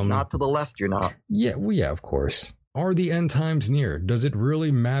though... Not to the left, you're not. Yeah, well, yeah, of course. Are the end times near? Does it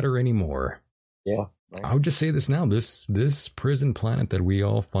really matter anymore? Yeah. Right. I would just say this now. This prison planet that we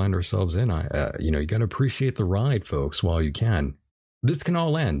all find ourselves in, you got to appreciate the ride, folks, while you can. This can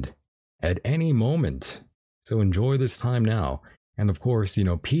all end at any moment. So enjoy this time now. And of course,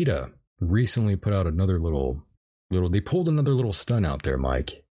 PETA recently put out another they pulled another little stunt out there,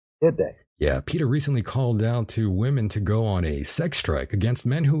 Mike. Did they? Yeah, PETA recently called out to women to go on a sex strike against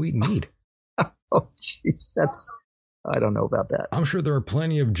men who eat meat. Oh, jeez, I don't know about that. I'm sure there are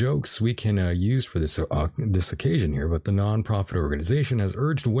plenty of jokes we can use for this occasion here, but the nonprofit organization has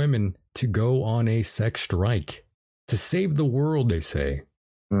urged women to go on a sex strike to save the world, they say.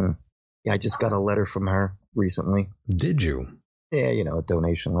 Yeah, I just got a letter from her recently. Did you? Yeah, a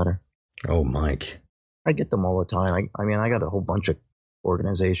donation letter. Oh, Mike. I get them all the time. I got a whole bunch of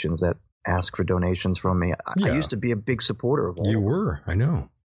organizations that ask for donations from me. I used to be a big supporter of all. You were, I know.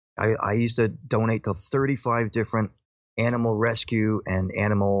 I used to donate to 35 different animal rescue and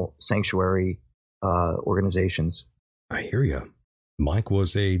animal sanctuary organizations. I hear you. Mike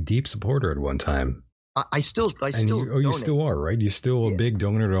was a deep supporter at one time. I still you still are, right? You're still a big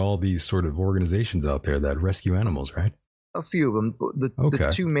donor to all these sort of organizations out there that rescue animals, right? A few of them.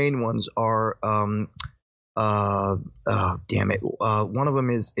 The two main ones are damn it. One of them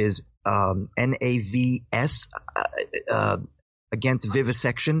is NAVS against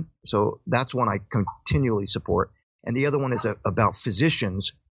vivisection. So that's one I continually support. And the other one is about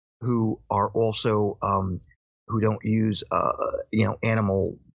physicians who are also who don't use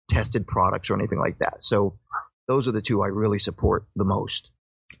animal tested products or anything like that. So those are the two I really support the most.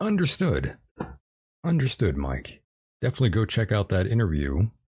 Understood, Mike. Definitely go check out that interview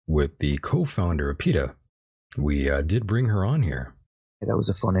with the co-founder of PETA. We did bring her on here. Yeah, that was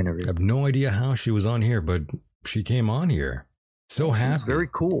a fun interview. I have no idea how she was on here, but she came on here. So happy. She was very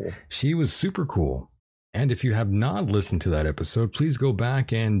cool. She was super cool. And if you have not listened to that episode, please go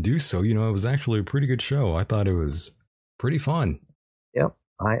back and do so. It was actually a pretty good show. I thought it was pretty fun. Yep,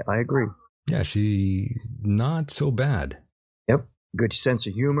 I agree. Yeah, she not so bad. Yep, good sense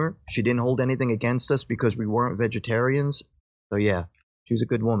of humor. She didn't hold anything against us because we weren't vegetarians. So yeah, she was a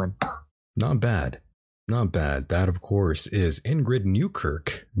good woman. Not bad. Not bad. That, of course, is Ingrid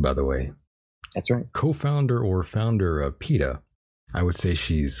Newkirk, by the way. That's right. Co-founder or founder of PETA. I would say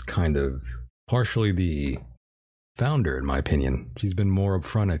she's kind of partially the founder, in my opinion. She's been more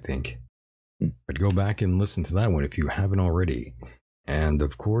upfront, I think. But go back and listen to that one if you haven't already. And,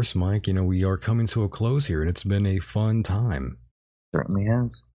 of course, Mike, we are coming to a close here, and it's been a fun time. Certainly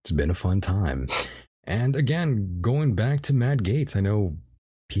has. It's been a fun time. And, again, going back to Matt Gaetz, I know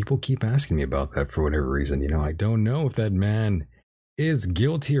people keep asking me about that for whatever reason. I don't know if that man is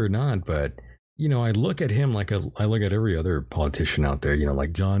guilty or not, but, I look at him like I look at every other politician out there,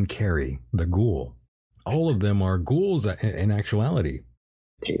 like John Kerry, the ghoul. All of them are ghouls in actuality.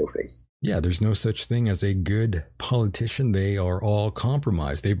 Potato face. Yeah, there's no such thing as a good politician. They are all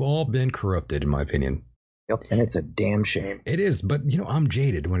compromised. They've all been corrupted, in my opinion. Yep, and it's a damn shame. It is, but, I'm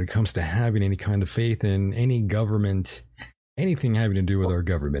jaded when it comes to having any kind of faith in any government, anything having to do with our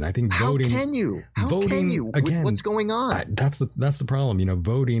government. I think voting. How can you? Again, what's going on? That's the problem.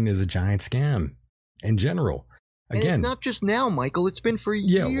 Voting is a giant scam in general. Again, and it's not just now, Michael. It's been for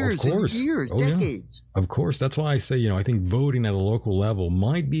years and years, decades. Yeah. Of course. That's why I say, I think voting at a local level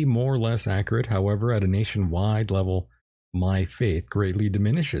might be more or less accurate. However, at a nationwide level, my faith greatly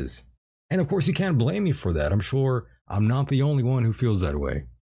diminishes. And of course, you can't blame me for that. I'm sure I'm not the only one who feels that way.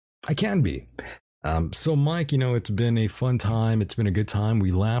 I can be. So, Mike, it's been a fun time. It's been a good time.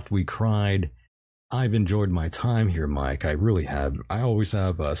 We laughed. We cried. I've enjoyed my time here, Mike. I really have. I always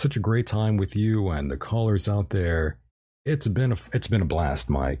have such a great time with you and the callers out there. It's been a blast,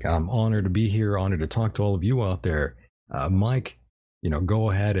 Mike. I'm honored to be here. Honored to talk to all of you out there. Mike,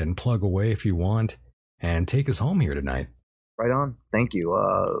 go ahead and plug away if you want and take us home here tonight. Right on. Thank you.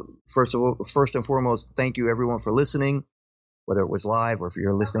 First and foremost, thank you everyone for listening. Whether it was live or if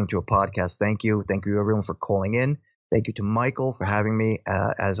you're listening to a podcast, thank you. Thank you, everyone, for calling in. Thank you to Michael for having me,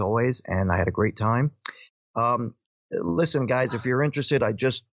 as always, and I had a great time. Listen, guys, if you're interested, I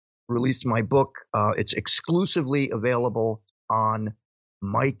just released my book. It's exclusively available on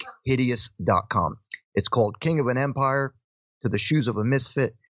MikeHideous.com. It's called King of an Empire to the Shoes of a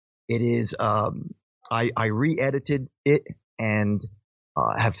Misfit. It is I re-edited it and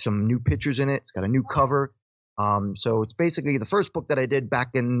have some new pictures in it. It's got a new cover. So it's basically the first book that I did back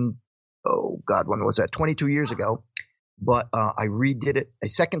in oh God, when was that? 22 years ago. But I redid it a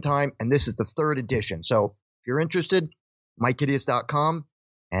second time, and this is the third edition. So if you're interested, MikeHideous.com,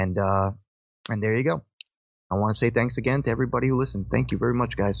 and there you go. I want to say thanks again to everybody who listened. Thank you very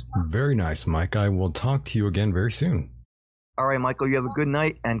much, guys. Very nice, Mike. I will talk to you again very soon. All right, Michael, you have a good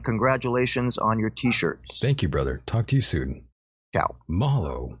night, and congratulations on your T-shirts. Thank you, brother. Talk to you soon. Ciao.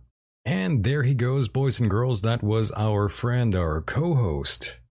 Mahalo. And there he goes, boys and girls. That was our friend, our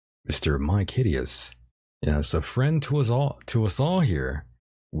co-host, Mr. Mike Hideous. Yes, a friend to us all here.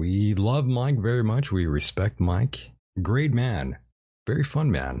 We love Mike very much. We respect Mike. Great man. Very fun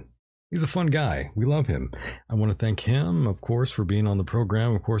man. He's a fun guy. We love him. I want to thank him, of course, for being on the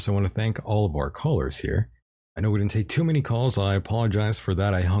program. Of course, I want to thank all of our callers here. I know we didn't take too many calls. I apologize for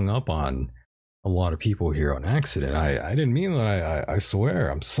that. I hung up on a lot of people here on accident. I didn't mean that. I swear.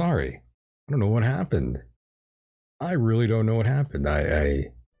 I'm sorry. I don't know what happened. I really don't know what happened. I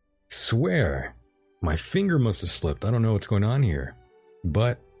swear. My finger must have slipped. I don't know what's going on here.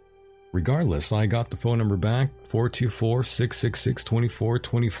 But regardless, I got the phone number back,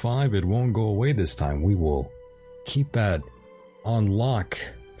 424-666-2425. It won't go away this time. We will keep that on lock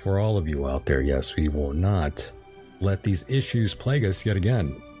for all of you out there. Yes, we will not let these issues plague us yet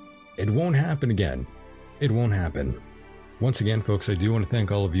again. It won't happen again. It won't happen. Once again, folks, I do want to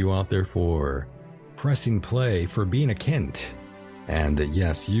thank all of you out there for pressing play, for being a Kent. And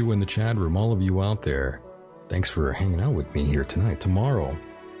yes, you in the chat room, all of you out there, thanks for hanging out with me here tonight. Tomorrow,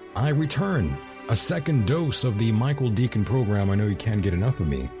 I return a second dose of the Michael Deacon program. I know you can't get enough of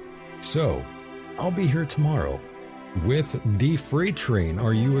me. So, I'll be here tomorrow with the freight train.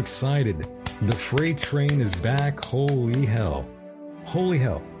 Are you excited? The freight train is back. Holy hell. Holy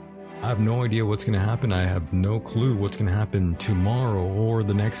hell. I have no idea what's going to happen. I have no clue what's going to happen tomorrow or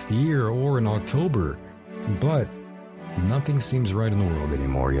the next year or in October. But nothing seems right in the world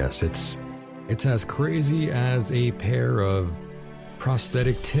anymore. Yes, it's as crazy as a pair of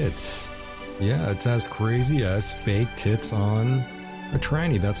prosthetic tits. Yeah, it's as crazy as fake tits on a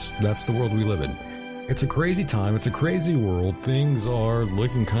tranny. That's the world we live in. It's a crazy time. It's a crazy world. Things are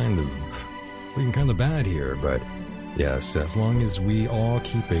looking kind of bad here, but yes, as long as we all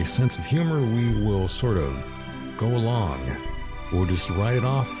keep a sense of humor, we will sort of go along. We'll just ride it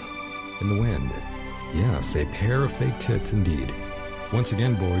off in the wind. Yes, a pair of fake tits indeed. Once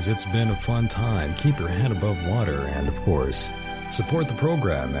again, boys, it's been a fun time. Keep your head above water, and of course, support the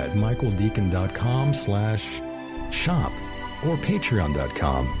program at michaeldeacon.com/shop or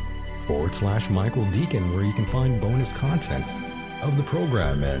patreon.com/Michael Deacon, where you can find bonus content of the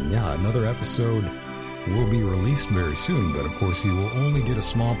program. And yeah, another episode will be released very soon, but of course you will only get a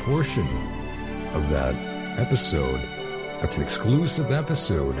small portion of that episode. That's an exclusive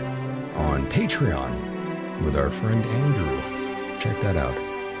episode on Patreon with our friend Andrew. Check that out.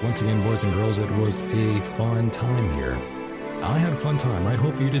 Once again, boys and girls, it was a fun time here. I had a fun time. I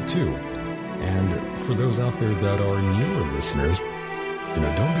hope you did too. And for those out there that are newer listeners,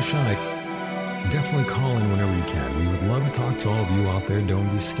 don't be shy. Definitely call in whenever you can. We would love to talk to all of you out there.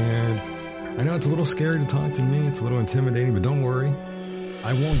 Don't be scared. I know it's a little scary to talk to me. It's a little intimidating, but don't worry.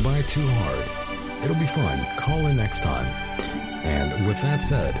 I won't bite too hard. It'll be fun. Call in next time. And with that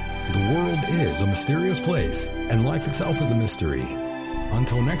said, the world is a mysterious place, and life itself is a mystery.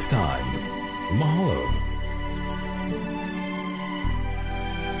 Until next time, mahalo.